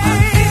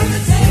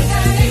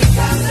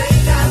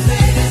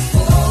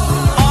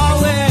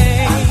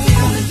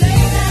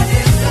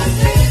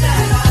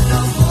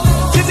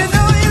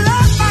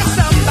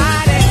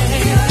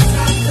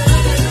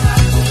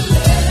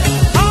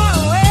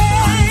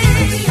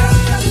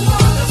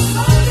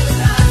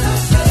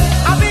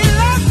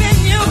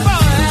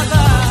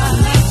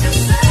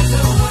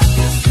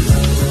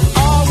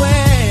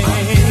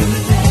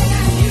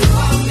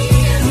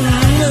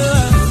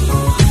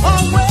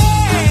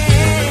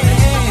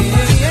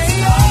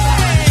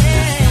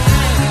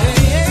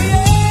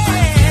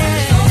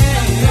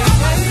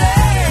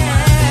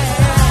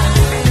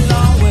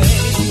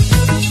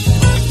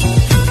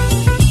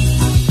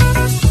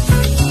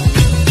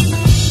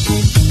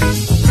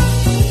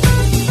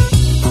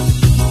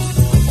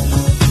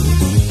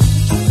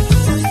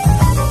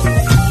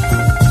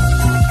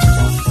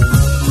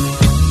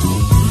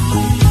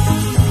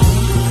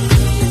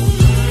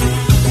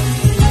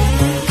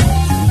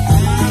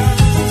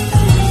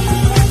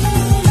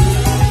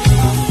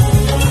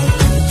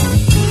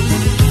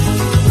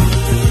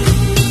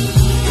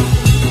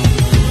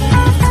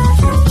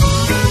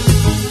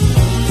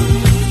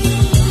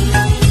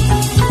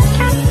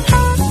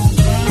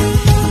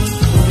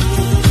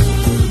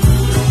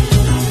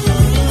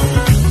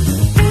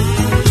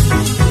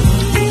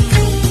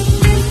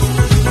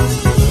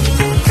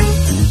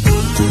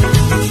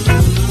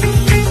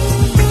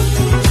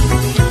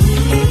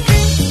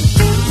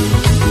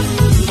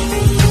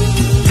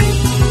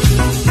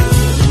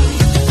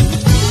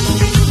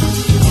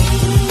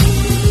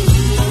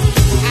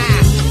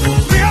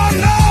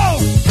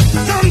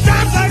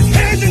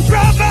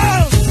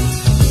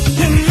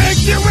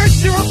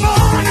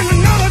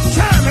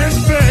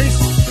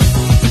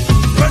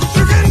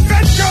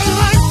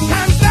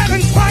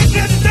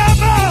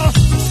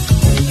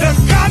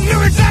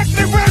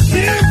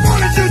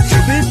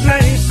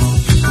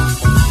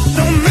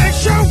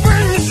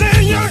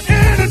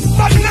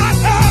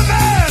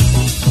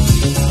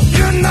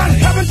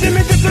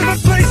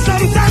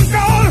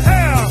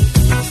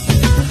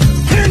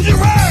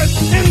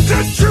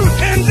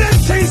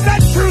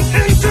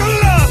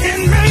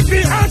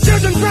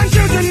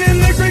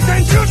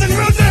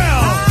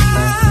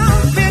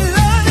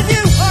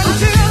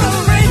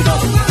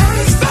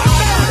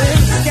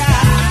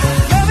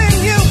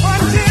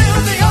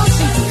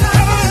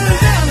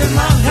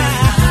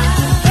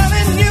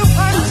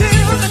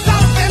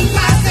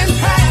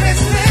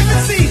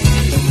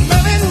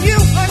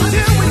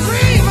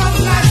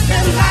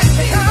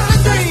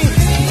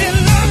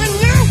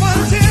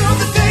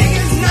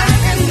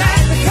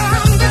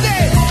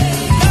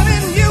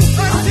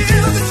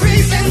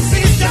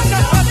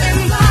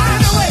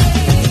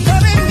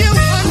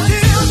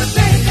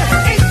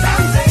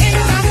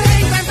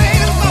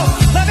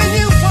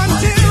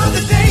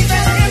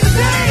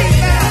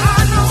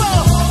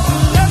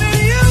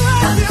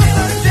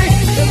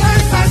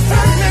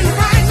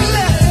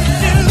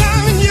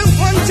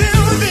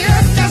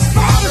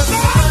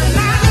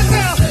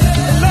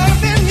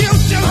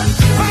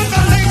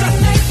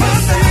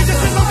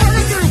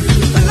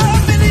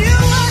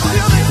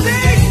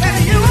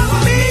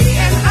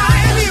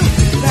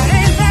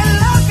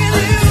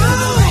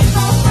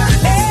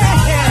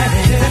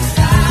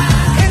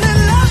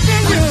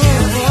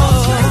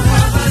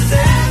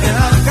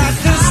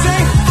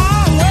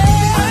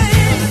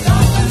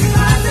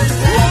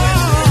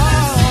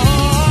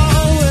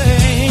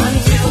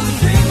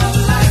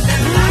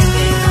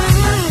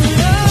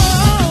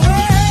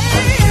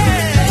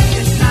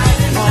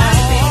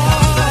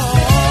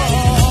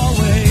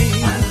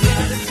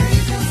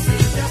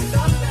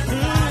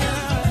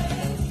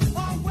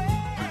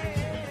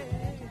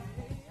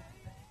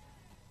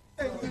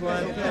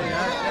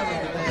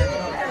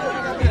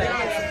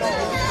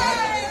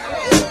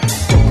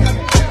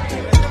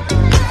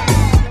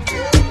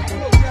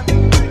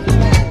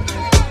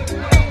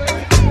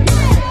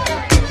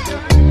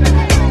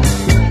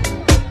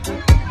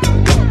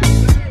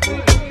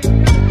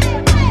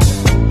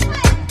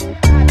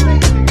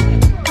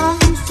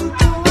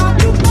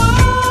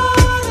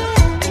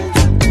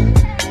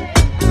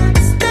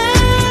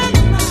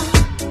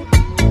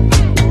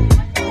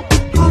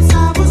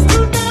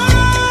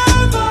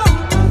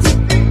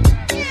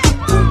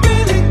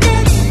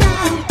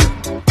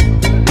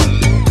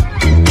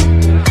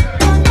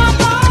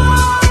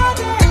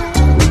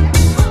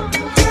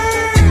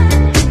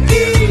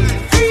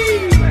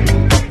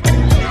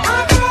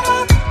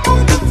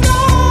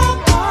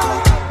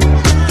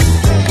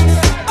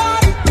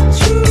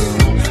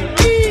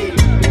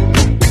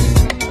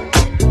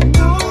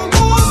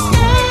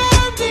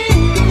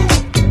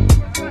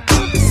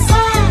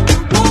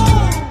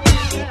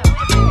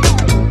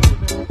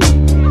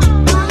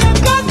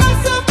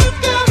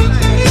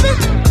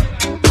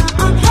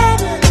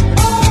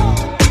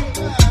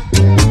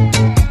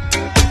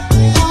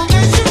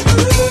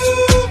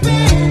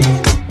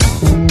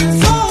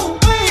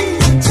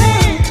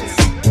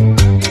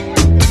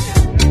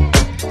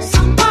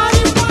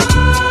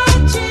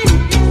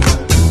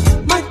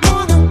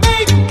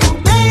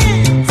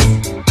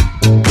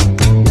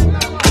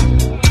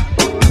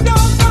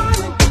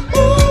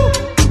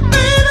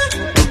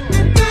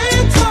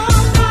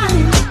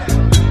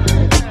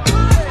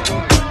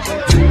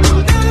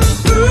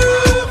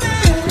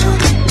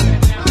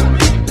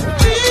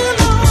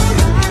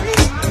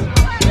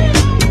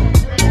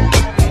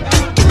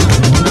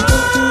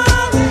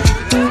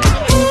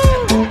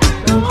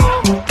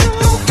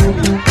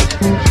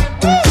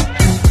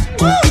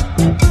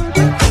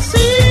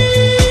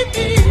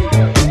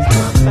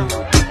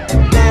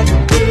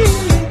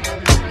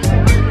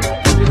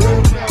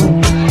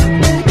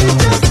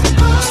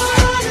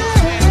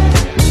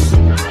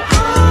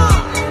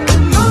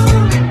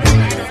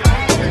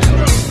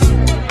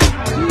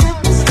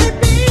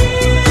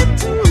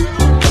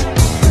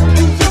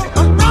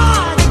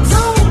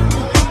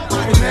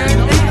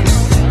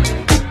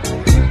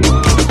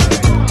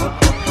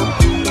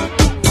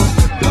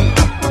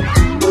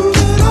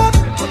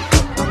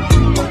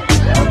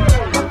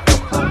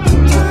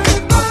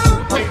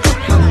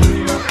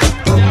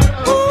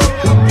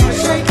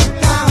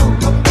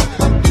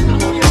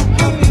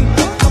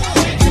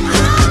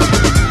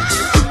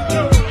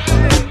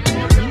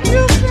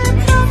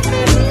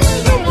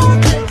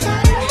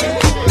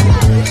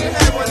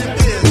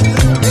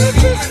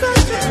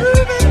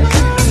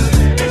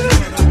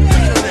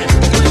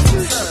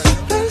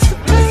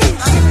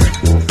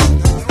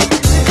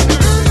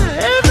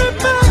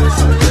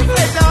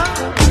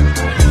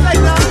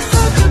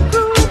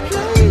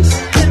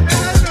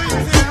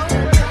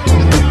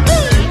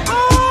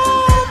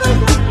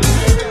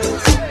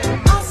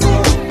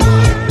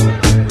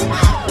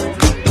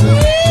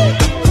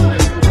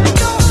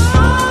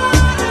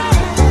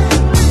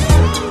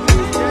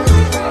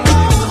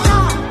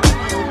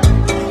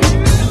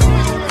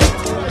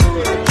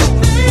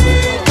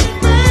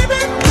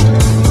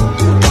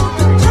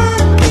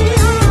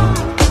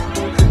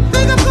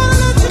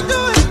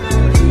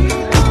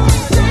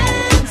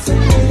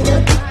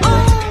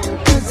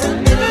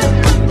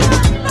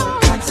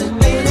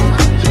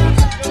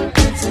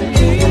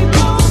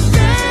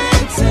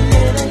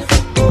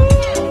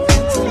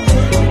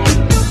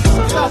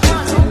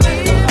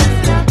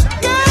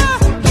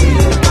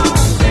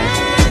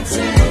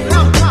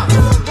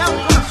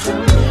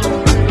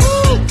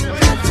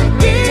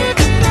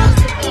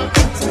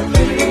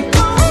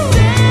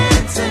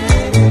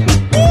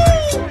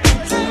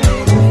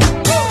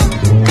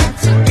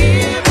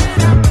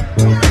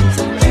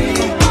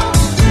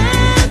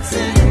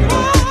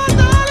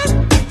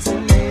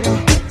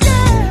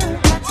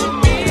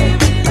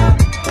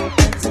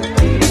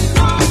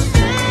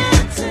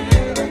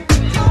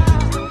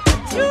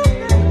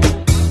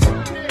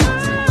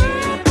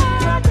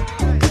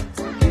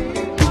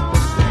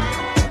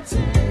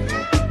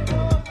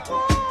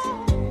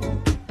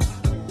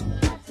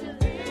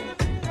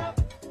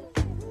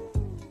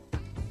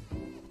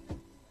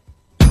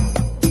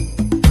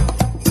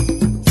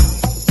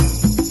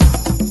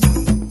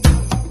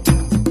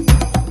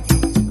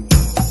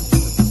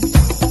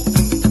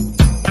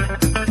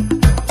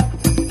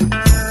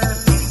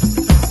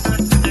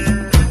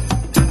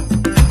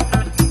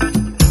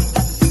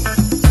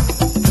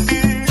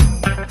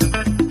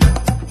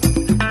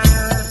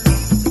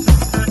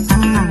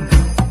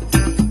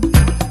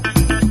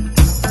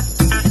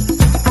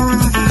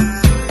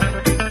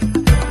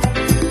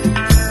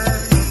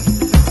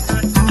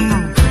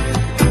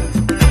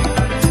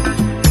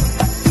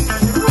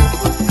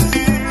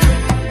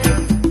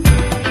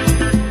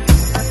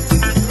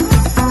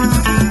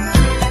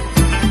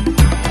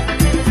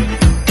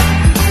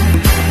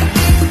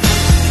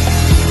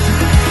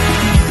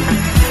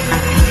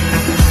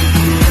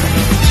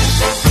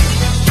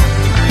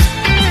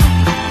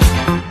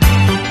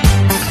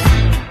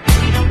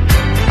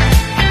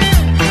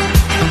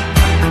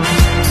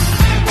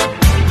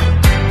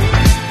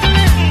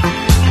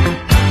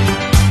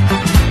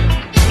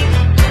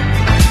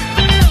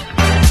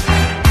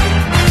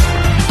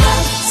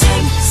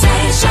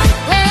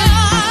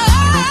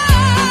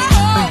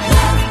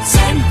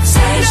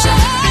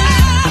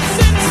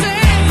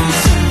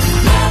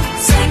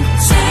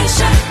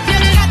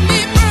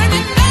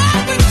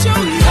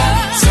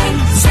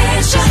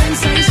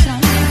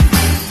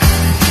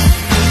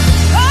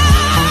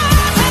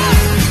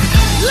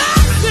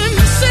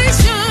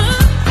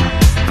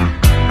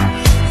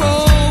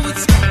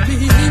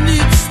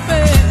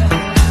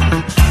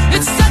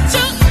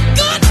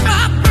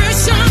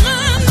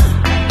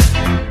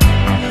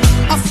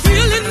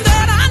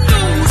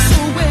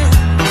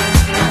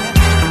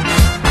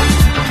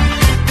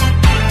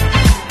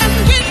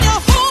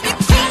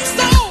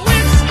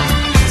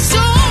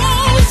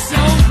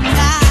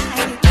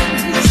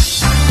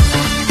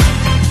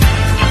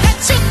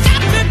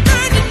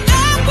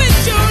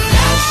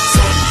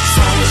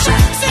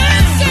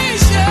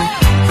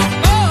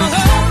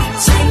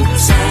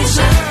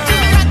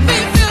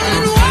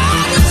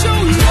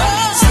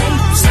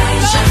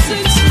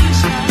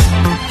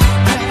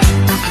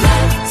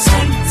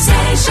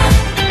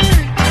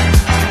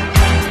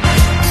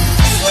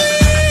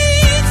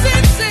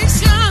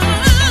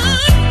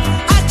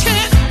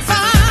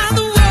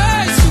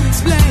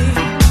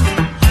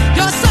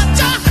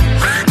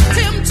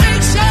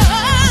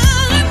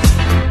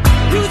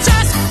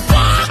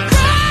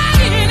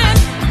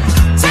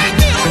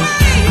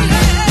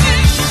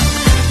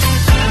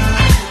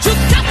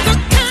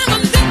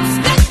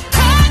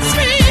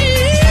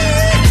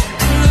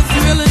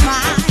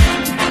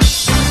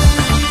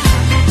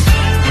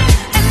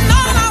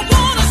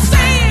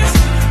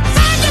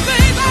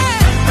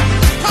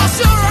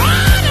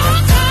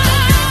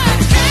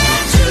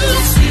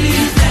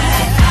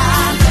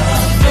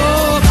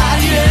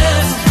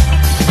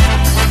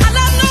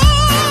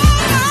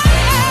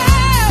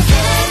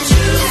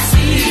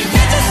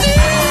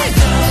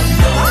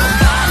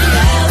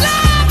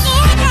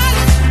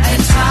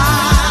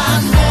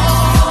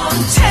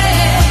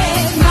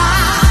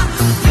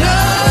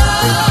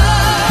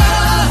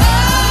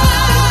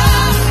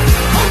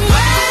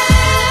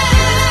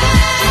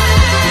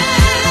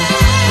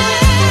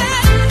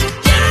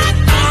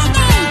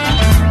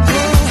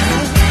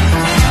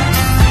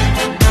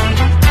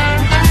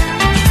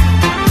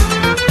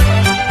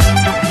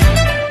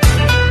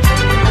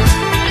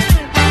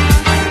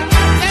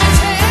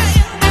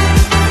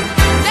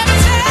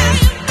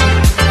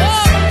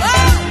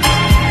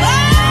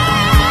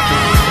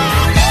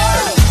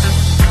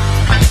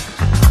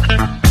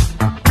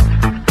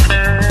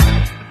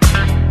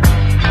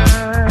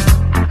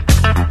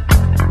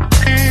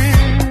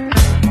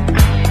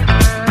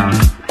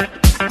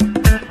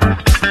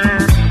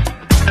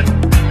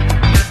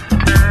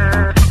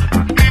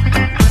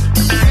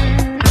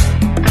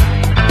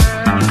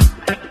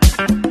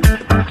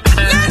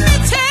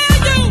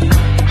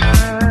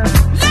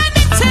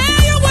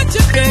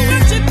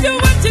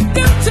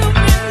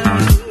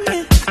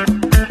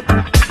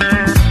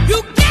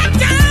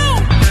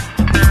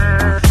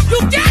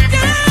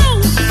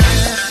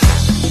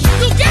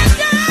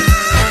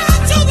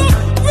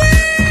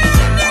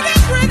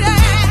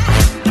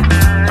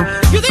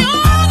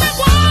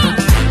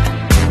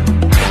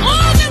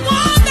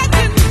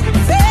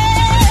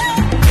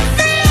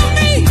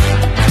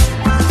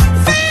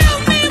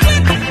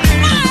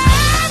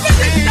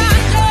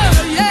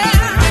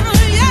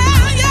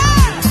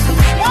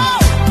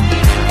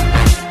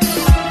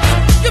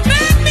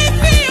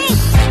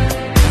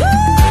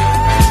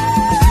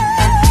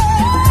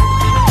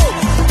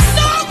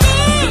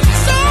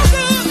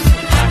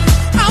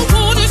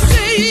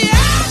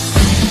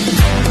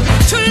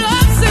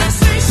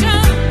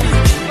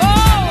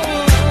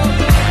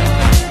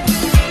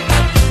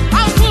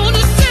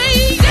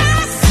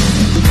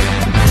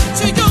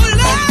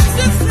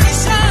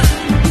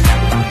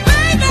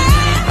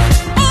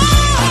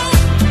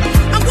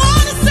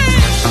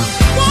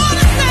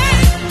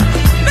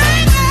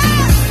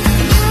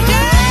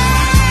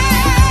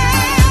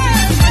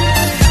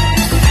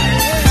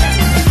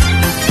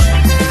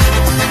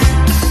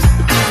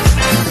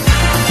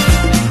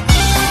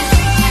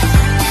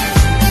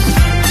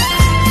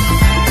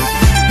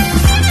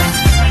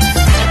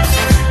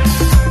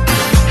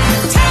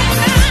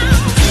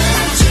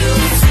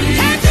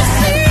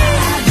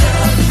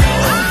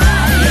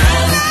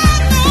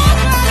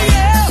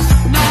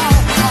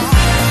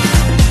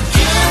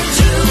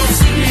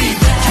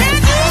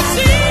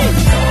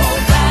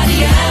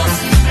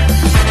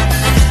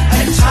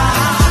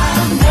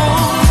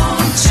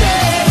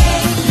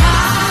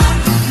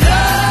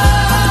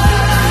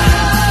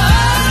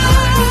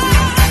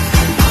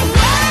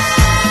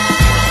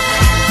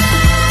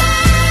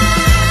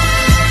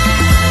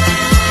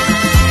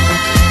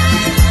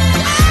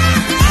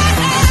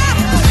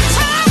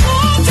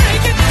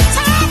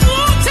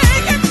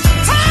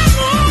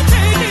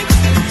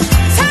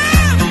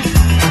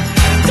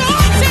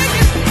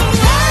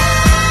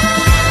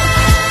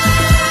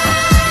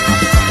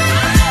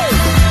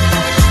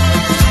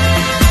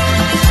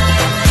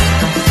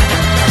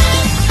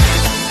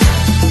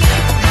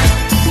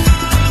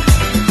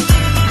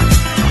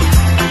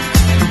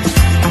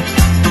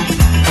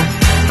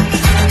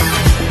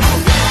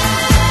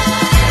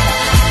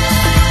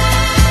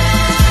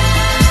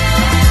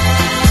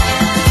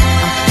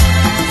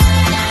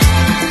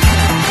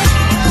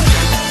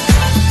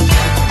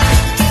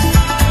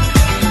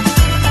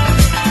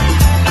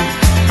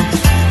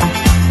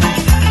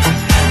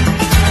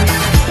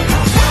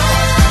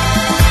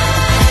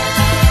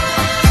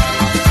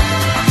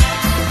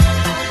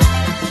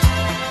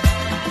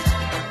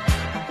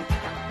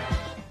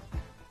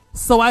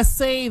 So I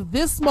saved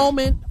this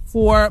moment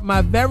for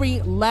my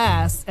very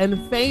last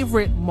and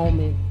favorite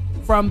moment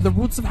from the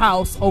Roots of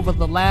House over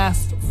the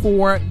last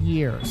 4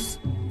 years.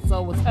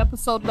 So it's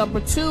episode number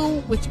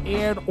 2, which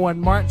aired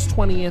on March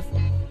 20th,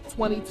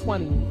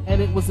 2020.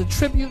 And it was a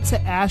tribute to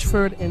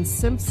Ashford and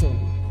Simpson,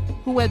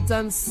 who had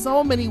done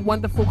so many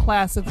wonderful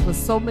classics for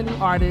so many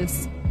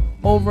artists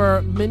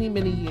over many,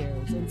 many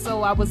years. And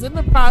so I was in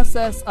the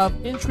process of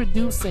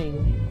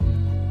introducing,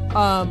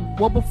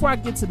 well, before I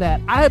get to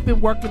that, I have been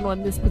working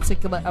on this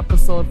particular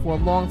episode for a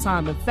long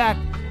time. In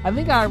fact, I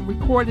think I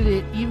recorded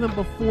it even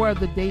before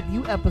the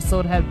debut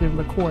episode had been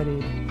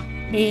recorded.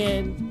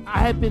 And I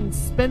had been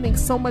spending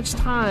so much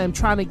time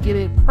trying to get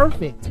it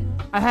perfect.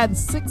 I had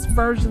 6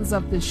 versions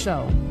of this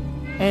show.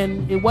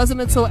 And it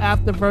wasn't until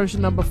after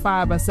version number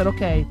 5 I said,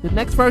 okay, the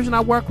next version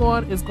I work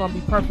on is going to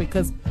be perfect,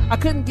 because I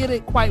couldn't get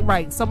it quite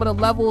right. Some of the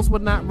levels were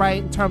not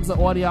right in terms of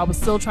audio. I was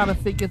still trying to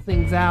figure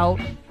things out.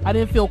 I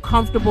didn't feel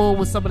comfortable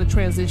with some of the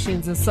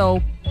transitions. And so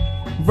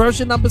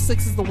version number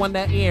 6 is the one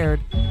that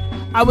aired.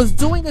 I was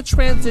doing a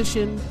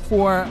transition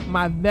for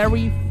my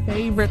very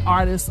favorite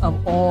artist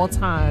of all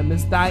time,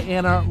 Miss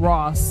Diana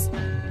Ross.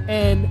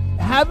 And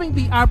having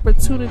the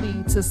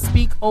opportunity to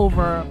speak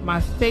over my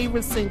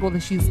favorite single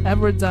that she's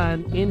ever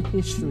done in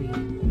history,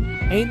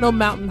 Ain't No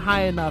Mountain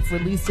High Enough,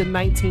 released in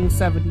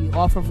 1970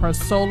 off of her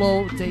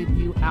solo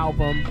debut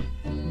album,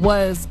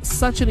 was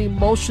such an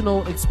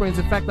emotional experience.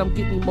 In fact, I'm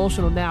getting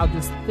emotional now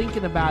just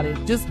thinking about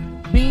it. Just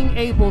being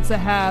able to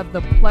have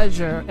the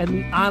pleasure and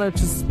the honor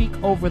to speak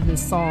over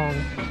this song,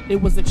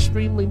 it was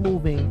extremely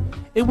moving.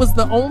 It was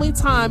the only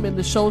time in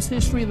the show's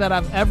history that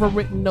I've ever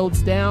written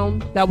notes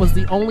down. That was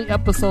the only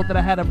episode that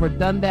I had ever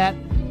done that.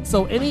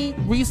 So any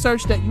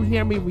research that you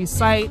hear me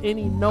recite,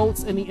 any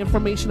notes, any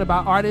information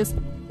about artists,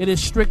 it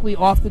is strictly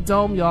off the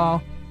dome,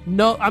 y'all.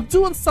 No, I'm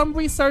doing some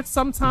research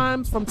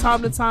sometimes from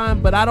time to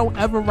time, but I don't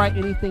ever write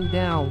anything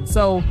down.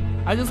 So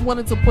I just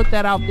wanted to put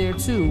that out there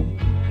too.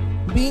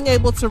 Being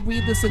able to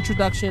read this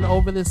introduction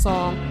over this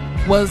song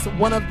was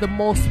one of the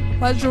most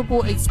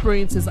pleasurable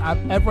experiences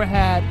I've ever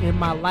had in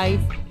my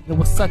life. It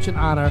was such an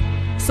honor.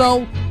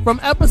 So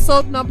from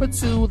episode number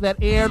 2 that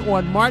aired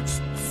on March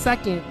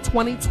 2nd,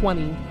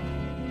 2020,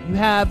 you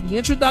have the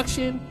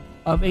introduction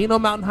of Ain't No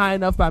Mountain High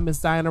Enough by Miss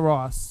Diana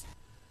Ross.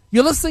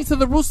 You're listening to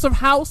The Roots of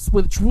House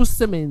with Drew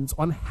Simmons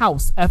on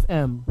House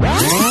FM.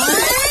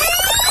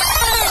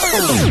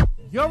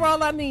 You're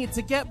all I need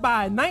to get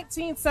by.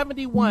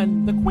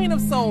 1971, the Queen of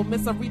Soul,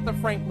 Miss Aretha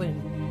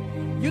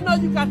Franklin. You know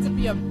you got to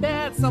be a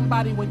bad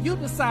somebody when you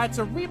decide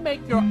to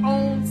remake your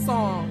own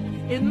song.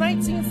 In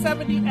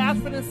 1970,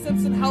 Ashford and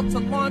Simpson helped to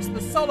launch the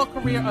solo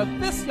career of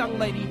this young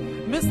lady,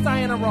 Miss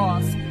Diana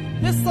Ross.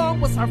 This song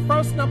was her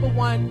first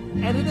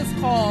 #1, and it is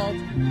called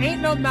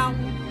Ain't No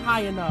Mountain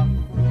High Enough.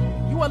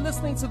 You are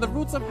listening to The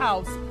Roots of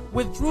House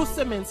with Drew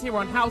Simmons here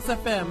on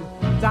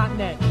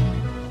housefm.net.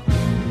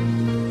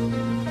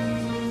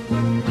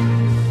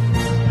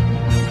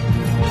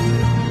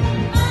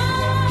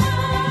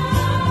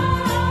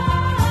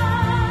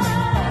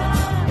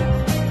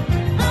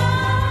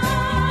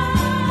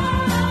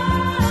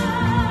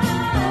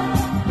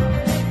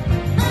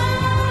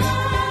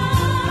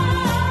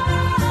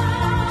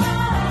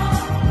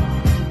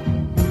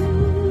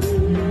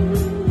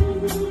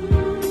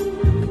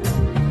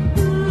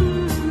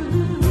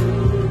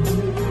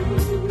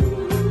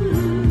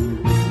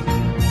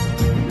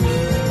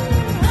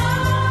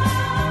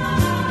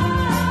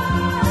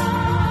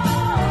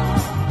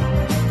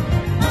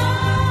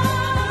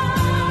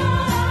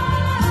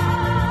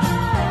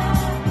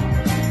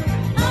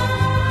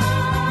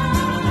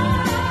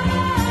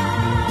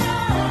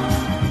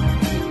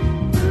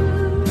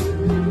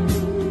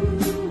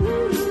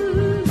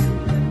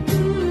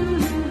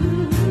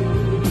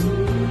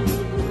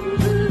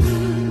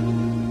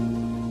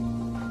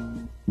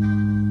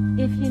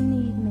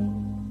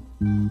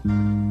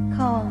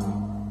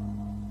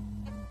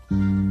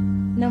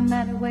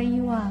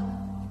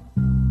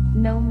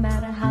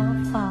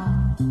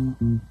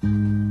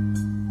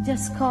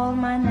 Just call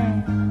my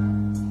name,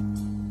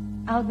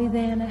 I'll be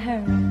there in a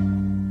hurry.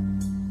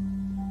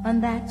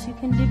 On that you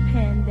can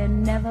depend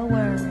and never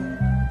worry.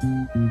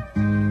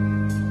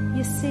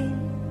 You see,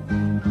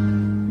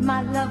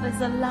 my love is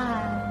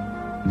alive.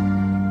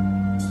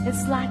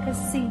 It's like a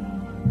seed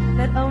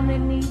that only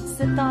needs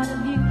the thought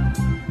of you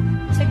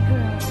to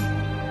grow.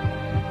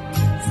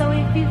 So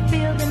if you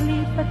feel the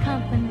need for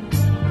company,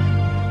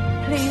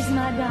 please,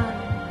 my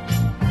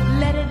darling,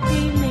 let it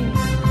be me.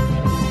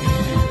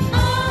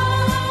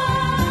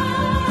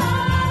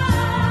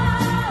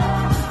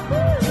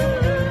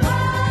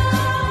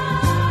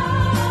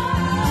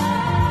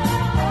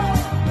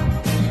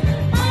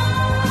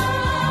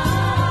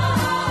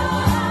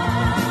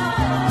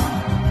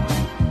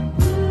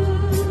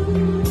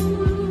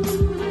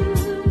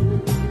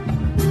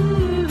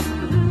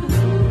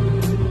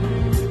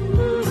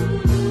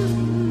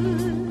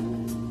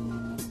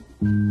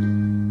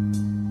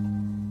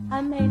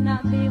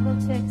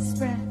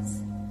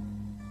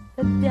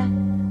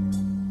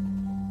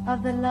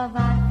 Of the love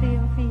I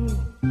feel for you,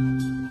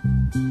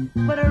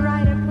 but a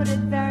writer put it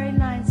very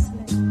nice.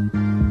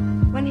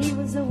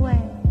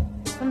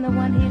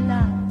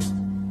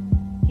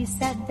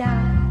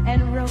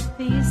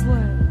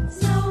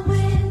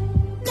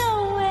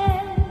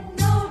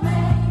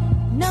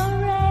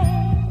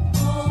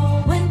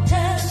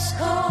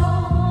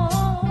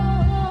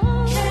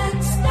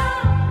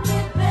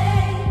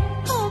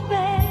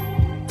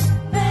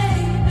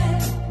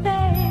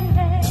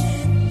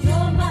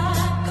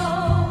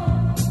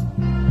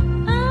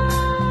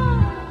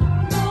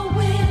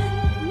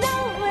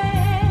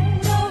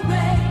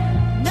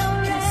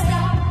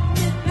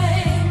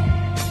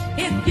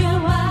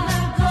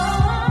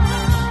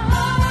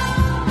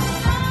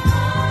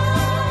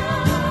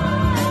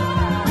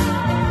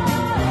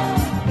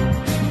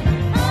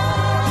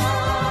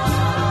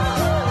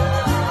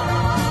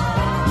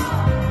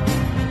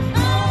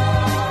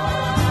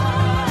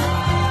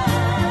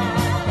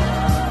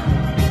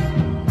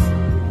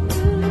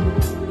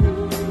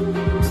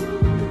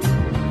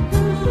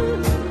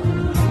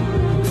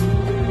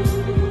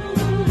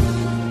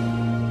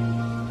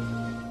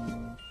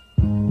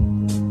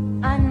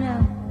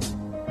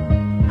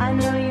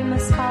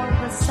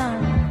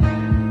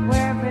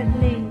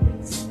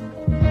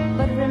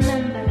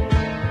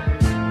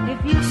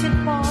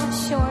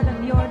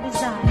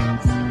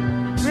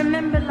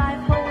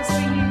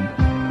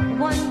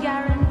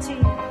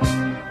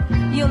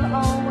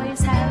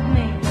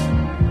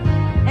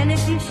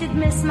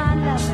 my life.